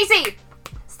 Stacy,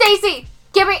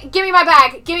 give me my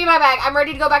bag. Give me my bag. I'm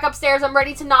ready to go back upstairs. I'm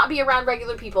ready to not be around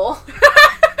regular people.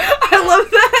 I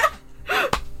love that.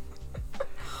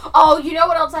 Oh, you know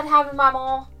what else I'd have in my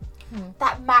mall?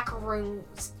 That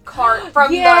macaroons cart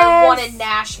from the one in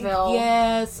Nashville.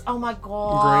 Yes. Oh my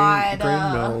god.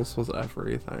 Green Mills was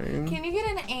everything. Can you get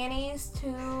an Annie's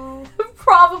too?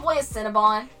 Probably a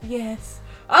Cinnabon. Yes.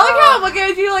 I like how I'm looking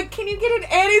at you like, can you get an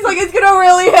Annie's? Like, it's gonna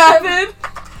really happen.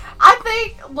 I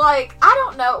think, like, I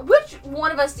don't know. Which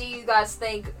one of us do you guys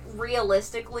think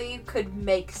realistically could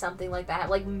make something like that?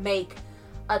 Like, make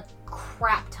a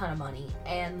crap ton of money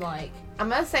and, like... I'm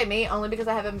gonna say me, only because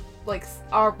I have them, like,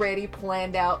 already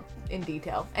planned out in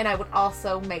detail. And I would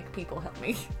also make people help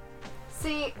me.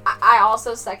 See, I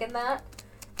also second that.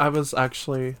 I was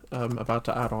actually about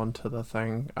to add on to the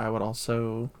thing. I would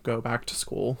also go back to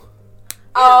school.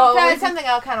 Oh, That's something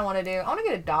I kind of want to do. I want to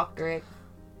get a doctorate.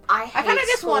 I hate kind of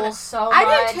just school want so much.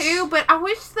 I do too, but I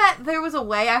wish that there was a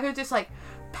way I could just, like,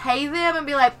 pay them and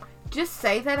be like, just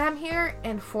say that I'm here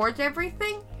and forge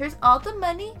everything. Here's all the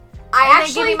money. I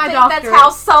actually think that's how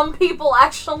some people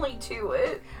actually do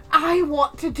it. I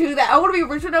want to do that. I want to be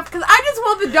rich enough because I just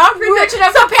want the doctorate. Rich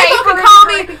enough so to pay people for can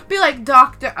call it. me, be like,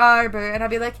 Dr. Arbor, and I'll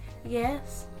be like,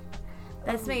 yes,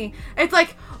 that's me. It's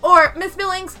like, or Miss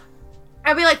Billings,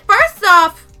 I'll be like, first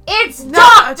off, it's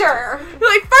doctor.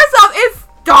 Like, first off, it's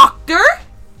doctor.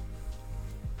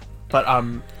 But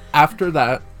after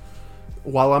that,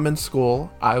 while I'm in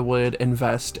school, I would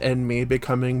invest in me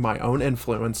becoming my own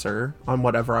influencer on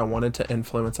whatever I wanted to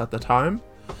influence at the time.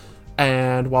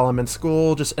 And while I'm in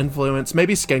school, just influence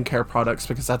maybe skincare products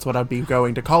because that's what I'd be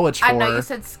going to college for. I know you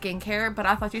said skincare, but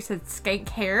I thought you said skank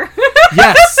hair.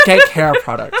 Yes, skincare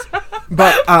products.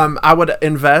 But I would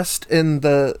invest in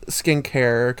the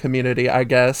skincare community, I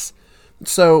guess.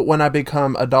 So when I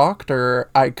become a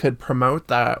doctor, I could promote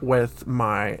that with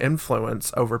my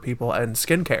influence over people in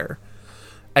skincare.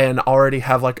 And already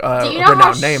have like a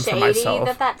renowned name for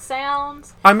myself. That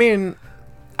sounds? I mean,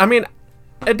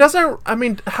 it doesn't. I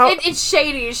mean, how it's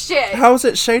shady as shit. How is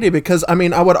it shady? Because I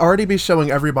mean, I would already be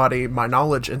showing everybody my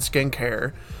knowledge in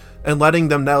skincare, and letting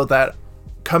them know that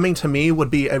coming to me would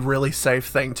be a really safe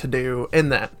thing to do in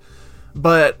that.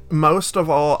 But most of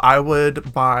all, I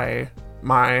would buy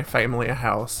my family a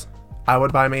house. I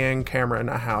would buy me and Cameron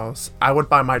a house. I would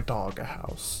buy my dog a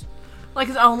house. Like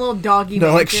his own little doggy mansion.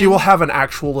 No, like she will have an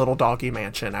actual little doggy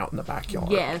mansion out in the backyard.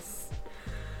 Yes.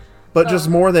 But just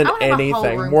more than I would have a whole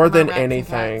anything, room more for my than rats and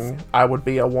anything, cats. I would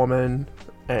be a woman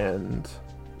and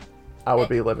I would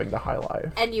be living the high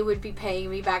life. And you would be paying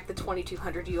me back the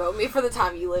 $2,200 you owe me for the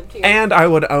time you lived here. And I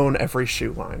would own every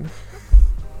shoe line.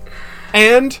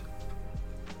 And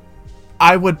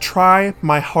I would try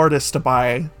my hardest to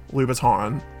buy Louis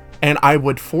Vuitton. And I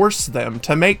would force them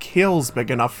to make heels big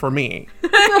enough for me.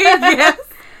 Yes.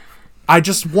 I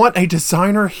just want a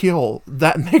designer heel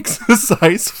that makes a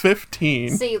size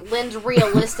 15. See, Lynn's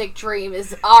realistic dream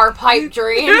is our pipe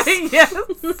dreams. Yes.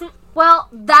 Well,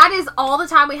 that is all the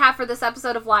time we have for this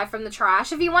episode of Live from the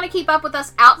Trash. If you want to keep up with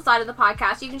us outside of the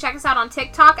podcast, you can check us out on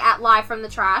TikTok at Live from the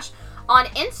Trash, on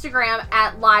Instagram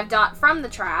at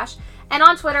live.fromthetrash, and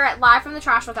on Twitter at Live from the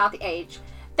Trash without the H.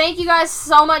 Thank you guys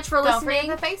so much for Don't listening.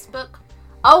 forget the Facebook.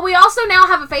 Oh, we also now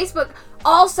have a Facebook.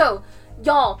 Also,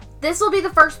 y'all, this will be the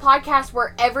first podcast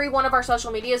where every one of our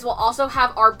social medias will also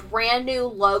have our brand new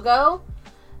logo.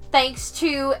 Thanks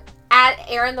to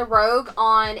 @Erin the Rogue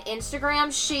on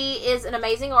Instagram. She is an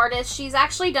amazing artist. She's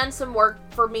actually done some work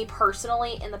for me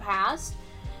personally in the past.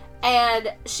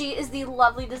 And she is the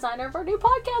lovely designer of our new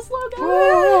podcast logo.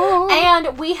 Whoa.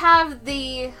 And we have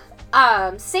the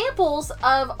samples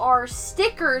of our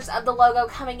stickers of the logo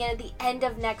coming in at the end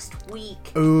of next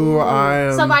week. Ooh, I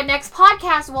am... So by next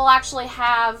podcast, we'll actually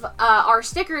have our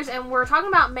stickers, and we're talking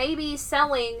about maybe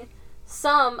selling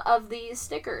some of these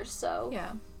stickers. So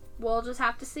Yeah. we'll just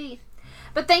have to see.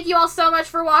 But thank you all so much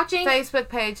for watching. Facebook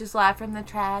page is Live from the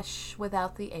Trash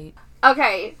without the 8.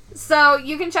 Okay, so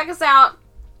you can check us out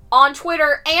on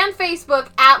Twitter and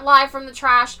Facebook at Live from the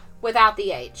Trash without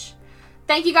the H.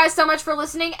 Thank you guys so much for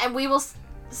listening, and we will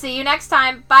see you next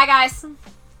time. Bye, guys.